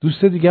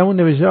 دوست دیگه همون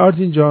نوشته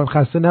آرتین جان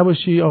خسته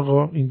نباشی.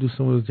 آقا این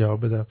دوستمون رو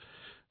جواب بدم.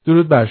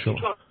 درود بر شما.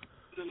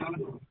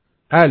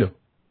 الو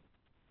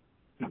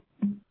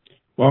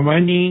با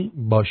منی؟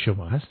 با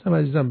شما هستم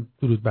عزیزم.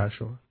 درود بر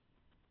شما.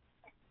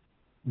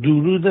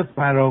 درود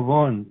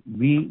فراوان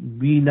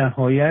بی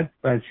نهایت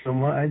بر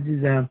شما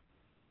عزیزم.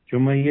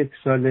 چون من 1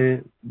 سال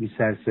بی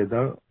سر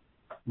صدا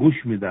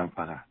گوش میدم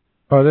فقط.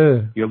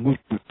 آره. یا گوش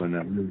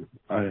میکنم.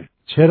 آره.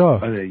 چرا؟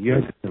 آره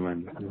یادت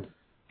من.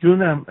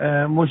 جونم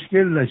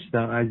مشکل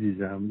داشتم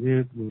عزیزم.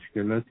 یه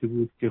مشکلاتی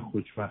بود که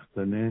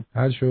خوشبختانه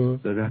حل شد.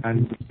 داره حل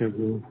میشه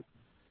و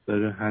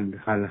داره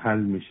حل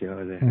میشه.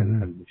 آره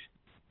حل میشه.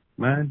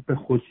 من به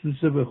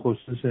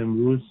خصوص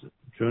امروز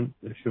چون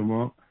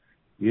شما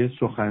یه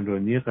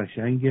سخنرانی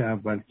قشنگی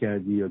اول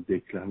کردی یا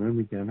دکلمه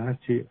میگن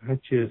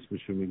هرچی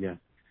اسمشو میگن،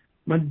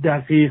 من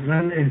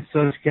دقیقاً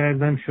احساس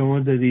کردم شما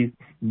دارید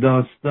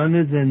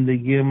داستان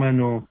زندگی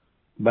منو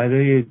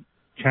برای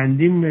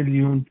چندین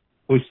میلیون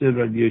پشت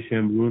رادیو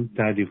شمرون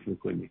تعریف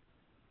میکنی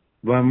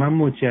و من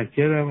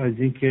متشکرم از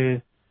این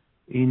که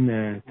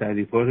این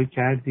تعریفا رو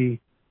کردی،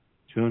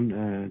 چون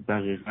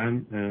دقیقاً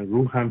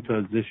روحم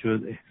تازه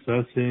شد.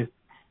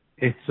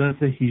 احساس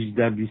 18-20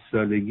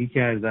 سالگی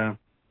کردم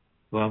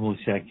و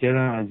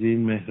متشکرم از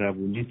این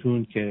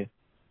مهربونیتون که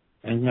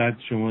انقدر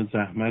شما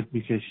زحمت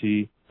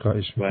میکشی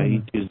و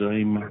این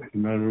چیزای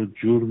متنا رو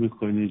جور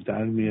میکنی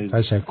در میاری.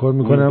 تشکر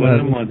میکنم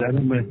از مادر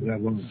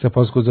مهربان.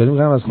 سپاسگزاری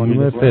میکنم از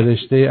خانم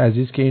فرشته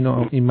عزیز که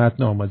این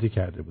متن آماده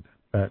کرده بودن.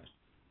 بله.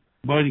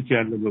 باری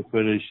کرده به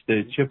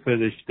فرشته. چه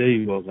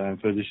فرشته‌ای واقعا،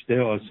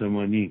 فرشته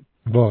آسمانی.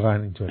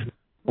 واقعا اینطوری.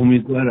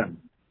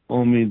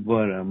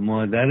 امیدوارم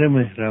مادر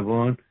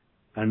مهربان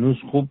هنوز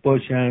خوب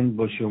باشن،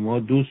 با شما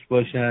دوست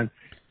باشن.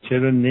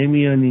 چرا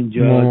نمیان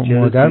اینجا؟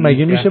 مادر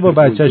مگه میشه با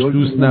بچهش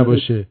دوست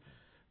نباشه؟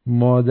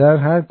 مادر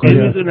هر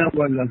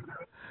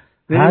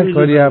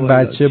کاری هم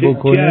بچه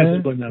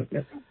بکنه،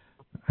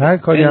 هر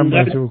کاری هم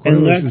بچه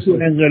بکنه.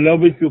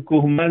 انقلاب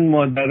شکوهمند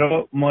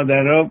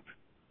مادرها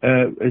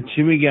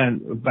چی میگن،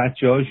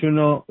 بچه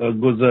هاشونو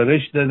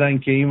گزارش دادن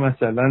که این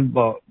مثلا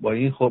با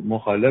این خب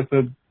مخالف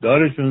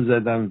دارشون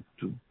زدن،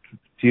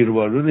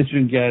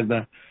 تیربارونشون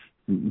کردن،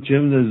 چه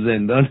میدونم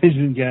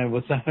زندانشون کردن.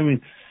 واسه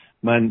همین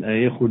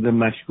من یه خورده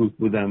مشکوک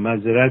بودم،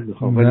 معذرت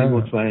میخوام، ولی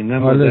مطمئنم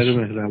مادر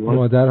مهربان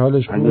مادر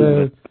حالش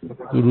خوبه.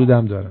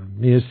 درودم دارم.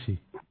 مرسی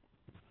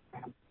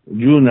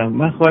جونم.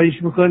 من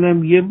خواهش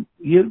میکنم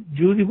یه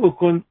جوری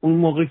بکن. اون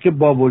موقع که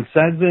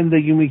بابلسر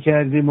زندگی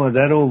میکردی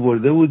مادر رو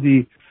آورده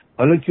بودی،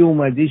 حالا که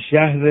اومدی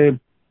شهر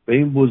به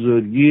این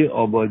بزرگی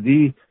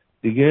آبادی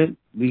دیگه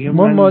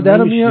ما مادر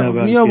رو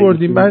می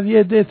آوردیم. بعد یه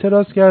عده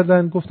اعتراض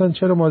کردن، گفتن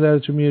چرا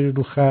مادرتو میاری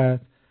رو خط.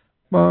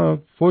 ما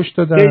فوش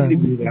دادن. خیلی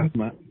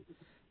بی‌رحمت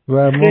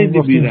و ما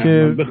گفتیم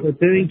که به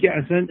خاطر اینکه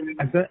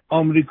اصلا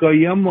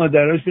آمریکایی‌ها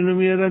مادراشون رو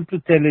میارن تو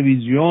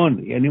تلویزیون،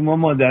 یعنی ما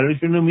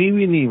مادراشون رو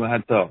میبینیم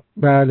حتی.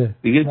 بله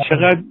دیگه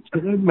چقدر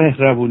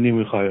مهربونی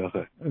میخوای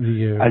آخه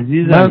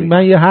عزیزم.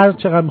 من یه هر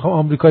چقدر میخوام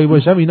آمریکایی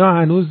باشم، اینا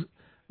هنوز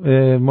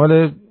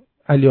مال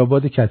علی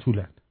آباد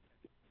کتولن.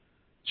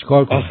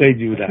 چیکار کنم؟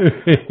 خیلی بودن.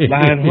 به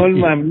هر حال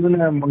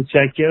ممنونم،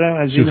 متشکرم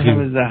از این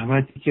همه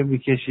زحمتی که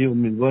میکشی.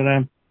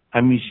 امیدوارم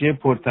همیشه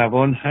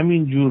پرتوان،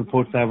 همینجور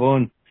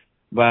پرتوان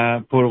و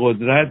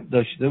پرقدرت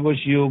داشته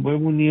باشی و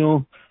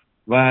بمونی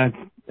و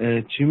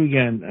چی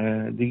میگن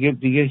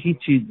دیگه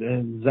هیچی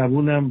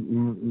زبونم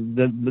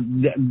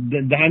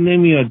در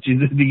نمیاد چیز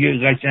دیگه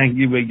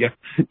قشنگی بگم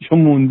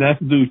چون موندم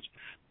دوش.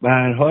 به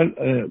هر حال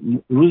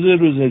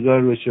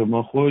روزگار به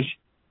شما خوش.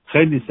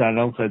 خیلی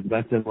سلام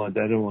خدمت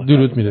مادر ما.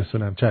 درود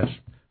میرسونم.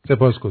 چشم.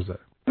 سپاسگزارم.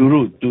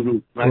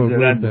 درود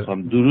معذرت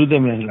میخوام. درود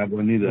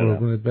مهربانی دارم.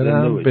 قربونت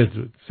برم.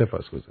 بدرود.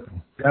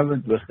 سپاسگزارم. شبت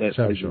بخیر.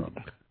 شب شما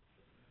بخیر.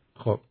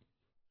 خب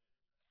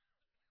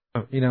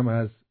اینم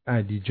از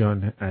علی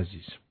جان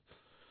عزیز.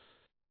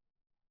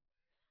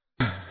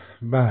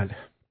 بله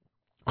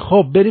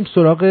خب بریم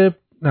سراغ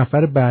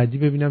نفر بعدی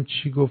ببینم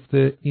چی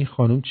گفته. این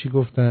خانم چی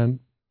گفتن؟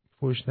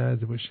 فوش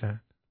نده باشن.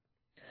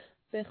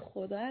 به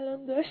خدا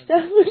الان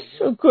داشتم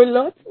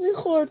شکلات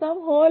میخوردم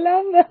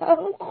حالم به هم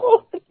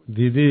خورد.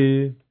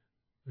 دیدی؟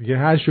 میگه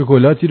هر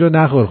شکلاتی رو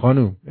نخور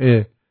خانم.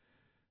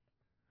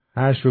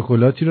 هر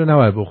شکلاتی رو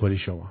نباید بخوری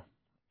شما.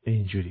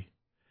 اینجوری.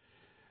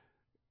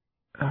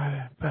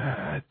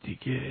 بعد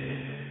دیگه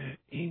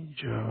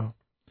اینجا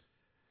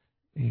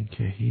این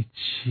که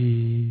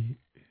هیچی.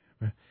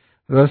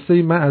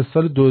 راسته من از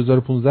سال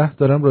 2015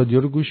 دارم رادیو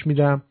رو گوش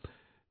میدم.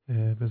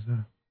 بذار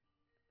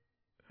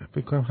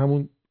فکر کنم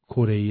همون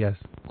کره‌ای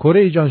است.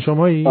 کره‌ای جان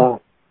شمایی؟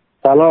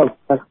 سلام.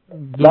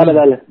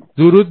 بله.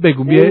 درود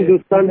بگو. این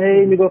دوستان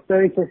هی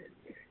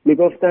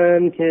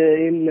میگفتن که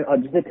این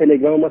آدرس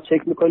تلگرام ما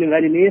چک میکنیم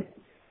ولی نیست.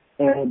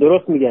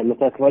 درست میگن.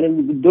 متأسفانه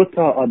 2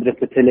 تا آدرس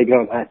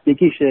تلگرام هست.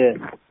 یکیش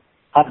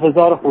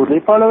 7000 خورده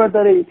فالوور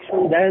داره،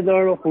 یکیشون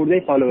 10000 خورده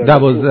فالوور داره.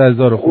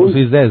 12000 خورده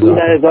 13000.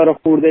 10000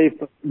 خورده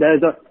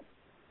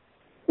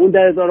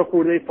 10000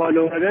 خورده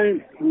فالوور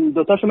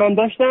دوتاشو من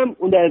داشتم.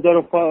 اون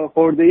 10000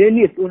 خورده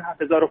نیست، اون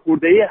 7000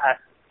 خورده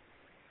هست.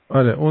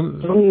 آره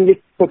اون یک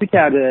کپی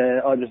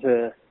کرده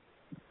آدرس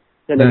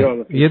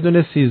تلگرام. یه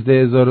دونه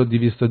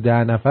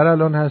 13210 نفر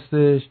الان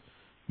هستش،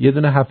 یه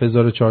دونه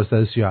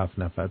 7437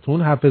 نفر. تو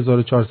اون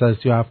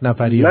 7437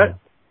 نفری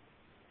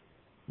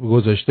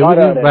گذاشته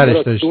بودیم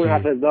برش داشتیم. اون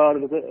 7000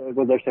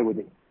 گذاشته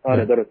بودیم.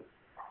 آره درست.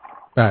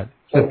 بله.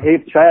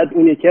 شاید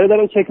اون یکی رو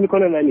دارم چک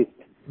میکنه و نیست.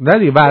 نه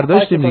دیگه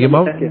برداشتیم دیگه.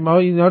 ما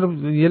اینا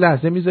رو یه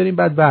لحظه میذاریم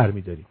بعد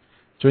برمی‌داریم.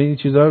 چون این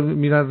چیزا رو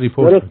میرن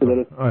ریپورت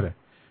میکنن. آره.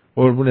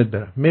 قربونت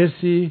برم.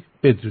 مرسی.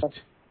 بدرود.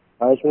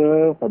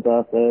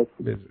 خداحافظ.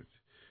 بدرود.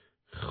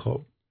 خب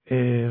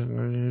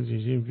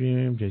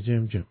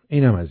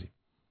اینم از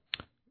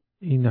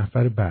این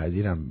نفر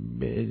بعدی رم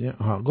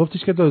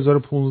گفتش که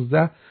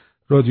 2015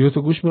 رادیو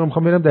تو گوش میکنم.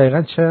 میخوام ببینم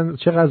دقیقاً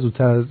چقدر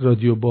زودتر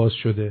رادیو باز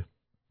شده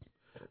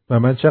و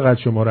من چقدر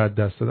شما رو از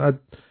دست دادم.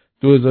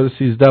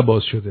 2013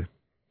 باز شده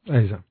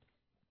عزیزم.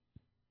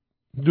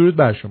 درود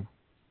بر شما.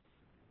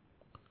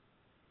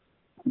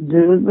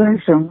 درود بر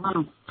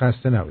شما.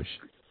 خسته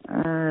نباشید.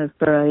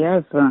 سرایه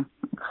هستم.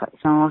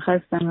 شما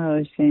خسته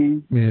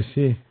نباشین.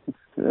 مرسی.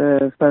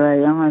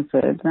 سرایه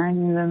مسائل زنگ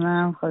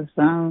میزنم.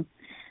 خواستم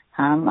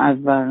هم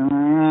از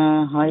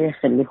برنامه های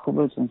خیلی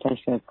خوبتون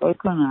تشکر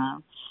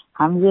کنم،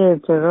 هم یه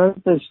اعتراض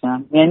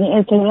داشتم. یعنی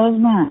اعتراض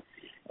نه،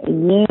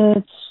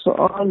 یه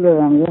سوال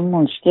دارم، یه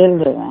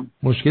مشکل دارم.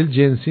 مشکل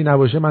جنسی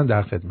نباشه من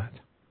در خدمت.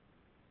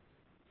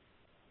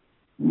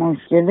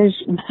 مشکلش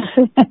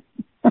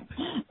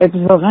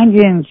اتفاقا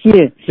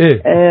جنسیه.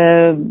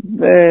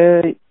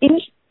 این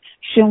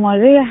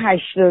شماره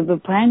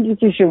 85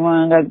 که شما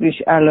انقدر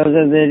بیش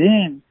علاقه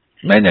دارین.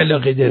 من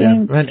علاقه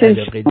دارم.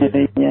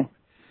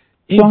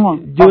 شما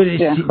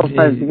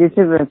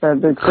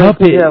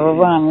کاپ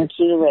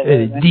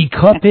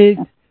دیکاپ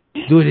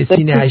دور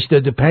سینه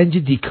 85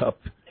 دیکاپ.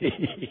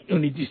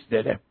 اونی دوست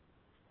دارم.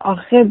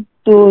 آخه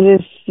دور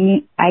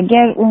سینه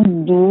اگر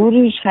اون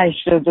دورش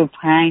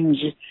 85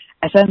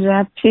 اصلا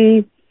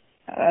ربطی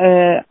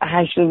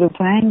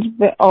 85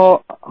 به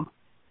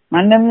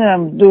من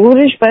نمیدونم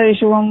دورش برای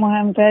شما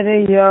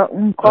مهمتره یا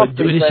اون کاپ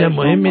دورش هم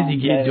مهمه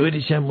دیگه.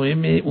 دورش هم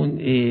مهمه، اون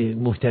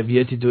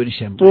محتویات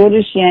دورش هم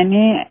دورش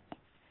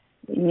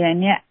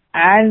یعنی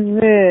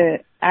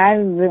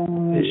عرض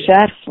اون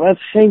شخص باید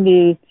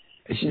خیلی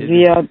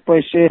زیاد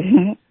باشه.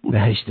 نه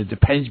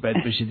 85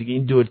 باید باشه دیگه.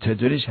 این دور تا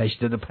دورش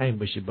 85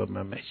 باشه با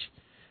ممش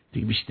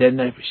دیگه، بیشتر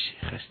نباشه،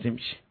 خسته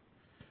میشه.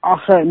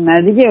 آخه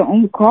نه دیگه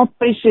اون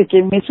کاپشه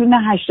که میتونه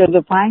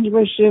 85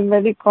 باشه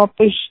ولی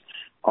کاپش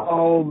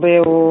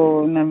آبه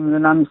و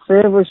نمیدونم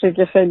 3 باشه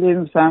که خیلی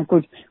مثلا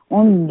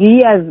اون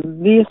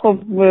دی خب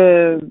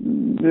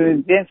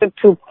جنس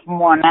توپ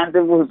مانند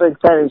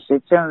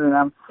بزرگترشه، چه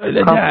میدونم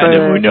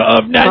دهنمون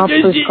آب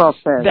نداشته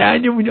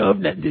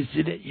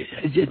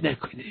اذیت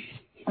نکنه.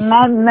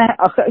 نه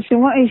آخه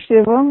شما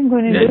اشتباه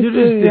میکنید. نه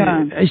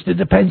درسته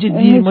 85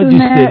 دی ما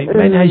دوست داریم.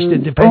 من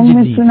 85 دی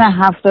میتونه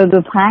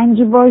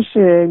 75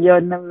 باشه یا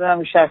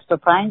نمیدونم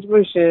 65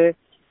 باشه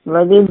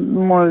ولی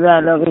مورد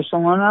علاقه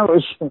شما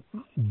نباشه.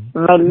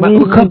 ولی من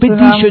کاپ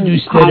دیشو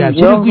دوست دارم.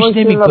 چرا گوش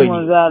نمی کنی؟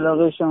 مورد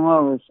علاقه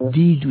شما باشه.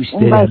 دی دوست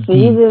دارم. اون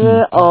بسیاری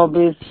داره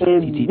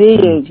ABCD.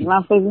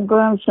 من فکر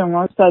میکنم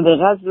شما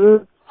صدقت رو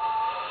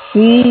C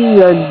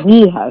یا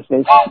D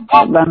هستش،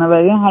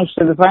 بنابراین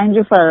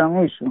 85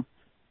 فراموشون.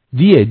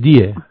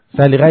 دیه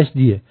سلیقش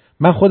دیه.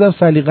 من خودم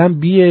سلیقم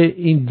بیه،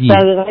 این دیه.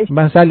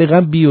 من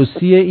سلیقم بی و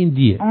سیه، این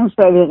دیه. اون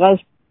سلیقش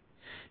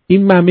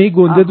این ممه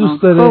گنده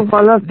دوست داره.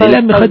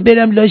 دلم میخواد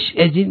برم لاش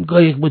از این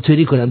قایق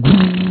موتوری کنم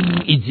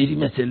اینجوری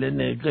مثلا.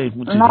 نه قایق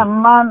موتوری نه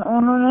من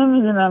اونو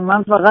نمیدونم.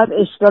 من فقط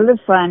اشکال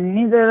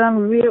فنی دارم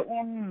روی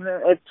اون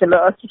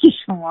اطلاعاتی که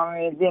شما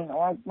میدین.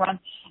 من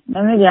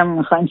نمیدونم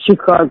میخواین چی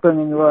کار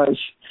کنین باش.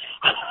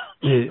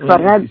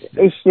 فقط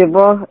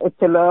اشتباه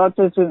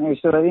اطلاعاتتون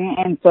اشتباه. این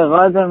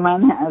انتقاد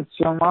من از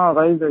شما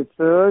آقای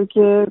دکتر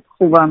که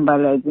خوبم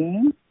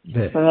بلدین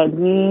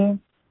ولی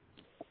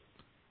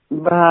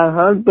به هر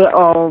حال به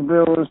آب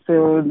و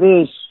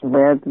سعودش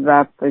باید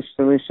ربط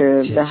داشته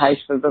باشه به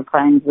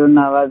 85 و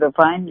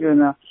 95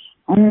 و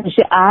اون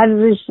میشه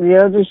عرضش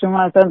زیاد.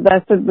 شما اصلا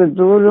دستت به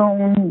دور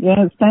اون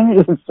جنس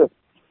نمیرسه.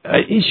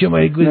 این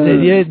شماره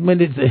گذاریه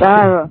مال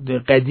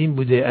قدیم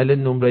بوده، الان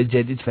نمره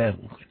جدید فرق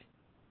میکنه.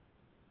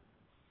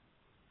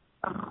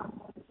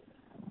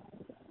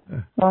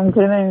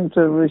 ممکنه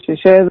اینطور باشه.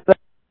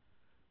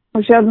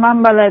 شاید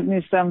من بلد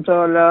نیستم تا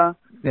حالا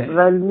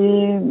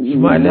ولی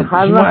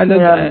هر وقت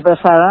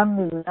بخرم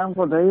میبینم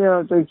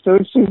خدایا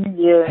دکتر چی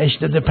میگه.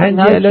 85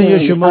 الان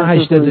یا شما 84؟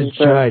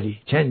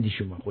 چندی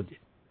شما خودت؟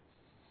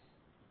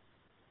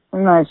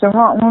 نه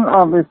شما اون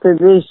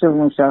ABCD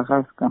رو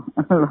مشخص کن.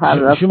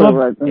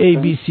 شما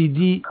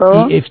ABCD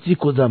EFG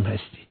کدام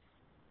هستی؟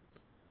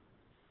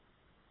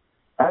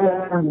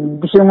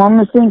 شما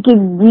مثل این که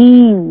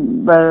دی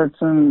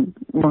براتون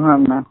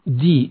مهمه.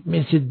 دی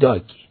مثل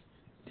داگ.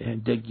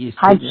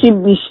 هرچی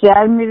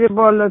بیشتر میره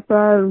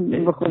بالاتر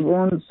بخواد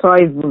اون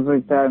سایز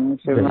بزرگتر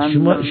میشه.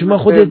 شما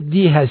خودت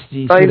دی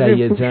هستی؟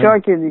 سایز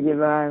پوشاک دیگه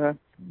بره.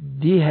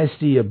 دی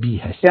هستی یا بی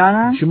هستی؟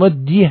 شما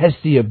دی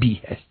هستی یا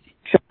بی هستی؟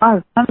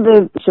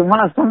 شما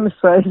اصلا به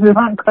سایز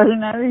من کاری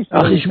نداشتی.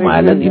 آخه شما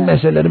الان این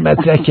مسئله رو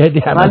مطرح کردی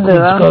همه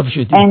کنجکاو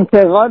شدی.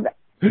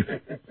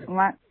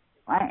 من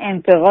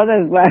انتقاد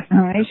از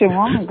برنامه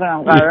شما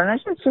میکنم. قرار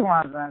نشد شما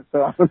از من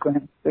سوال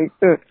کنید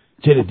دکتر.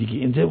 چرا دیگه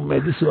اینجا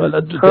اومدی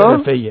سوالات دو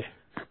طرفه.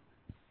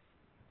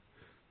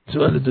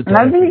 سوال دو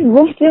طرفه. نه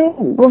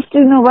گفتی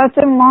نوبت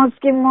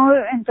ماست که ما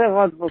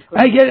انتقاد بکنیم.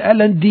 اگر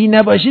الان دی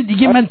نباشه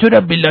دیگه من تو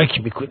را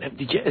بلاک میکنم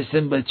دیگه،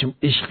 اصلا بچم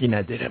عشقی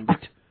ندارم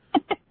بید.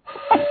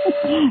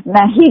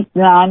 نه هیچ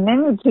نه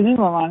نمیتونی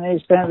با من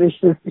عشق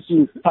داشته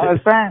باشی.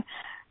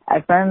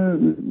 اصلا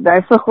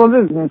دست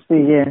خودت نیست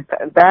دیگه،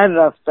 در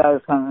رفته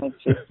از همه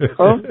چی.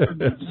 خب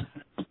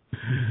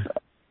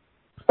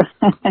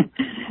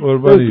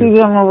بسید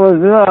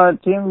موضوع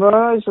آتیم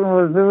باش،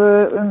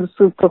 موضوع اون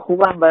سوپ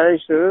خوبم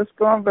برایش درست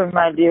کن، به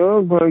ملیه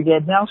و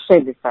گرگدی هم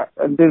خیلی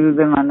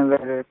درود منو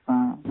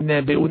برسن.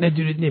 نه به اونه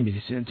درود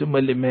نمیرسن، تو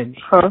مال منی.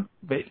 خب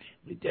بله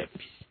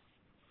بدفیز.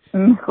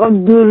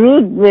 خب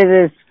درود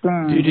برسن،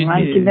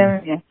 من که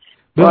نمیگم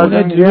به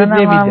اونه درود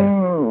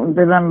نمیدن،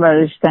 دلم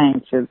برایش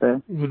تنگ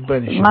شده.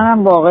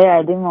 منم با آقای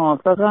علی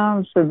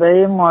موافقم،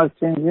 صدای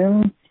مارتین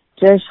جون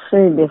جاش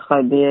خیلی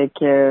خالیه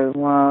که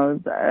ما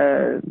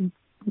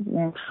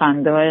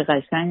خنده های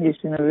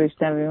قشنگشون رو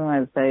بشنویم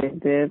از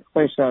طریق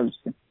خوشحال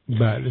شیم.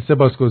 بله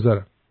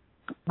سپاسگزارم.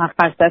 من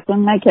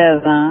خستتون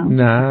نکردم؟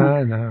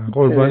 نه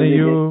قربان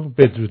یو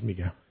بدرود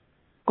میگم.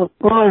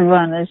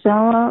 قربان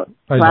شما،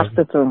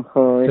 وقتتون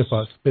خوش.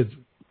 سپاس.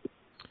 بدرود.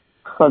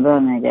 خدا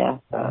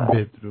نگهدار.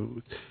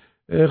 بدرود.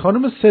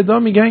 خانم صدا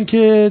میگن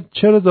که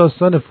چرا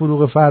داستان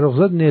فروغ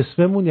فرخزاد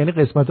نصفمون یعنی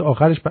قسمت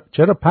آخرش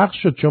چرا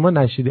پخش شد؟ شما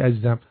نشیدی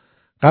عزیزم.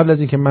 قبل از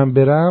اینکه من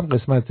برم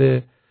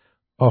قسمت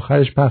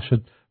آخرش پخش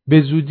شد.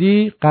 به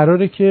زودی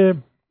قراره که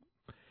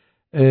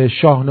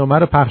شاهنامه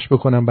رو پخش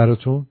بکنم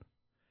براتون،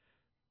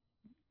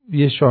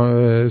 یه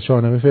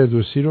شاهنامه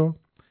فردوسی رو،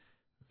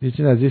 یه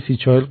چیز از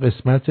 30-40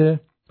 قسمت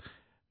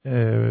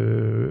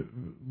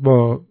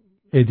با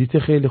ادیت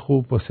خیلی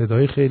خوب، با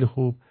صدای خیلی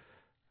خوب،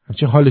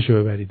 همچنین حالشو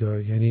ببرید.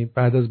 یعنی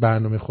بعد از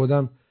برنامه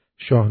خودم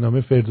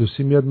شاهنامه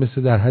فردوسی میاد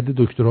مثل در حد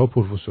دکترا و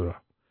پروفسورا،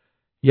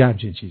 یه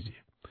همچین چیزی.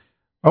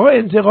 آقا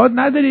انتقاد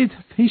ندارید؟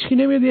 هیچکی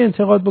نمیاد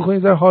انتقاد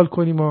بکنید در حال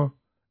کنیم ما.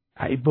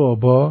 ای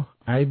بابا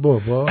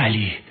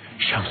علی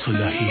شمس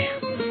اللهی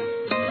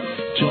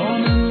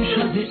جانم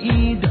شده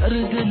ای در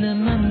دل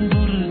من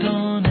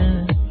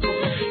دردانه،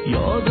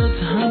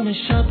 یادت همه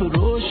شب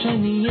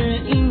روشنی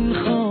این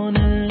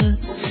خانه،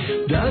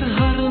 در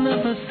هر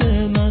نفس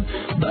من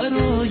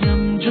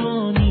برایم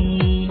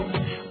جانی،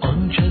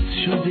 آن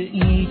کس شده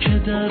ای که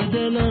در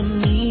دلم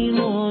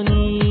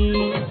میمانی،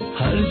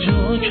 هر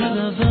جا که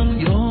روم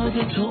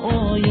یاد تو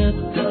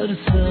آید در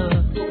سر،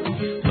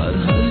 بر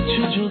هر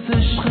چه جز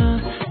عشق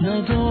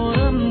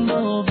ندارم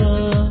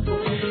باور،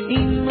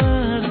 این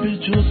مرد به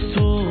جز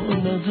تو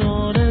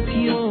ندارد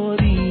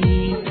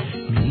یاری،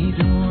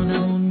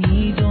 میدانم و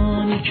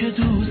میدانی که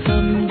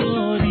دوستم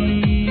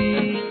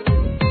داری،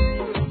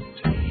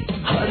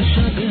 هر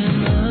شب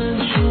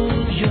من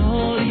شد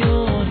یار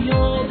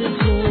یاد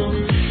تو،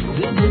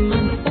 دل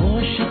من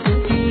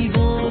عاشق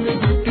دیوانه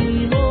و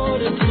بیمار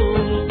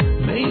تو،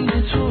 بین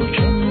تو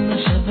کم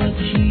نشود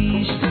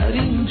هیچ در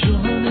این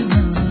جهان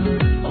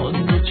من،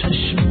 آن به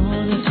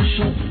چشمان تو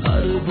شد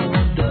هر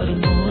بار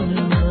درمان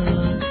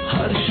من،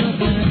 هر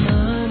شب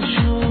من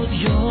شد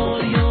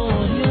یار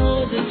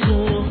یاد تو،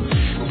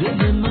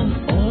 دل من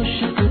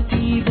عاشق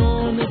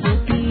دیوانه و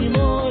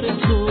بیمار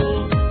تو،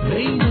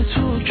 بین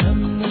تو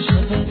کم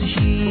نشود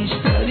هیچ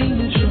در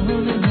این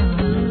جهان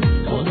من،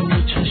 آن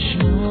به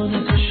چشمان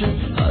تو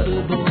شد هر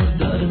بار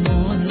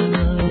درمان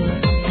من.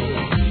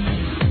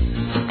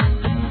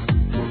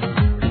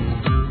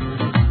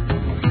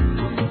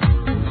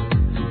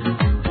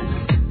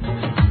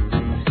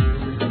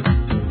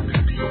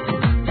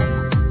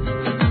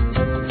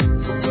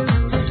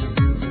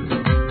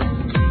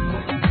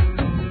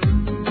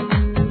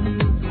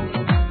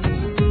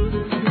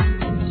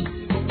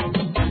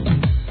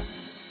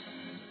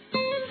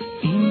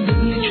 این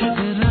دل که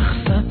به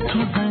رقصت تو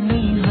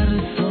زنی هر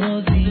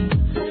سازی،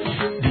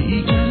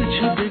 دیگر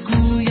چه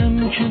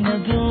بگویم که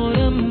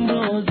ندارم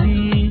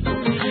بازی،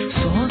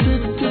 ساز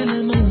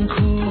دل من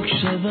کوک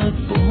شود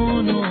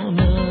با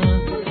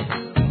نامت،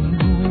 این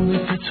گونه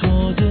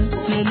فتاده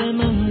دل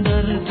من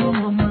در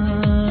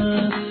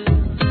دامت،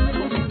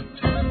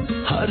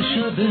 هر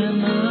شب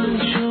من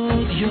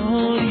شد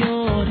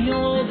یار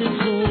یاد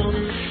تو،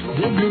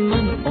 دل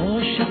من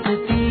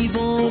عاشق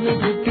دیوانه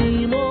و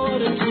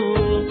بیمار تو،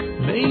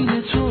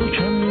 بین تو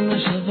کم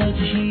نشود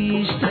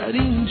هیچ در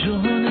این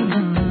جهان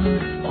من،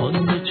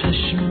 آن به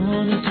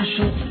چشمان تو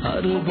شد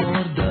هر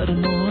بار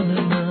درمان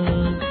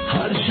من،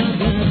 هر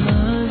شب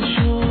من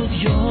شد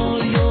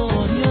یار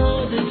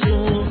یاد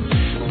تو،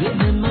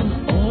 دل من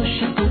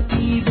عاشق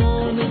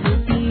دیوانه و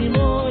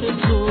بیمار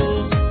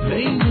تو،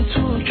 بین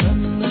تو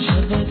کم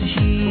نشود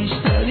هیچ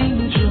در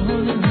این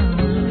جهان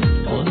من،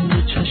 آن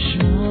به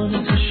چشمان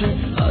تو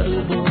شد هر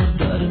بار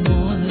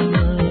درمان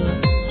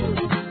من.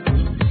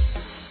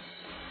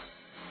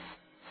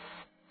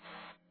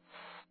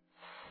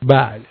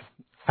 بله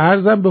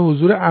عرضم به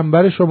حضور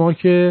انبر شما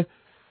که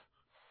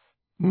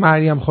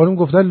مریم خانم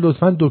گفتن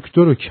لطفاً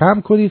دکتر رو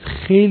کم کنید،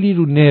 خیلی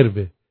رو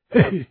نروه.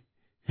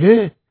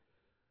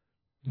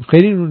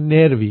 خیلی رو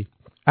نروی،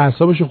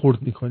 اعصابشو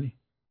خورد میکنی.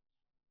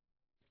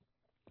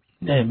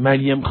 نه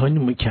مریم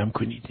خانم کم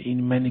کنید،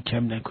 این من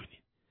کم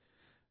نکنید.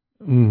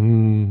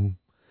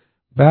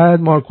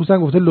 بعد مارکوس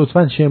هم گفته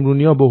لطفاً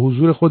شمرونی‌ها با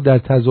حضور خود در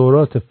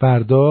تظاهرات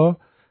فردا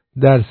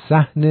در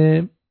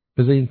صحن.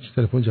 بذار این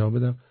تلفن جواب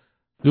بدم.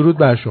 درود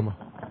بر شما.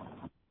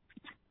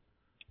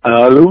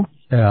 الو.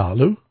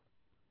 الو.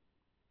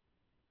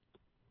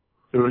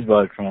 درود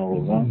بر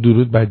شما.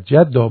 درود بر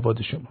جد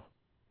آباد شما.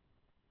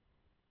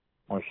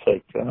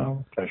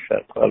 متشکرم.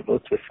 تشکر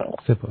لطف شما.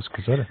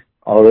 سپاسگزارم.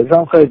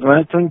 آرزوام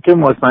خدمتتون که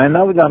مطمئن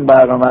نبودم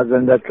برنامه از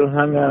زنده‌تون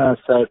همین از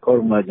سر کار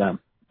اومدم.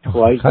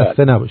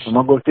 خسته نباشید.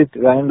 شما گفتید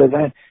زنگ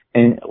بزنید،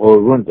 این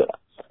قربون دارم.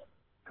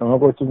 شما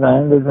گفتید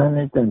زنگ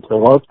بزنید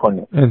انتقاد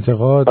کنید.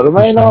 انتقاد. حالا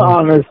من اینو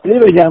آنستی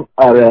بگم،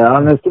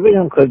 آنستی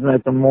بگم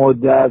خدمتتون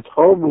مدت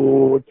ها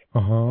بود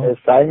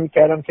سعی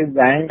میکردم که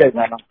زنگ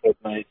بزنم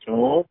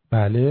خدمتتون.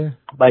 بله.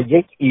 و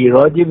یک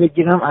ایرادی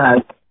بگیرم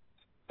از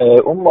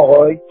اون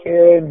موقعی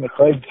که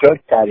میخواید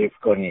جاک تعریف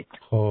کنید.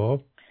 خب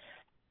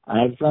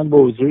عرضم به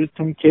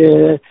حضورتون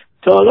که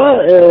تا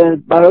حالا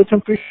براتون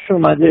پیش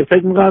اومده،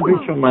 فکر میکنم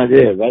پیش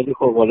اومده، ولی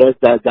خب حالا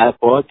در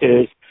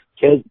دفعاتش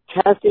که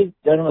کسی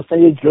داره مثلا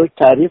یه جوک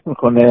تعریف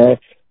میکنه،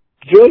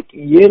 جوک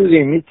یه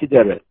لیمیتی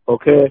داره،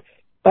 اوکی؟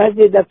 بعد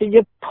یه دفعه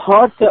یه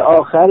پارت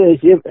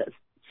آخرش یه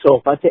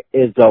صحبت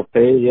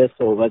اضافه، یه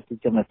صحبتی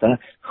که مثلا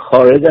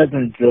خارج از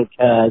اون جوک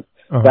هست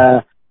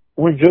و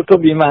اون جوک رو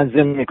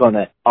بی‌منظور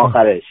میکنه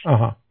آخرش.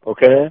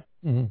 اوکی؟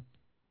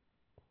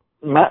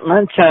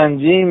 من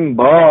چندین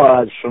بار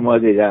از شما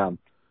دیدم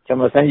که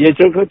مثلا یه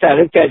جوک رو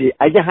تعریف کردی،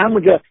 اگه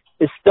همونجا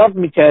استاپ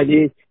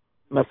میکردی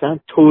مثلا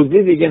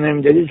توضیح دیگه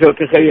نمیدادی، جوک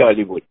خیلی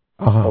عالی بود.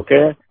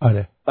 اوکی؟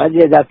 آره. بعد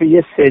یه دفعه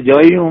یه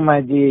صدایی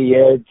اومدی،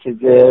 یه چیز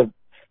به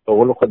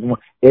قول خودمون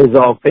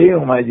اضافه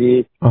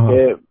اومدی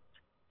که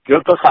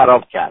جوک رو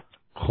خراب کرد.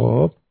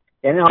 خب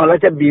یعنی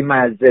حالت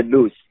بی‌مزه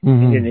لوس.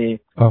 میدونی؟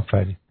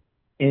 آفرین.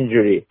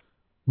 اینجوری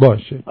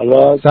باشه.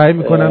 حالا سعی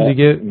میکنم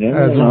دیگه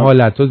از اون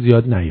حالت ها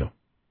زیاد نیام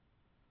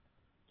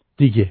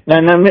دیگه.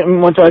 نه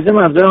متوجه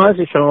منظورم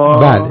هستی شما؟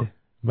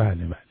 بله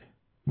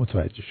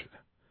متوجه شدم.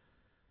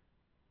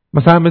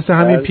 مثلا مثل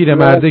همین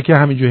پیرمرده که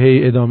همینجور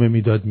هی ادامه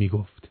میداد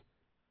میگفت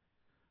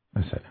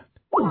مثلا.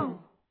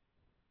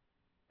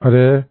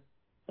 آره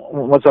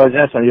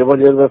متوجه هستم. یه بار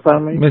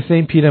بفرمایید. مثل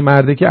این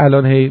پیرمرده که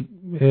الان هی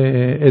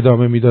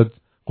ادامه میداد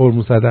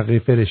قربون صدقه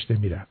فرشته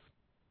میرفت.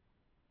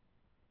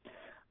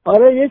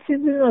 آره یه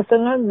چیزی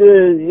مثلا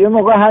یه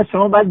موقع هست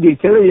شما باید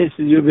دیتیل یه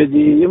چیزی رو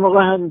بدی، یه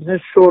موقع هست مثلا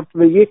شورت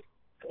بگی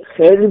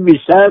خیلی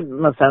بیشتر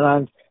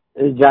مثلا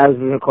جذب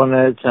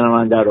میکنه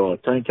شنونده رو،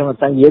 تا اینکه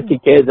مثلا یه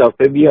تیکه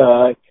اضافه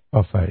بیای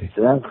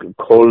مثلا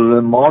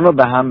کلمان رو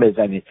به هم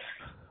بزنید.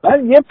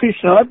 بعد یه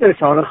پیشنهاد به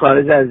شما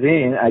خارج از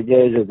این اگه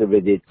اجازه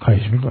بدید.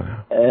 خواهش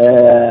میکنم.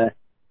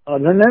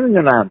 حالا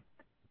نمیدونم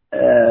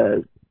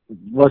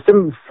واسه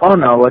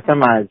فانا واسه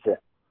مزه،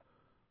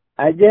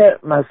 اگه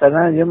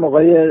مثلا یه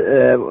موقعی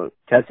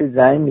کسی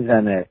زنگ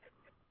میزنه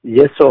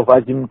یه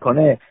صحبتی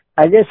میکنه،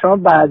 اگه شما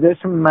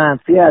بعدش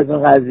منفی از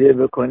اون قضیه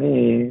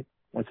بکنی،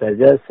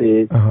 متوجه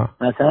هستید؟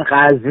 مثلا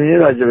قزوینی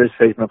راجبش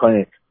فکر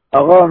میکنی،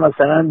 آقا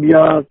مثلا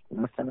بیا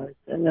مثلا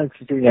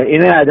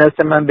اینه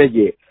عدست من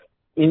بگی،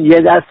 این یه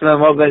دست به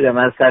ما بده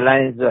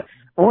مثلا،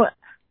 اون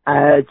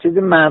چیز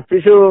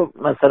منفیشو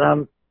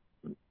مثلا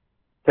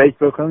فکر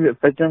بکنیم،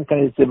 فکر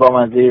میکنید که با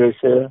منزهی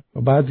بشه.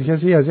 بعد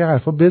کسی از این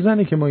حرفا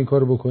بزنه که ما این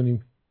کارو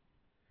بکنیم،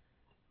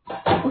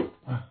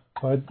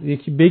 باید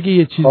یکی بگه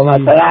یه چیزی.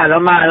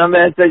 مثلا الان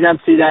بهت بگم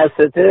 30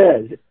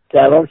 دسته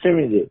جواب چه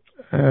میدی؟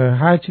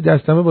 هر چی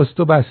دستمه واسه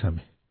تو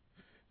بسمه.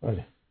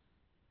 بله.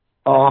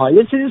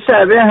 یه چیزی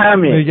شبیه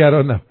همین.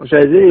 نگرانم.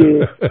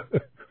 مشاهدی؟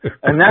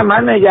 نه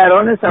من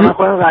نگران نیستم، من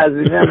خودم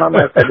قضیه من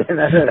مسئله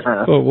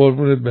ندارم. خب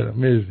قربونت برم،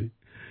 مرسی.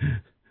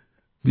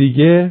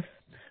 دیگه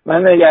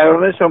من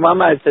نگران شما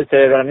مجلس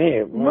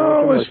تهرانی.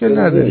 ما مشکل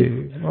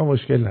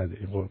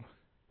نداری قربون.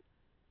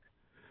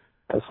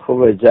 از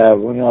خوبه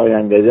جوونی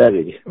آینده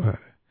داری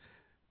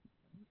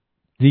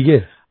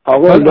دیگه.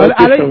 آقا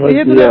الان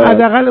یه دونه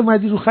حداقل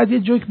اومدی رو خط یه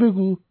جوک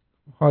بگو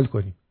حال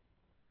کنیم.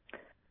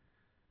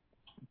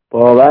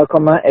 باور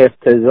کن من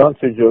افتضاح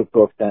تو جوک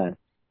گفتن،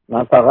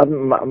 من فقط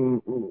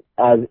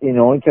از این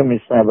اون که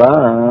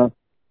میشنوم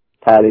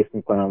تعریف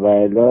میکنم و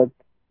الا به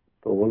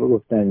قول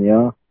گفتن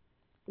یا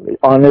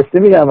آنستی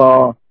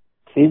میگم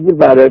چیزی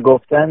برای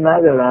گفتن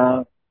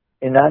ندارم،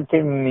 اینم که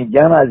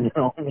میگم از این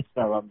اون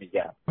میشنوم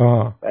میگم و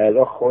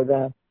الا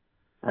خودم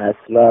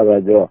اصلا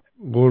ابدا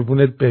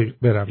قربونت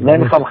برم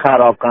نمیخوام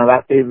خراب کنم،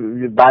 وقتی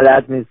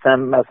بلد نیستم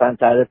مثلا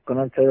تعریف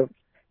کنم چرا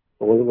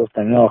به قول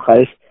گفتن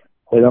آخرش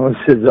خودمو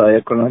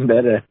سزایه کنم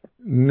بره.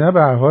 نه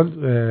به هر حال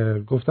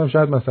گفتم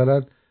شاید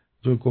مثلا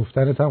جو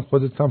گفتنت هم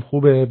خودت هم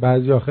خوبه،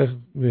 بعضی آخه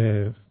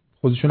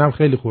خودشون هم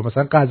خیلی خوبه،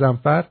 مثلا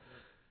قزنفر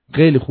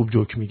خیلی خوب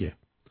جوک میگه،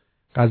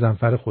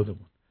 قزنفر خودمون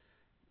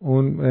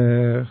اون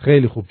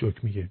خیلی خوب جوک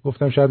میگه،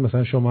 گفتم شاید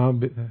مثلا شما هم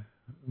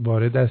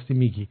وارد دستی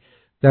میگی،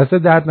 دست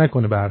درد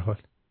نکنه به هر حال.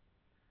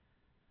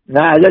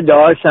 نه اگه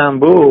داشتم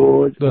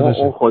بود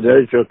اون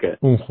خدای جوکه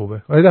اون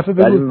خوبه. آره دفعه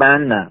بگو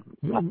من نه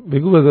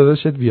بگو به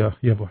داداشت بیا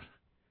یه بار.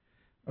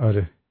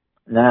 آره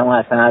نه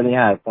مثلا این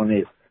حرفا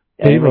نیست.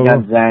 یعنی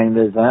میگم زنگ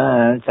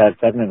بزن چپ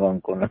چپ نگاه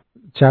میکنم.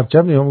 چپ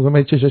چپ نگاه میکنم؟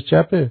 من چشاش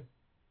چپه؟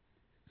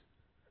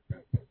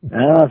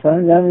 نه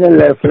مثلا جمعه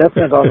لف لف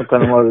نگاه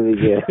میکنم ما رو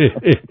دیگه.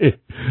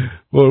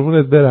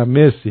 قربونت برم،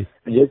 مرسی.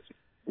 یه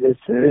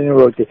سرینی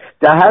روکی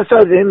در هر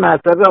سال این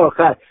مطلب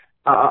آخر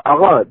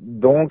آقا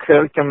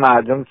دونکر که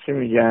مردم چی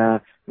میگن.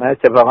 من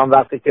اتفاقا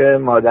وقتی که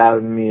مادر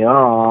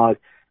میاد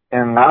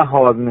انقدر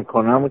حال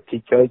میکنم و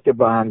تیکایی که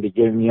با هم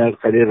دیگه میاد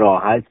خیلی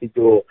راحتی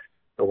و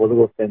به قول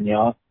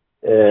گفتنیا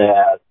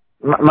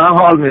من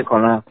حال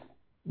میکنم.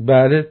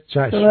 بله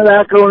چشم.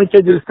 اونی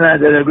که دوست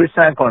نداره گوش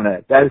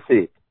نکنه.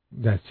 درسید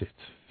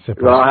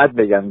راحت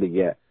بگم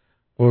دیگه.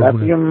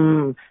 وقتی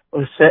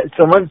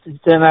شما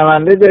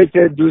شنونده داری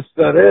که دوست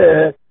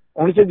داره،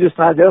 اونی که دوست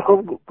نداره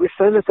خب گوش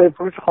داره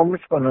تلفنش خاموش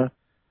کنه،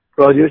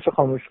 رادیوش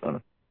خاموش کنه.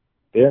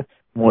 یه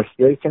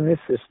مشکلی که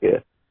نیستش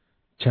که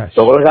چشم.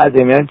 بقول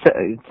قدیما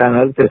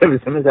کانال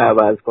تلویزیون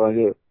عوض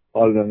کنی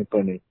حال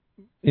نمی‌کنی.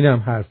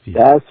 اینم حرفی.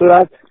 در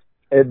صورت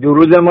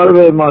درود ما رو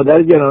به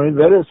مادر گرامی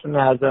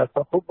برسونه،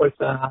 حضرت‌ها خوب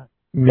باشن.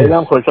 خیلی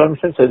خوشحال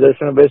میشم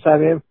صداشون رو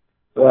بشنویم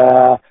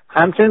و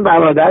همچنین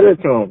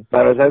برادرتون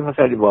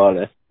خیلی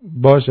باحاله.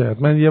 باشه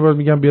من یه بار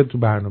میگم بیاد تو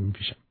برنامه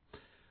پیشم.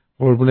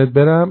 قربونت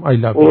برم.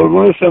 I love you.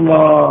 قربون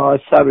شما،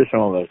 شب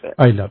شما بخیر.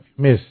 I love you.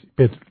 مرسی.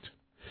 بدرود.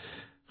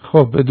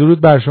 خب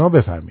درود بر شما،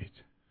 بفرمایید.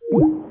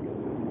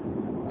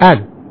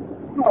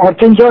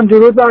 آرتین جان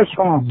درود بر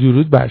شما.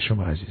 درود بر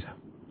شما عزیزم.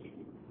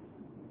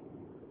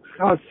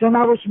 خسته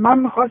نباش. من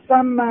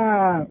میخواستم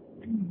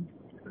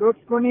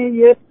لطف کنی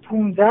یه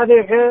 15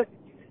 دقیقه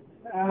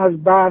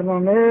از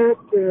برنامه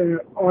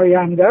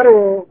آینده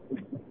رو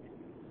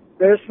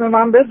به اسم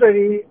من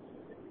بذاری.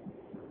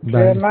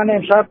 بله. من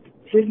امشب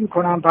چیز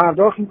میکنم،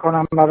 پرداخت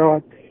میکنم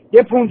برات.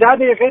 یه 15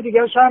 دقیقه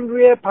دیگه هم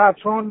روی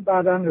پترون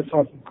بعداً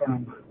حساب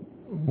میکنم.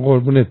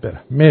 قربونت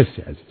برم.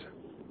 مرسی عزیزم.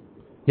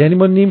 یعنی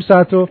ما نیم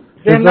ساعت رو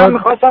من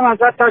میخواستم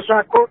ازت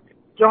تشکر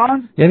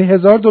جان. یعنی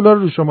 $1000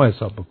 رو شما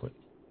حساب بکنی.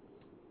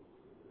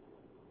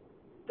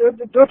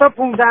 2 تا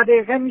 15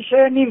 دقیقه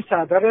میشه نیم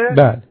ساعت داره؟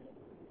 بله.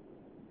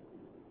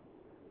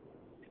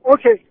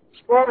 اوکی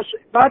باشه.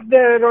 بعد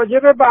راجع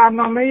به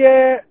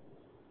برنامه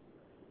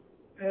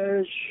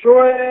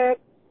شو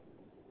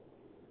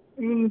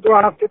این 2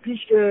 هفته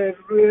پیش که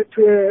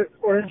توی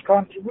اورنج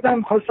کانتی بودم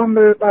میخواستم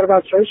بر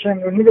بچه‌های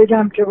شمرونی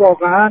بگم که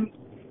واقعا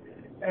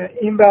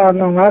این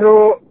برنامه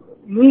رو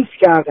میس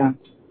کردم،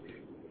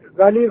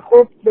 ولی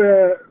خب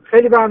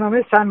خیلی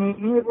برنامه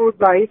صمیمی بود.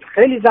 وحید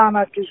خیلی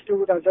زحمت کشیده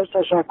بود، ازش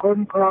تشکر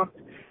میکنم.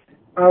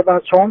 و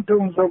بچه‌هام که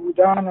اونجا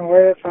بودن،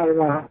 آقای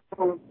فروهر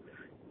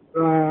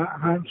و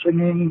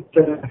همچنین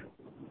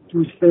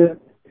دوست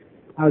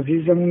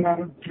عزیزمون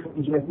هم که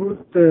اونجا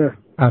بود،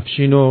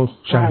 افشین و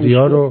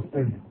شهریار و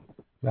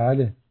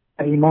بله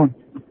ایمان.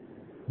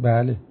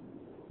 بله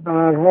به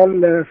هر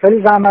حال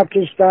خیلی زحمت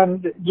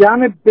کشیدن.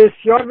 جمع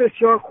بسیار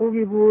بسیار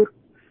خوبی بود.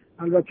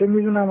 البته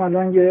میدونم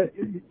الان یه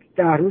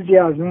 10 روزی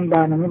از اون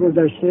برنامه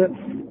گذشته،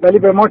 ولی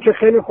به ما که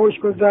خیلی خوش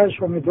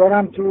گذشت.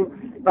 امیدوارم تو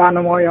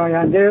برنامه‌های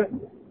آینده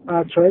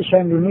بچه‌های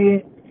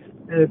شمرونی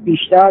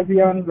بیشتر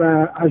بیان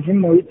و از این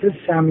محیط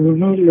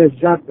صمیمی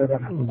لذت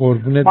ببرن.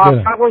 قربونت برم.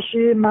 موفق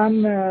باشی.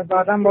 من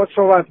بعداً باهات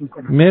صحبت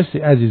میکنم. مرسی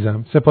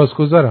عزیزم.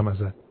 سپاسگزارم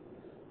ازت.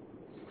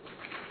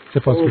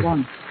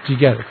 سپاسگزارم.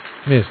 جیگرت.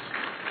 مرسی.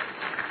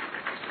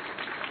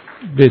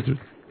 بدرود.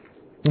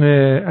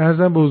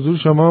 عرضم به حضور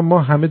شما ما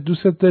همه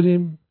دوستت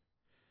داریم.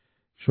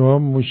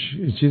 شما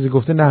چیزی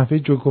گفته نحوه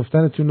جو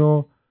گفتنتون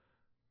رو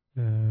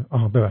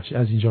ببخشید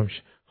از اینجا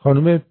میشه.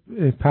 خانم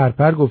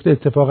پرپر گفته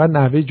اتفاقا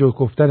نحوه جو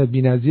گفتنت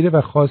بی‌نظیره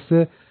و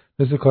خاصه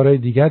مثل کارهای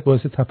دیگر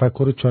باعث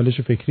تفکر و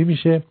چالش فکری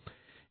میشه.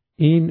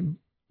 این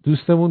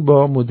دوستمون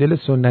با مدل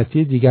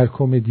سنتی دیگر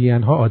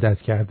کمدین ها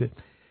عادت کرده.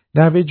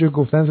 نحوه جو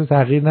گفتن رو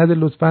تغییر نده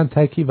لطفاً.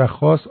 تکی و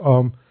خاص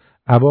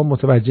عوام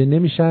متوجه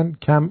نمیشن،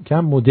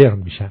 کم مدرن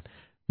میشن.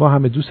 ما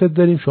همه دوستت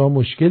داریم. شما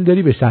مشکل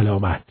داری به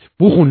سلامت.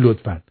 بخون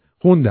لطفاً.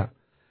 خوندم.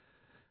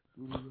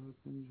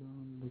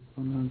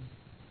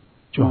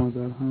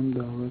 مادر هم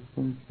دعوت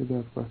کنید که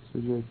در فصل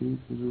جدید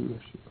حضور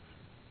داشته باشه.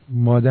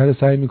 مادر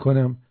سعی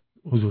میکنم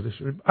حضور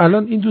داشته باشه.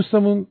 الان این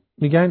دوستمون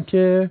میگن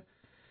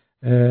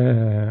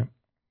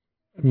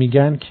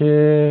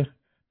که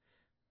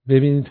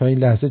ببینید تا این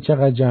لحظه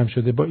چقدر جمع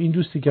شده. با این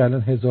دوستی که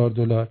الان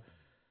 $1000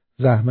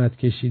 زحمت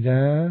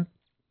کشیدن،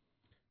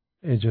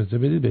 اجازه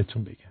بدید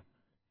بهتون بگم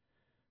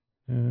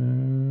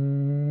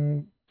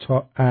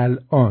تا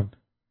الان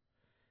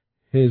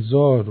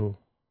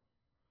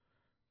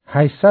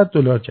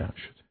 $1800 جمع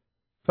شده.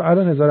 تا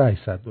الان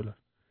 $1800.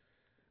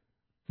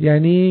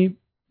 یعنی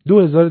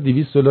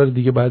 $2200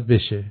 دیگه باید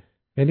بشه.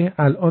 یعنی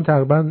الان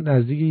تقریبا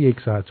نزدیک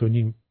 1 ساعت و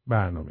نیم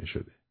برنامه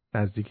شده.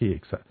 نزدیک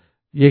 1 ساعت.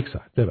 1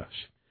 ساعت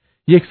ببخشید.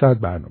 1 ساعت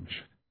برنامه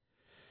شده.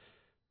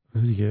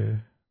 دیگه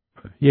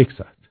 1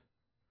 ساعت.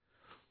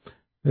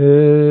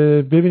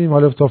 ببینیم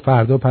حالا تا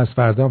فردا پس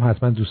فردا هم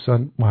حتما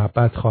دوستان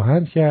محبت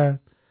خواهند کرد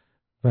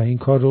و این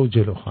کار رو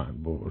جلو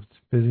خواهند برد.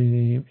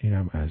 ببینیم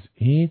اینم از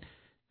این.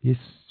 یه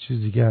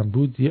چیز دیگه هم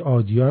بود. یه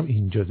آدیو هم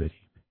اینجا داریم.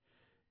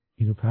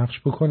 اینو پخش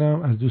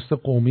بکنم از دوست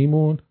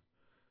قومیمون.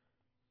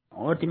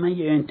 آرتی من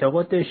یه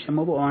انتقاد داشتم،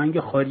 ما با آهنگ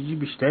خارجی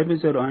بیشتر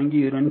بذار، آهنگ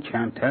ایرانی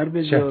کمتر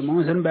بذار. ما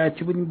مثلا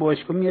بچه بودیم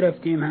باشگاه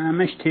میرفتیم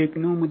همش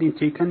تکنو بودیم،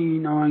 تکن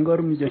این آهنگا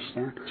رو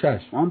میذاشتن.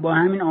 ما با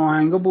همین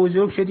آهنگا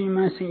بزرگ شدیم.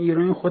 من اصلا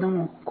ایرانی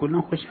خودم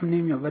کلا خوشم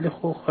نمیاد، ولی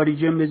خب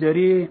خارجی هم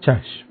بذاری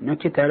اینا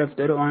که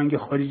طرفدار آهنگ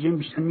خارجی هم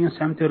بیشتر میان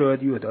سمت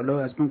رادیو. حالا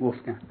از من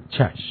گفتن.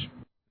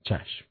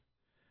 چشم.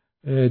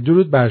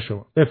 درود بر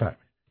شما،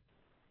 بفرمایید.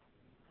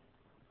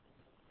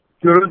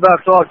 درود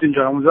بر تو آرتین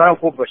جان، امیدوارم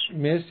خوب باشی.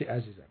 مرسی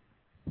عزیزم.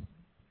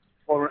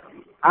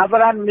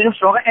 اولا میرم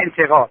سراغ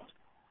انتقاد.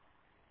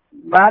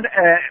 من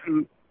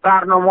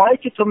برنامه‌هایی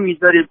که تو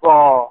میذاری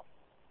با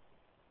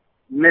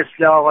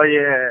مثل آقای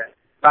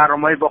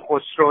برنامه‌ای با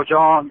خسرو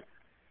جان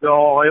یا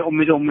آقای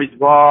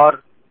امیدوار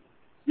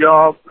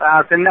یا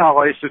اصلا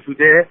آقای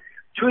ستوده،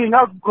 تو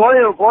اینا گاهی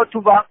اوقات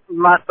تو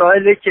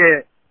مسائلی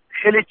که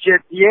خیلی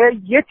جدیه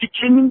یه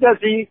تیکی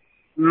میندازی،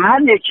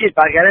 من یکی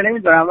بگره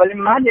نمیدونم ولی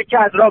من یکی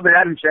از راه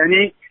بدر میشه.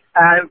 یعنی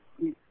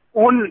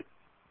اون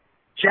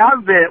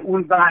جو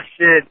اون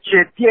بحث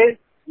جدیه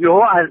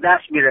یهو از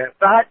دست میره.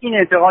 فقط این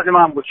انتقاد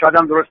من بود،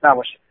 شادم درست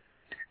نباشه،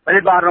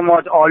 ولی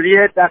برنامه‌ات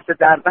عالیه، دست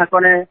درد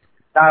نکنه،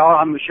 در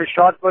حال همیشه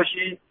شاد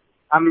باشی،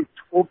 همین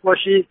خوب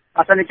باشی.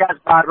 مثلا که از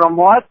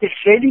برنامه‌ات که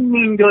خیلی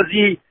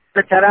میندازی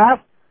به طرف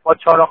با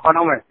چارا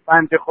خانمه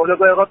بنده خدا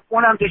گاهی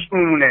اونم توش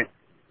میمونه،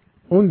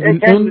 اون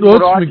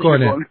لطف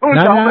میکنه.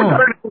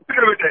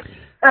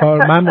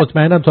 نه من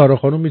مطمئنم تارا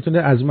خانم میتونه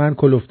از من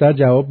کلوفتر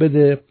جواب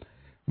بده،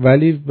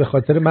 ولی به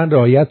خاطر من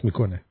رعایت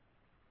میکنه.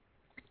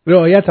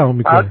 رعایت هم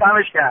میکنه.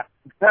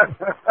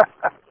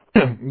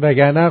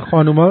 وگرنه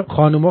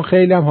خانوما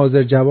خیلی هم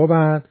حاضر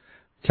جوابن،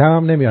 کم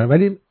هم نمیارن،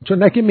 ولی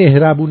چون نکه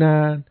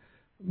مهربونن،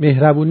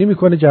 مهربونی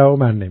میکنه جواب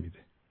من نمیده.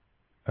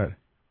 آره.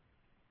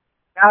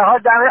 ها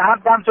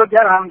دم تو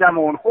گر هم دم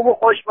اون. خوب و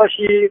خوش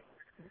باشی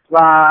و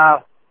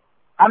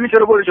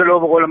همینطور برو جلو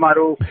به قول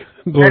معروف.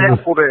 خیلی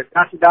خوبه،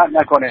 دستی درد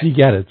نکنه.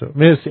 جیگر تو.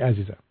 مرسی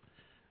عزیزم.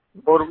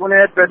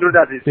 قربونت، بدرود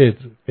عزیز.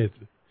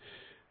 بدرود.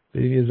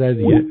 بریم یه ذره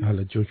دیگه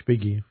حالا جوک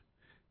بگیم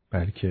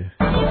بلکه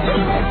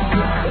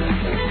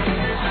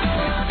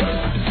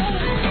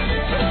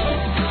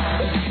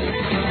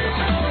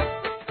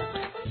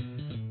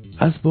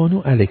از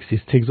بانو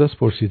الکسیس تگزاس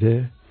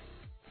پرسیده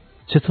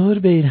چطور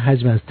به این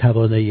حجم از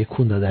توانایی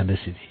کون دادن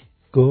رسیدی؟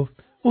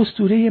 گفت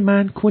اسطوره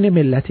من کون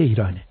ملت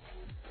ایرانه.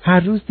 هر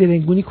روز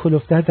درنگونی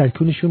کلوفتر در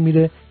کونشون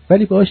میره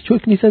ولی باهاش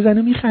چوک میسازن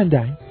و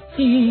میخندن.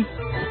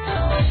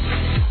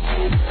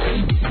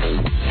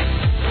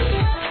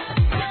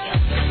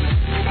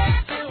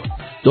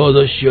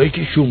 داداشیایی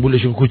که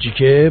شنبولشون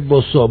کوچیکه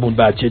با صابون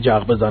بچه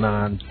جغ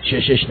بزنن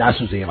چشش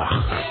نسوزه یه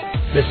وقت.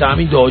 مثل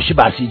همین داداش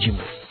بسیجیمون.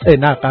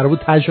 نه قرار بود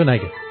تشو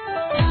نگه.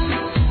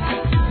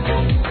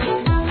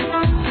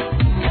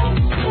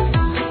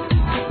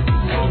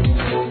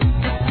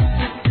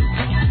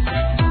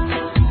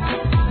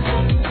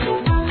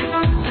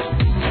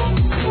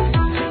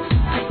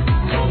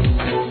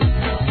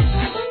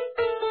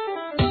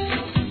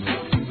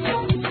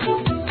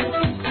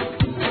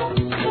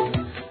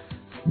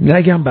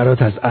 نگم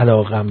برات از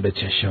علاقم به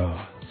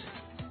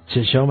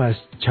چشام از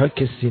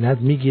چاک سینت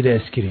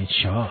میگیره اسکرین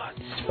شات.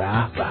 به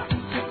به.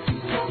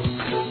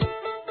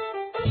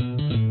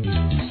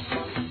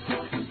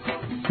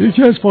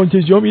 یکی از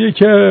فانتزیام اینه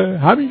که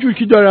همینجور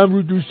که دارم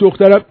رو دوست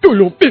دخترم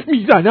دلوبه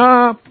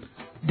میزنم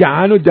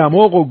دهن و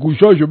دماغ و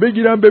گوشاشو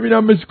بگیرم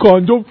ببینم مثل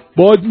کاندوم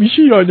باد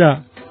میشه یا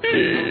نه.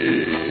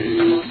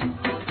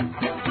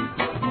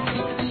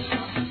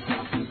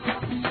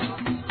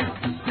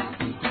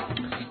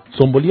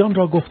 سنبولیان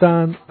را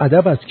گفتند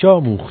ادب از که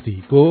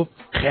آموختی؟ گفت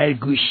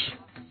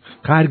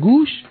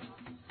خرگوش؟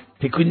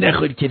 تکون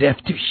نخوری که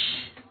رفتوش.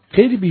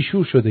 خیلی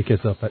بیشور شده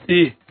کثافت.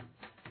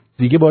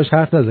 دیگه باش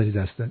حرف نزنید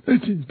اصلا.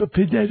 با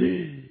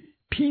پدره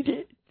پیره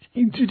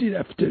اینجوری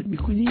رفتار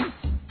میکنی؟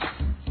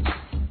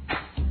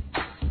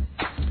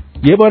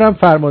 یه بارم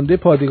فرمانده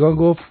پادگان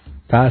گفت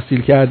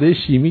تحصیل کرده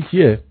شیمی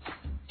کیه؟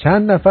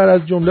 چند نفر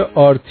از جمله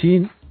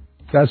آرتین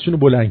دستشونو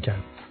بلند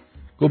کرد.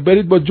 گفت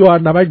برید با جوهر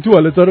نمک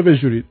توالتا رو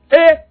بشورید.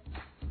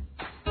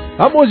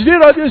 من مجری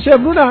رادیو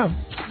شمرونم.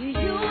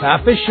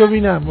 صفحه شو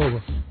بینم بابا.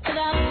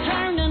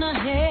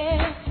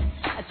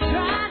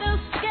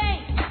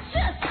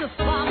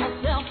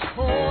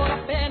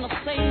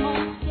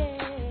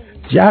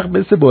 جغ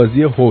مثل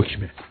بازی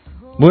حکمه.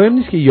 مهم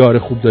نیست که یار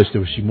خوب داشته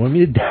باشی، مهم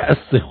اینه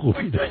دست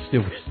خوبی داشته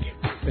باشی.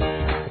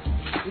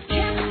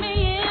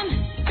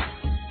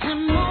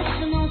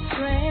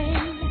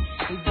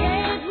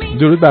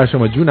 درود بر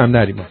شما جونم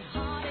نریما.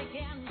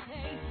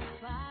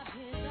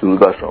 درود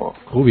بر شما.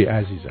 خوبی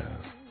عزیزم؟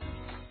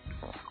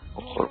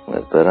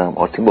 قربونت برم.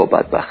 آرتین با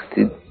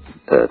بدبختی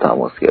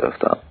تماس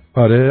گرفتم.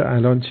 آره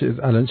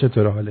الان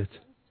چطور حالت؟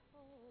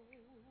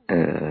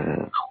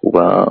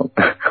 خوبم.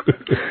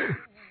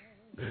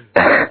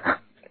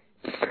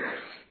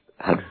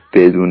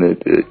 بدون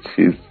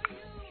چیز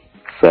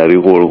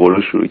سری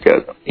غرغر شروع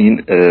کردم.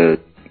 این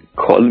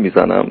کال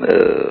میزنم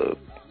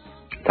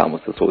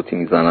تماس صوتی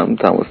میزنم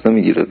تماس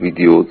نمیگیره.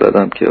 ویدیو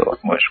زدم که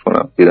آزمایش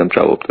کنم دیدم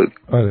جواب دادی.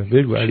 آره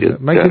بگو عزیزم.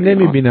 من که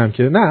نمیبینم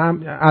که. نه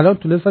الان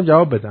تونستم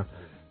جواب بدم،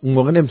 اون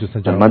موقع نمیتونستم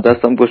جواب. من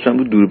دستم گوشم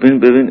رو دوربین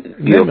ببین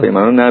قیافه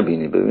منو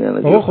نبینی. ببین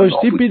آقا خوش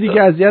تیپی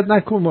دیگه، اذیت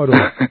نکن ما رو.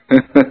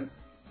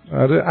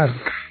 آره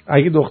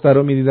اگه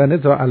دخترا میدیدنه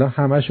تا الان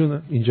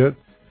همشون اینجا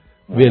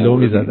ولو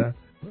میزدن.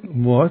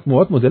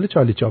 موهات مدل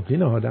چارلی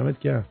چاپلین آدمت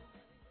گرم.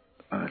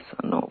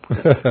 اصلا نابود.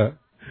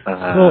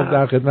 خب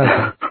در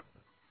خدمتم.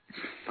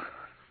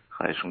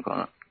 خواهش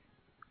میکنم.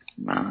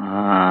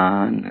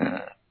 من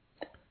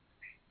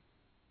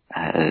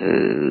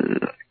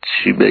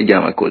چی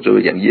بگم از کجا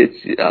بگم؟ یه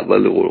چی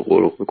اول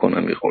غرق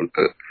بکنم میخورد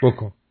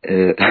بکن.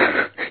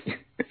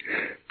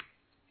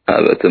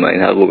 البته من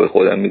این حقو به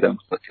خودم میدم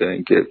خاطر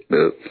اینکه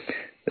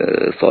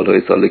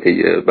سالهای ساله که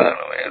یه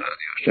برنامه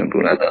رادیو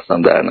شمرون از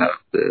دستم در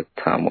نرفته.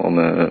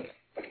 تمام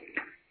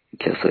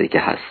کسایی که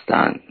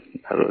هستن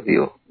در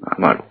رادیو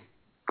همه رو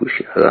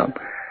گوش کردم،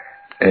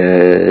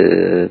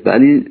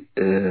 ولی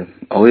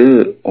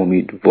آقای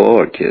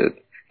امیدوار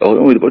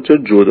چرا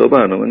جدا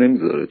برنامه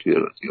نمیذاره توی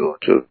رادیو؟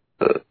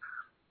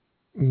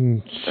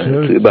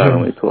 چرا توی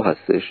برنامه تو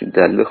هستش؟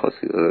 دلیل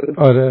خاصی داره؟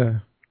 آره.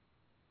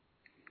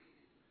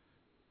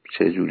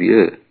 چه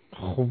جوریه؟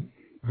 خب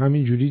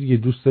همین جوری دیگه،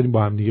 دوست داریم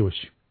با هم دیگه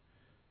باشیم،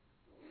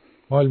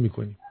 حال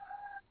میکنیم.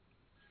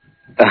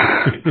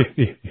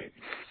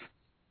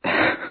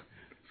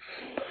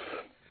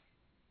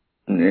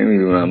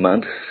 نمیدونم،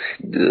 من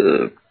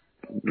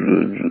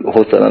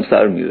حوصله‌ام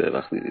سر میره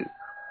وقتی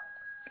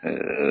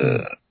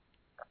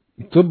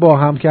تو با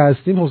هم که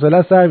هستیم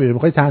حوصله سر میره.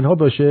 میخوای تنها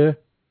باشه؟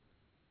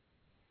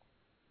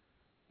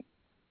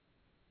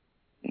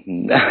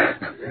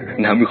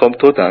 نه میخوام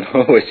تو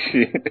تنها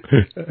باشی.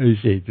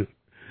 شیطون.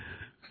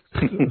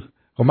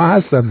 خب من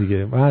هستم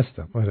دیگه، من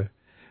هستم. آره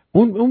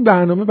اون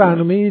برنامه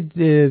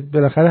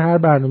بالاخره هر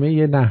برنامه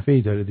یه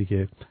نحوه‌ای داره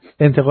دیگه.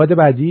 انتقاد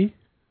بعدی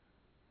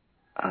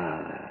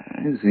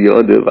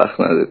زیاده،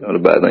 وقت نداره. حالا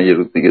بعدن یه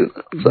روز دیگه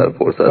سر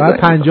فرصت بعد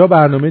 50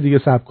 برنامه دیگه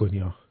ثبت کنی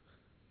ها.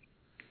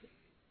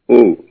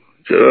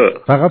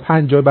 چرا؟ فقط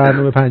 50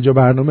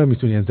 برنامه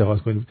میتونی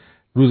انتقاد کنی.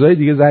 روزهای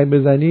دیگه زنگ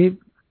بزنی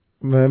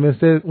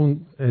مثل اون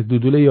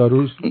دودول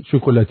یارو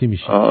شکلاتی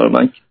میشه. آره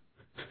من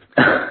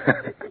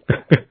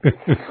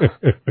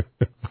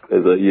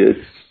بذار یه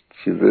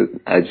چیز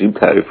عجیب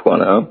تعریف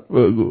کنم.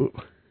 بگو.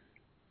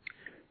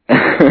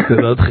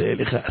 صدات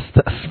خیلی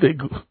خسته است.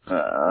 بگو.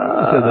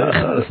 صدای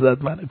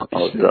خستت منو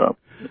کشته.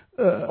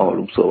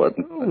 آروم صحبت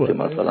میکنم که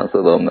مثلا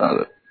صدام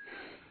نداره.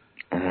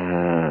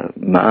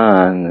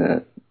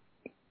 من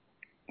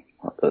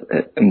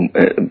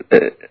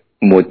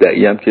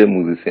مدعیم که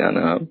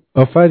موزیسینم.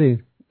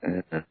 آفرین.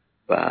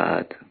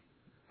 بعد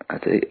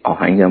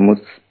آهنگم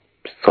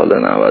سال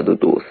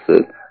 92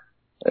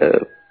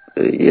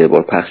 یه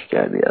بار پخش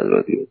کردی از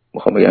رادیو.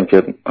 میخوام بگم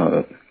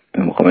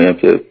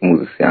که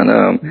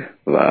موزیسینم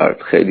و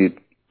خیلی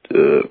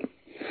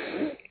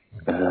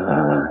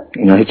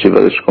اینا هیچی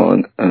بدش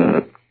کن.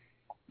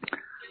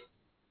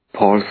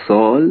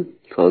 پارسال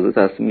تازه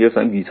تصمیم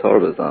گرفتم گیتار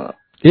بزنم.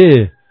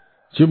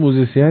 چه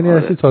موزیسینی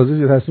هستی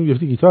تازه تصمیم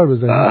گرفتی گیتار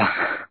بزنی؟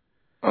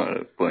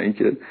 آره با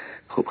اینکه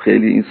خب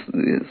خیلی این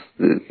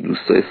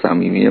دوستای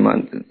صمیمی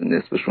من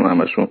نصفشون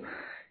همشون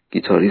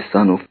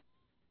گیتاریستن و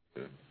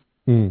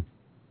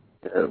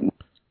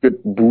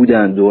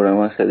بودن دور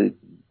من، خیلی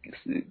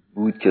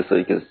بود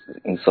کسایی که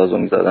این سازو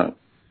میزدن.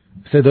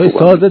 صدای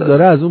سازت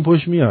داره از اون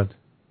پشت میاد.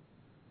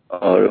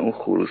 آره اون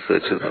خروسه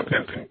چیزا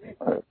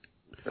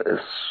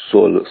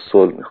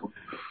سول میخوام.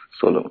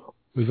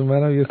 بذار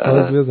منم یه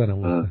ساز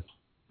بزنم.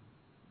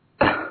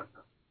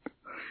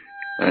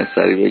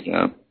 سریع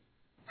بگم.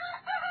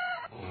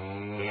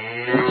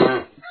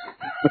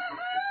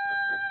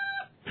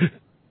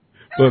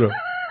 برو.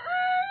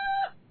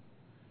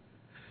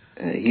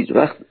 هیچ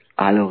وقت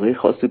علاقه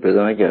خاصی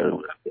پیدا نکردم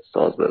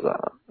ساز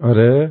بزنم.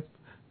 آره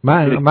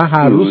من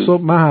هر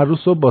روز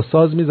صبح با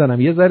ساز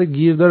میزنم. یه ذره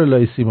گیر داره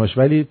لای سیماش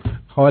ولی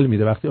حال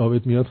میده. وقتی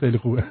آبت میاد خیلی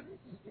خوبه.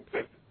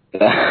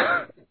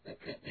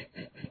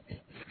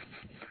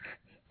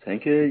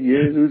 که یه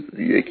روز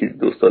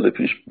 1-2 سال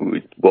پیش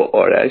بود با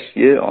آرش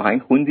یه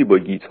آهنگ خوندی با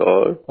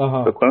گیتار.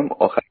 فکر کنم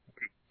آخر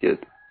که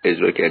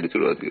اجرا کردی تو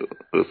رادیو.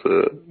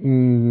 درسته؟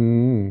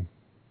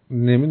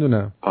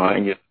 نمیدونم.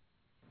 آهنگ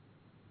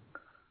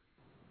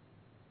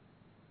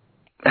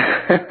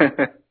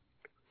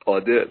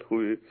عادل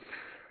خوبی.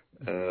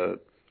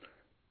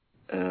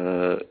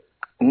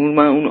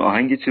 اون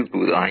آهنگ چیز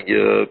بود.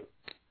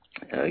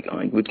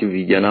 آهنگ بود که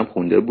ویگن هم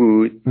خونده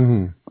بود.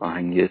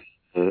 آهنگ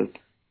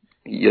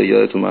یا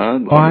یادت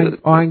اومد؟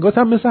 آهنگات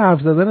هم مثل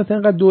حرف زدنت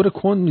اینقدر دور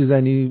کن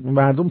میزنی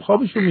مردم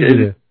خوابشون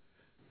میگیره.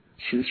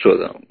 چیز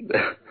شدم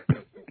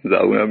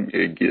زبونم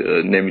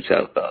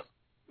نمیچرخه.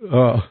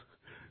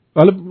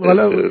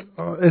 حالا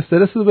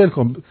استرس رو بل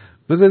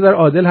بذار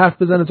عادل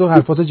حرف بزنه تو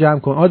حرفاتو جمع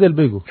کن. عادل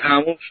بگو.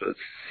 تموم شد.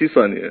 30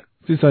 ثانیه.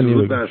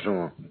 درود بر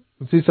شما.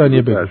 30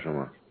 ثانیه بگو.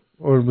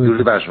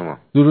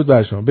 درود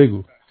بر شما.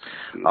 بگو.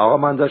 آقا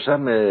من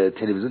داشتم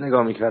تلویزیون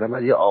نگاه میکردم،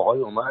 بعد یه آقای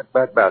اومد،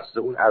 بعد بسته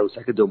اون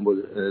عروسک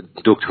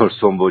دکتر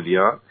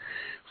سنبولیان،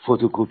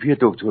 فتوکپی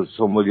دکتر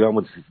سنبولیان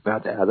بود،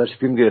 بعد ازش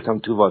فیلم گرفتم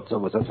تو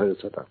واتساپ واسه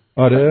فرستادم.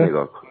 آره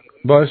نگاه کن.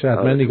 باشه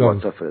حتما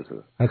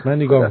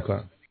نگاه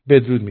میکنم.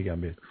 بدرود میگم.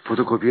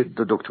 فتوکپی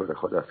دکتر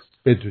خدا.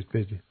 بدرود.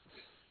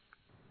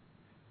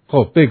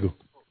 خب بگو.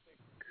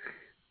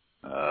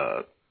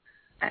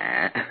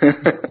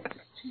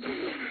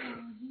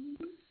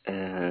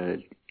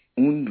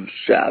 اون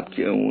شب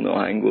که اون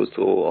آهنگو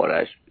تو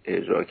آرش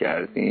اجرا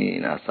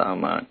کردین اصلا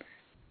من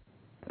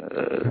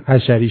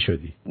حشری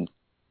شدی.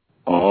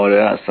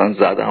 آره اصلا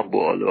زدم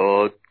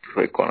بالا،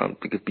 فکر کنم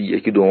دیگه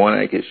 1-2 ماه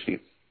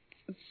نکشید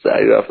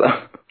سریع رفتم.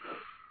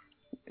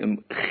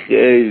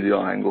 خیلی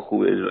آهنگو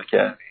خوب اجرا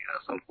کردین،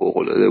 اصلا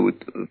فوق‌العاده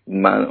بود.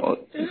 من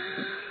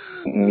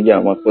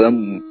میگم من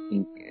خودم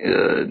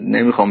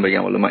نمیخوام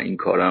بگم حالا من این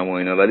کارم و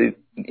اینا، ولی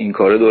این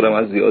کار دورم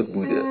از زیاد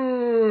بوده.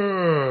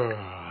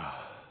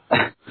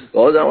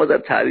 بازم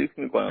تعریف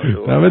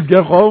میکنم. دمت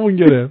گرم، خوابمون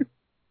گرفت.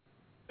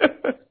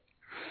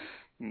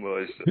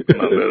 باشه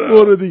من برم.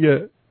 برو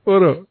دیگه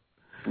برو.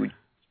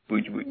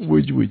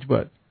 بوج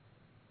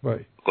بای.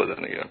 خدا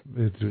نگهدار.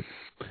 بدرود.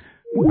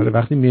 حالا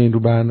وقتی میایین رو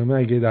برنامه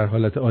اگه در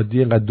حالت عادی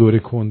اینقدر دوره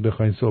کند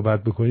بخواین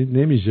صحبت بکنید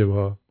نمیشه.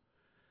 با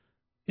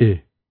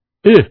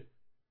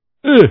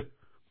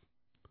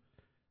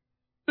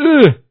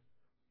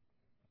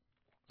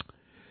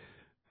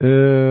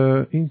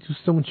این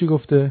دوستمون چی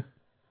گفته؟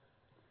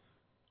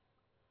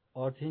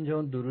 آرتین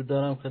جان درود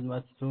دارم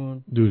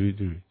خدمتتون.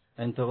 درود.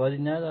 انتقادی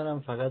ندارم،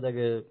 فقط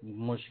اگه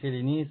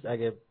مشکلی نیست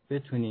اگه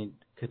بتونید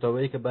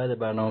کتابایی که بعد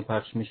برنامه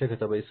پخش میشه،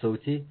 کتابای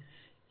صوتی،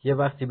 یه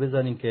وقتی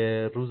بذارین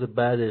که روز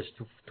بعدش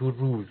تو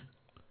روز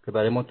که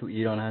برای ما تو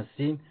ایران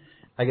هستیم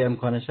اگه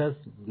امکانش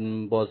هست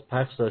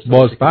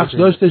بازپخش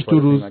داشتش تو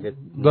روز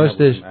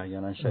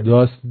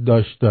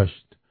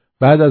داشت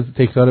بعد از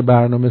تکرار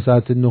برنامه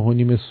ساعت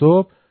 9:30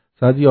 صبح،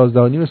 ساعت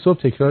 11:30 صبح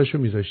تکرارشو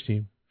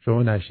میذاشتیم.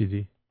 شما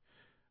نشیدی؟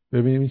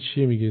 ببینیم این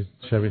چیه میگه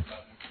شبیه.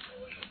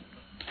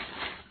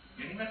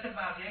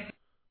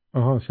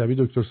 آها شبیه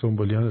دکتر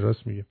سنبولیان،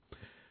 راست میگه.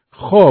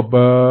 خب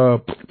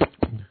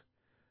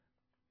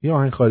یه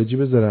آهنگ خارجی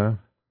بذارم.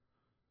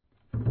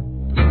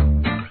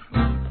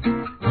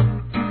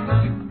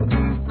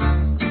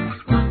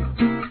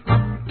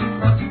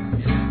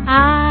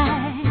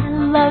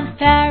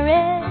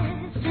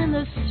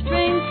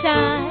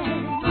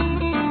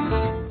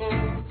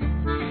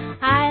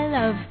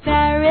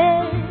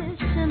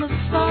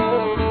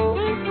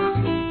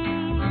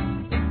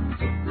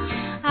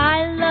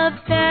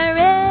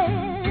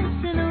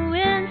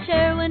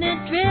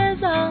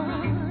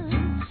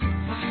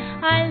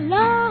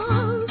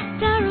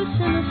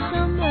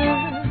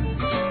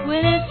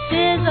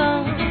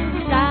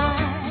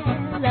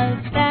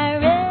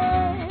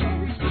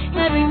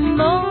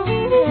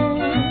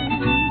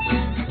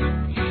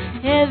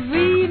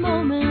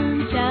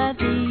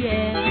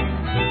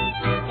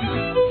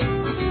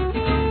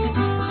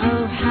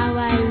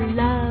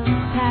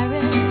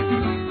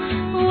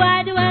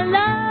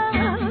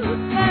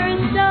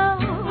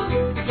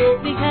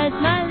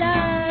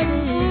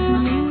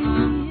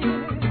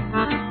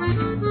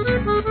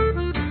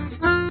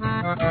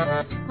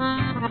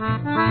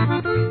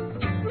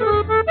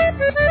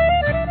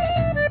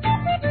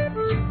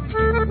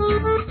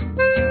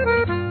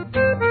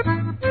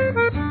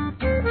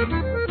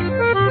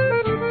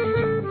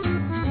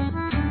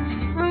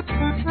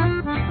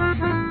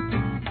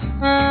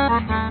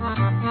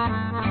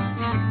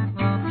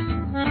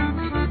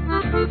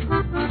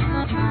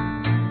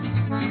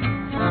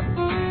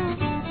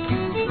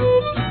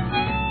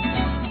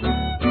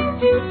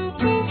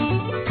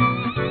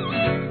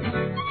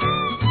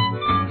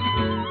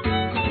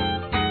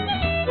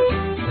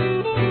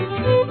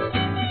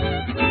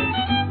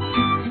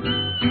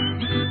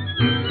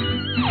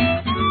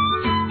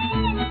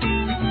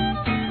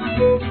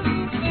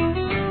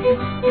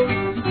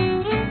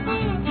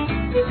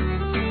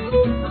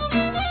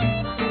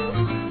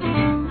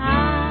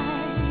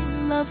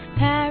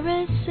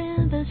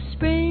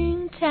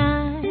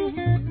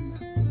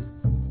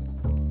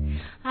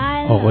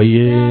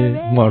 آقای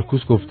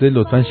مارکوس گفته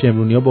لطفاً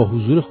شمرونی‌ها با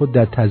حضور خود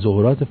در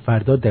تظاهرات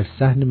فردا در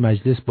صحن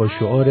مجلس با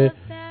شعار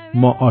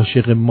ما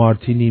عاشق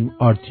مارتینیم،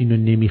 آرتینو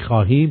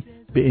نمیخواهیم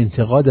به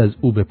انتقاد از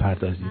او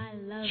بپردازیم.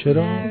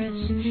 چرا؟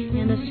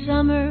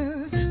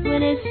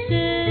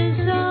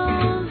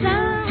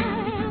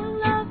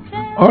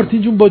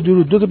 آرتین جون با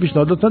درود، 2 تا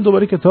پیشنهاد. لطفاً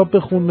دوباره کتاب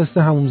بخون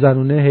مثل همون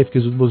زنونه، حیف که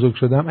زود بزرگ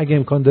شدم. اگه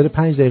امکان داره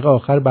 5 دقیقه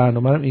آخر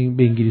برنامه رو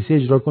به انگلیسی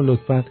اجرا کن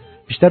لطفاً،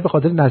 بیشتر به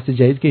خاطر نسل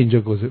جدید که اینجا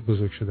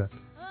بزرگ شدن.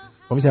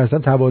 ما می‌ترسم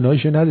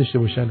تواناییشو نداشته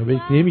باشن و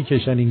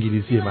نمی‌کشن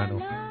انگلیسی منو.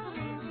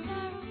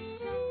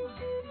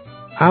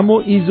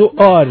 اما ایزو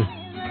آر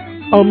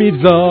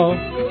آمیرزا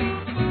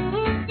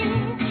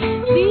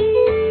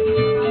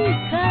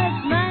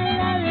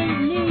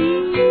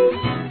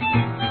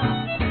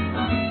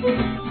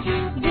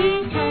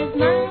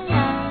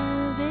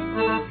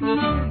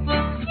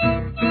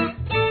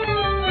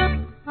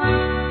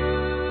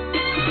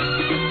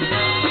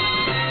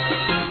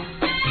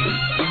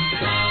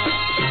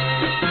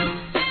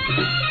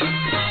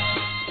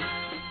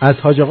از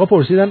حاج آقا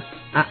پرسیدن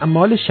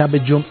اعمال شب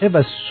جمعه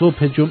و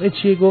صبح جمعه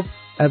چیه؟ گفت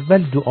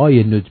اول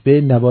دعای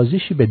ندبه،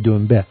 نوازشی به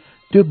دنبه،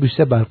 2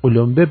 بوسه بر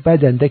قلمبه،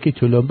 بعد اندک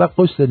تلمبه،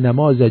 غسل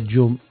نماز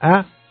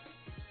جمعه،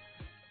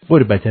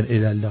 قربتن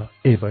الالله.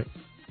 ای وای،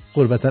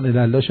 قربتن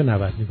الالله شو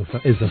 90 میگفتن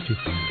اضافی.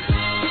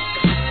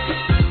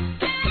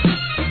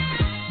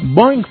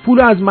 بانک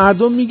پول از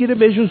مردم میگیره،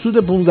 بهشون سود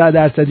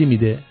 15%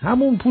 میده،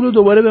 همون پول رو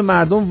دوباره به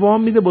مردم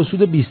وام میده با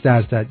سود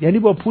 20%. یعنی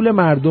با پول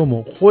مردم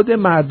و خود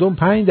مردم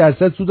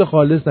 5% سود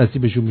خالص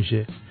نصیبشون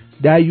میشه.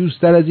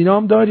 دیوستر از اینا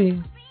هم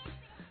داریم.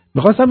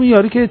 میخواستم این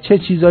یاری که چه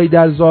چیزایی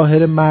در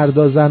ظاهر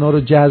مردا زنا رو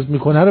جذب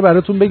میکنه رو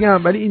براتون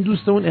بگم، ولی این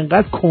دوستمون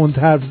انقدر کند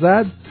حرف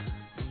زد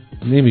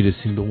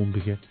نمیرسیم به اون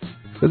بگه.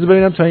 بذار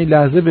ببینم تا این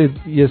لحظه به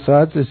 1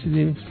 ساعت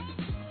رسیدیم.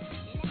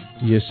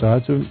 1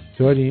 ساعت رو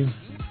داریم.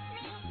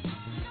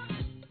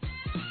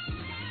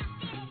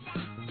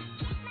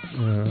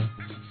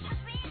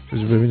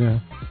 بذار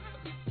ببینم.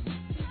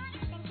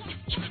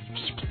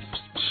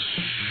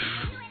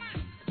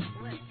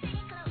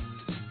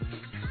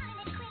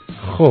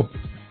 خب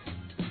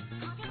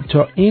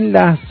تا این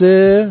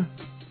لحظه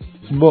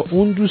با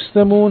اون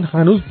دوستمون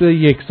هنوز به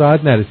 1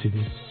 ساعت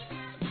نرسیدیم.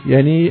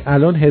 یعنی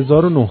الان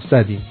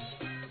 1900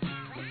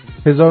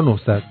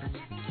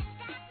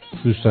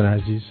 دوستان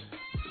عزیز،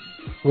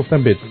 گفتم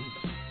بدونید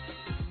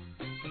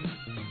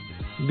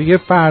دیگه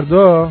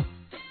فردا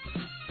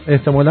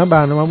احتمالاً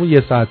برنامه‌مون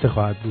 1 ساعته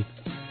خواهد بود،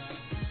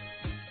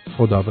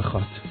 خدا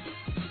بخواد.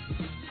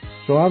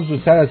 شما هم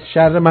زودتر از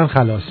شر من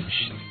خلاص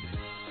میشید.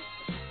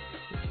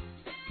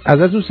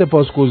 ازتون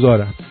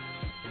سپاسگزارم.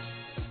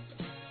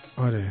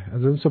 آره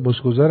ازتون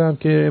سپاسگزارم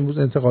که امروز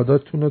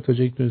انتقاداتتون رو تا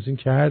جایی که تونستین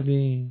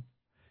کردین.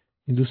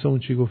 این دوستمون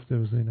چی گفته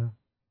بزنینم؟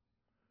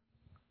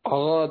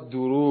 آقا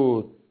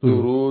درود.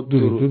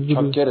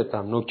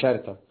 چاکرتم،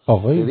 نوکرتم.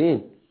 آقای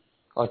ببین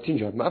آرتین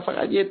جان، من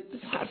فقط یه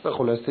حرف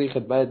خلاصه‌ای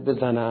خدمت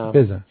بزنم.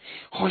 بزن.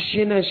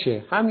 حاشیه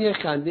نشه، هم یه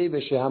خنده‌ای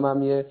بشه،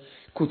 هم یه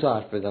کوتاه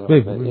حرف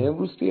بزنم.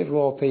 امروز توی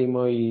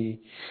راهپیمایی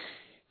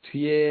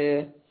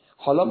توی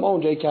حالا ما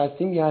اونجایی که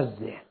هستیم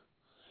یزده،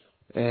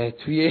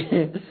 توی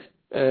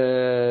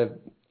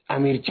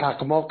امیر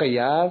چقماق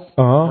یزد،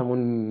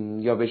 همون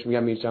یا بهش میگم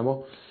امیر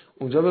چقماق،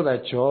 اونجا به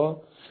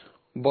بچه‌ها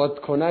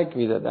بادکنک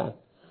میدادن.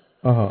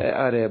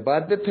 آره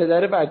بعد به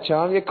پدر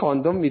بچه‌ها هم یه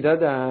کاندوم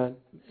میدادن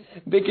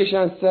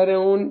بکشن سر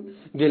اون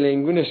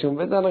گلنگونشون،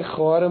 بزنن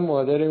خوار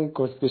مادر اون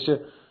کسکش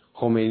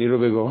خمینی رو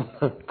بگم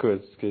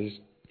کسکش.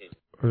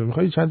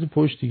 میخوایی چند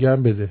پشت دیگه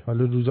هم بده.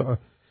 حالا روز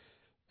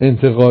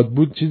انتقاد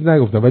بود چیز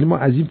نگفتم، ولی ما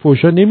از این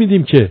فوشا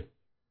نمیدیم که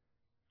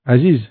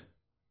عزیز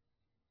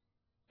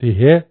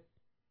دیگه،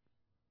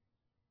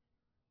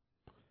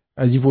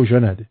 از این فوشا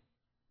نده.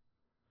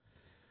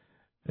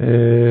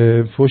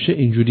 فوش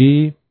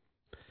اینجوری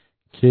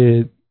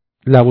که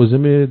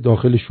لوازم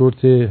داخل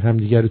شورت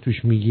همدیگر رو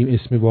توش میگیم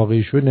اسم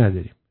واقعیش رو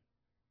نداریم،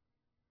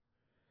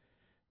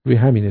 روی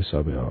همین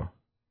حسابه ها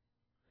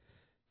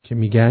که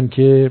میگن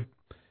که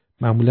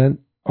معمولا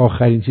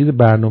آخرین چیز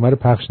برنامه رو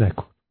پخش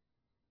نکن،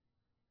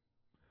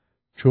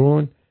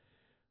 چون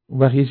اون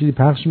وقت یه چیزی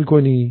پخش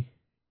میکنی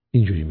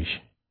اینجوری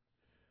میشه.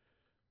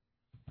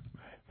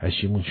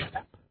 پشیمون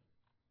شدم.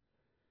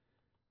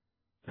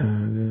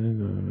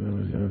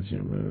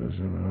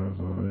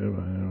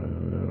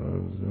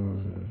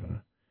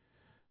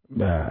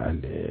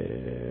 بله.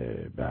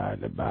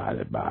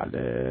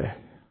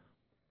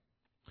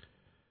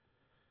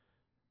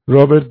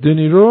 رابرت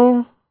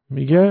دنیرو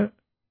میگه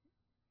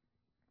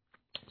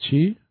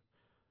چی؟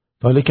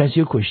 حالا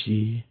کسی رو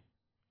کشتی؟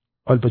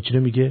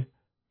 آلپاچینو میگه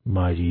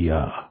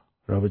ماریا.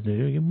 رابرت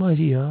دنیرو میگه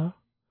ماریا.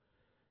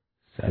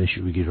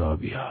 سرشو میگه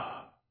رابیا.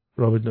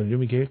 رابرت دنیرو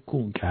میگه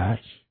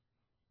کونکش.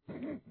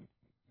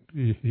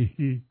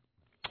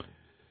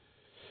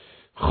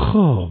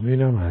 خب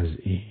اینم از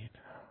این.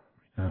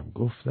 اینم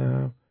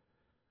گفتم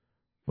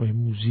با این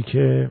موزیک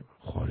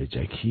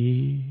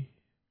خارجکی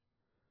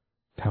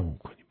تموم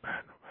کنیم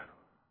برنامه رو.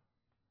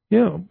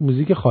 یه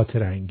موزیک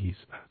خاطر انگیز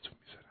براتون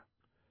میذارم.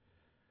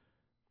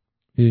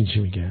 میدونی چی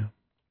میگم؟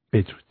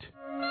 بدرود.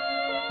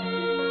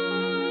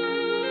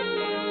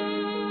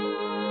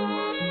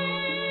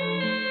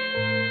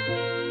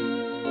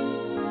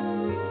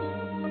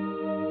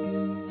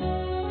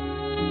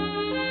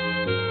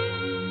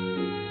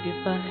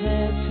 If I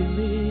had to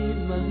live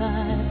my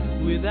life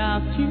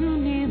without you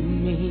near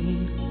me,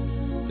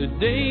 the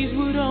days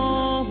would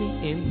all be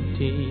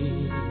empty.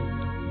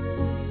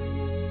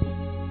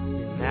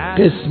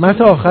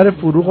 قسمت آخر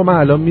فروغ رو من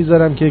الان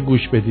میذارم که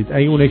گوش بدید.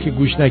 اگه اونه که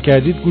گوش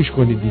نکردید گوش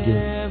کنید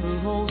دیگه.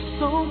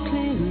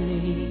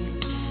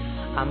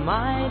 I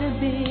might have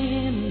been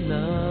in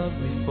love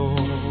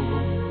before,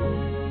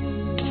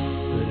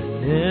 but I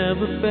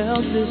never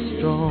felt this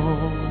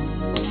strong.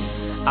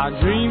 Our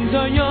dreams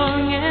are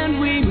young and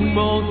we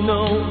both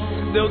know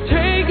they'll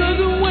take us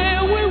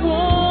where we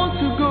want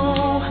to go.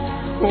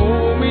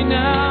 Hold me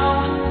now,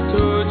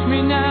 touch me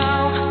now,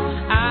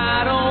 I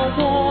don't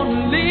want to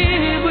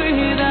live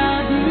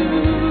without you.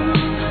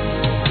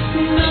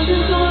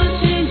 Nothing's gonna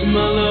change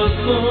my love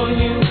for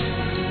you.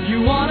 You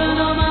wanna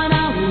know by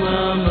now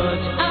how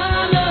much I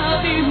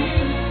love you.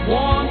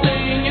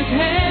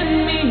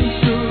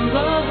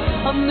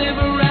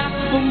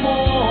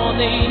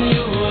 wanting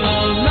your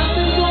love.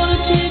 Nothing's gonna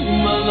change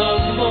my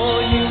love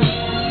for you.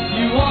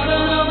 You wanna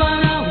know by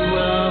now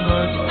how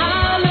much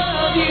I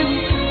love you.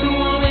 It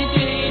won't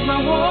change my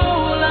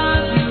whole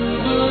life,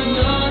 but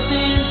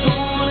nothing's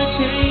gonna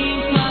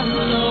change my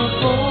love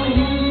for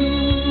you.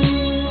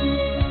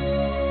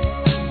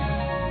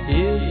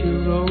 If the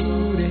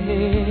road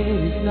ahead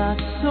is not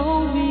so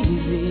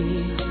easy,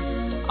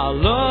 our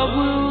love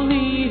will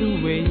lead a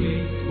way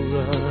for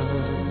us.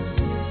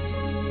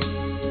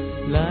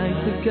 Like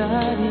the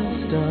guiding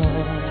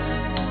star,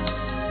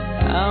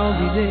 I'll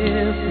be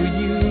there for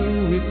you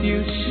if you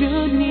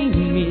should need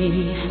me.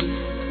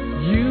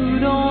 You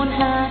don't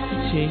have to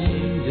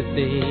change a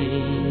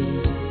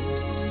thing.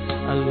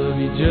 I love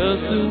you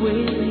just the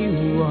way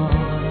you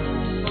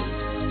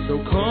are. So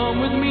come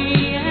with me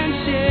and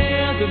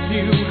share the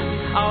view.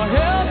 I'll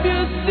help you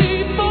see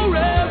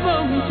forever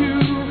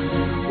too.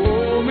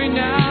 Hold me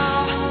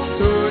now,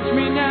 touch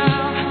me now.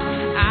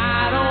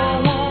 I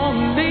don't want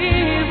to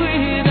live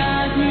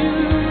without you.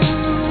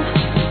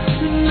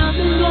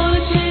 Nothing's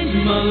gonna change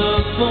my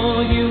love for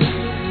you.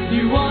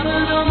 You wanna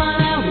know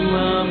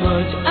how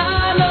much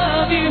I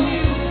love you.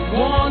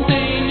 One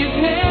thing you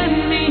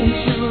can be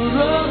sure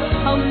of,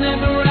 I'll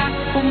never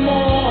ask for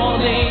more.